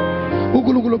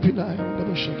 Ukulukulo phinayo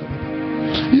goboshana baba.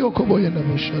 Yokho boyena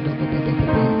boshana baba.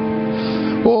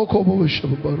 Okho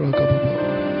boshana baraka baba.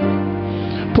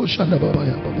 Poshana baba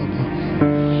ya baba.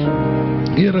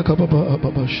 Iraka baba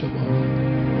baba shaba.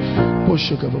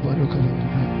 Poshaka baba roka baba.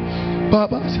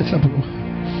 Baba sehlambuluka.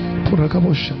 Puraka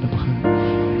boshana baba.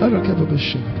 Araka baba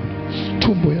shaba.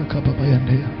 Tumbo ya baba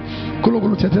yandeya.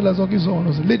 Kulokulu thethela zonke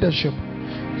izono leadership.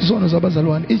 Izono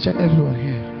zabazalwane each and everyone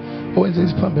here. Owenze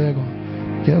isiphambeko.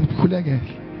 Ngiyakhulekela.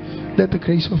 Let the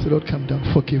grace of the Lord come down.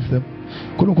 Forgive them.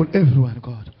 Kulokulu everyone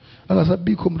God.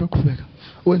 Akasabikho umuntu oqhubeka.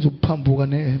 Wenza ukuphambuka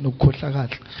nokukhohlakala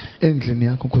endlini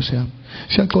yakho Nkosi yami.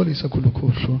 Siyaxolisa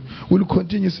khulukhulu. We'll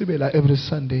continue sibe la every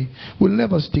Sunday. We'll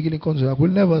never stick in inkonzo yakho.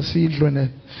 We'll never see idlwane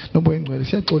nomoya engcwele.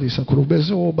 Siyaxolisa khulu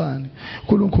bese obani.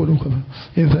 Khulukhulu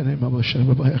in the name of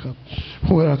Baba Baba yakho.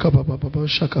 Wera ka baba baba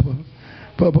shaka baba.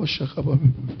 Baba shaka baba.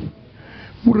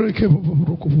 Mureke baba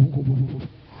rokobuko baba.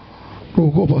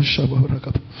 Rokoba shaba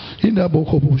rakapa. Indabo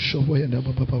kobo shobo yenda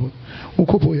baba baba.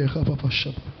 Ukobo yeka baba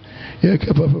shaba.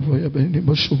 Yeka baba ya bendi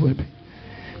bashobo be.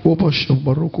 Woba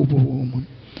shobo roko bo woman.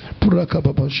 Puraka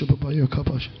baba shobo ba yeka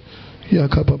baba.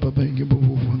 Yaka baba bengi bo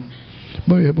woman.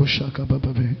 Moye bo shaka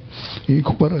baba be.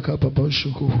 Ikubaraka baba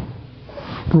shoko.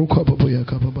 Roka baba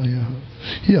yaka baba ya.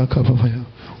 Yaka baba ya.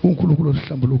 Unkulukulo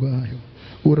hlambulukayo.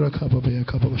 Uraka baba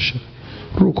yaka baba shaka.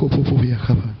 Roko bobo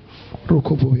yaka baba.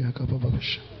 Roko bo yaka baba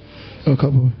shaka.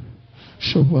 Akabo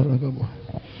shobarakabo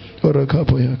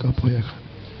orakabo yakabo yaka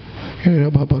era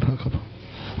baba rakabo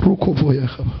rukobo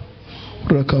yakabo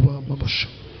rakaba babasha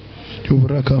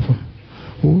yurakabo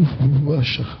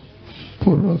ubasha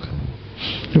poraka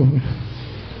yo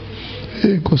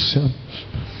ekosya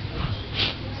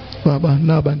baba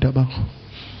nabantu bakho.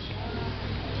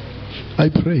 I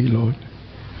pray, Lord,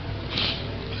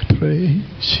 I pray,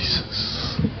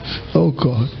 Jesus, oh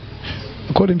God,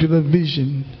 according to the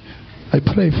vision, I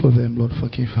pray for them, Lord,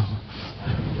 forgive them.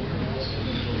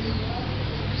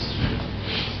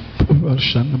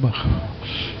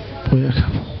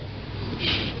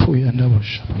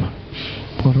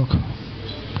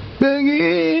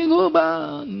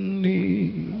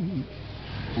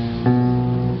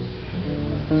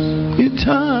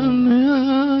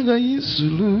 Ngithanda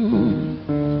izulu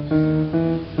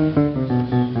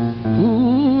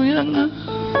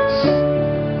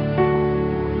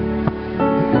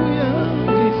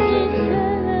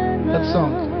that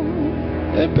song.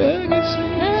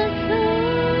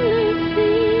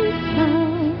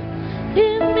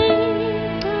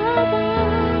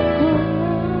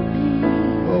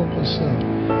 Oh, what's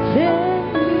up?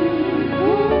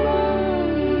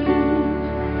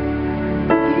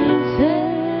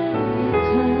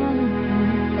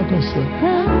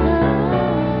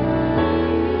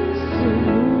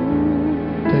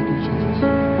 Thank you, Jesus.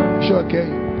 Sure, okay.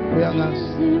 We are not.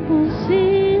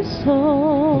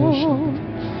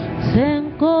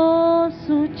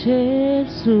 Senkosu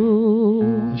Jesu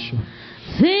Sure.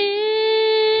 singanele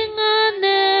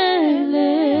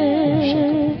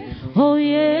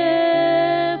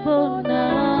oyebo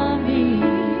nami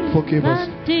Forgive us.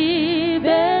 kanti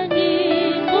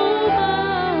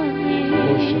bengingubani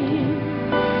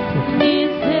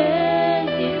ngize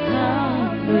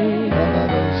ngithandwe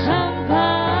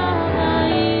kampaka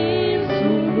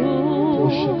izulu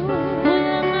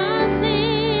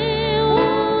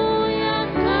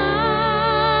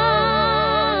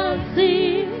uyamazi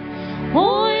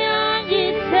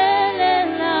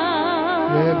uyangithelela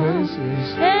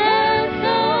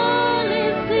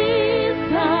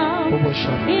esolisisa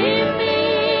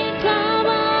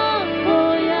imicabango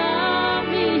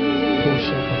yami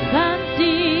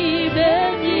kanti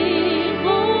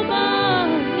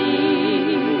bengingubani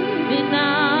mina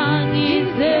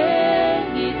ngize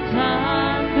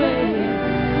ngithandwe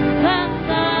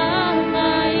kangaka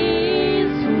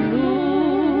izulu.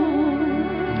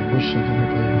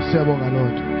 Siyabonga,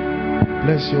 Lord.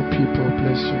 Bless your people.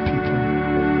 Bless your people.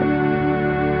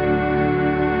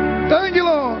 Thank you,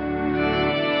 Lord.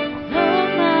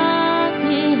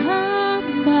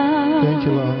 Thank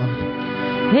you, Lord.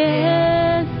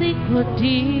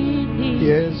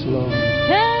 Yes, Lord.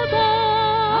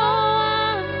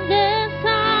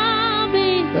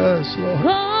 Yes, Lord.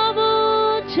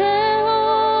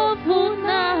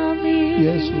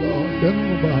 Yes, Lord.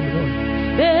 Bengubani, Lord.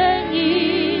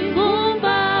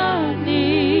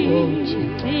 Oh,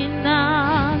 Jesus.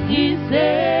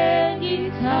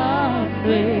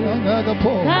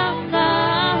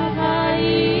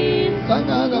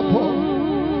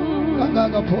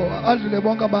 Kangaka pho adlule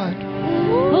bonke abantu.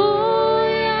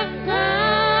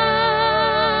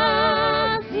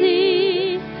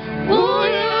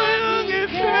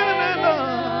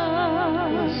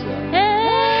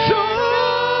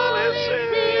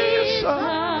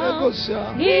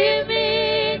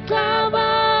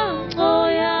 Imicabango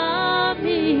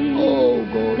yami Oh,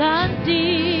 God. kanti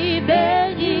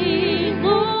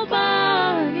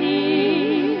bengingubani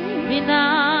mina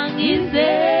ngize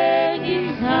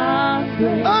ngithandwe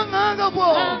Kangaka pho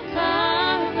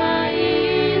kangaka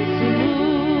izulu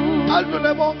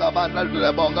adlule bonke abantu. Adlule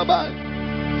bonke abantu.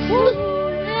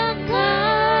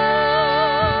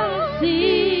 uyakazi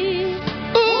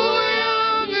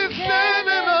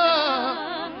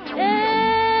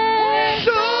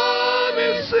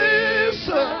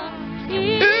Hlolisisa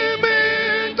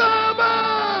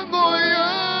imicabango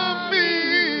yami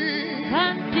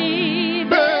kanti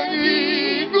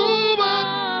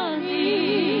bengingubani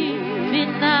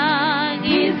mina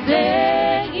ngize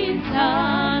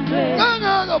ngithandwe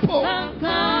kangaka pho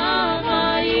kangaka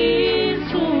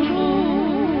izulu.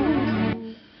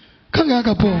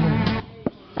 kangaka pho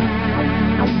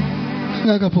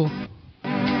kangaka pho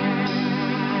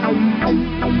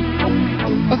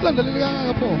asandelele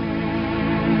kangaka pho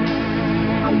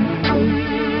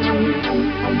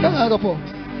kangaka pho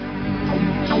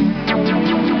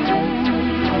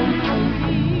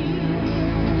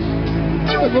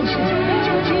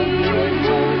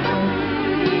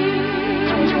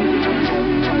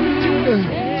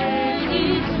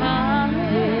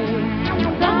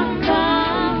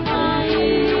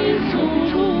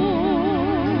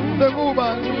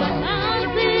Bengubani la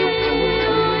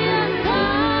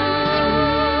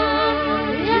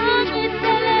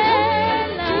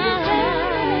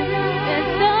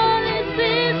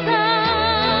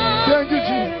Thank you,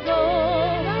 Jesus.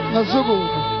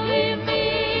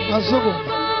 Ngasuku.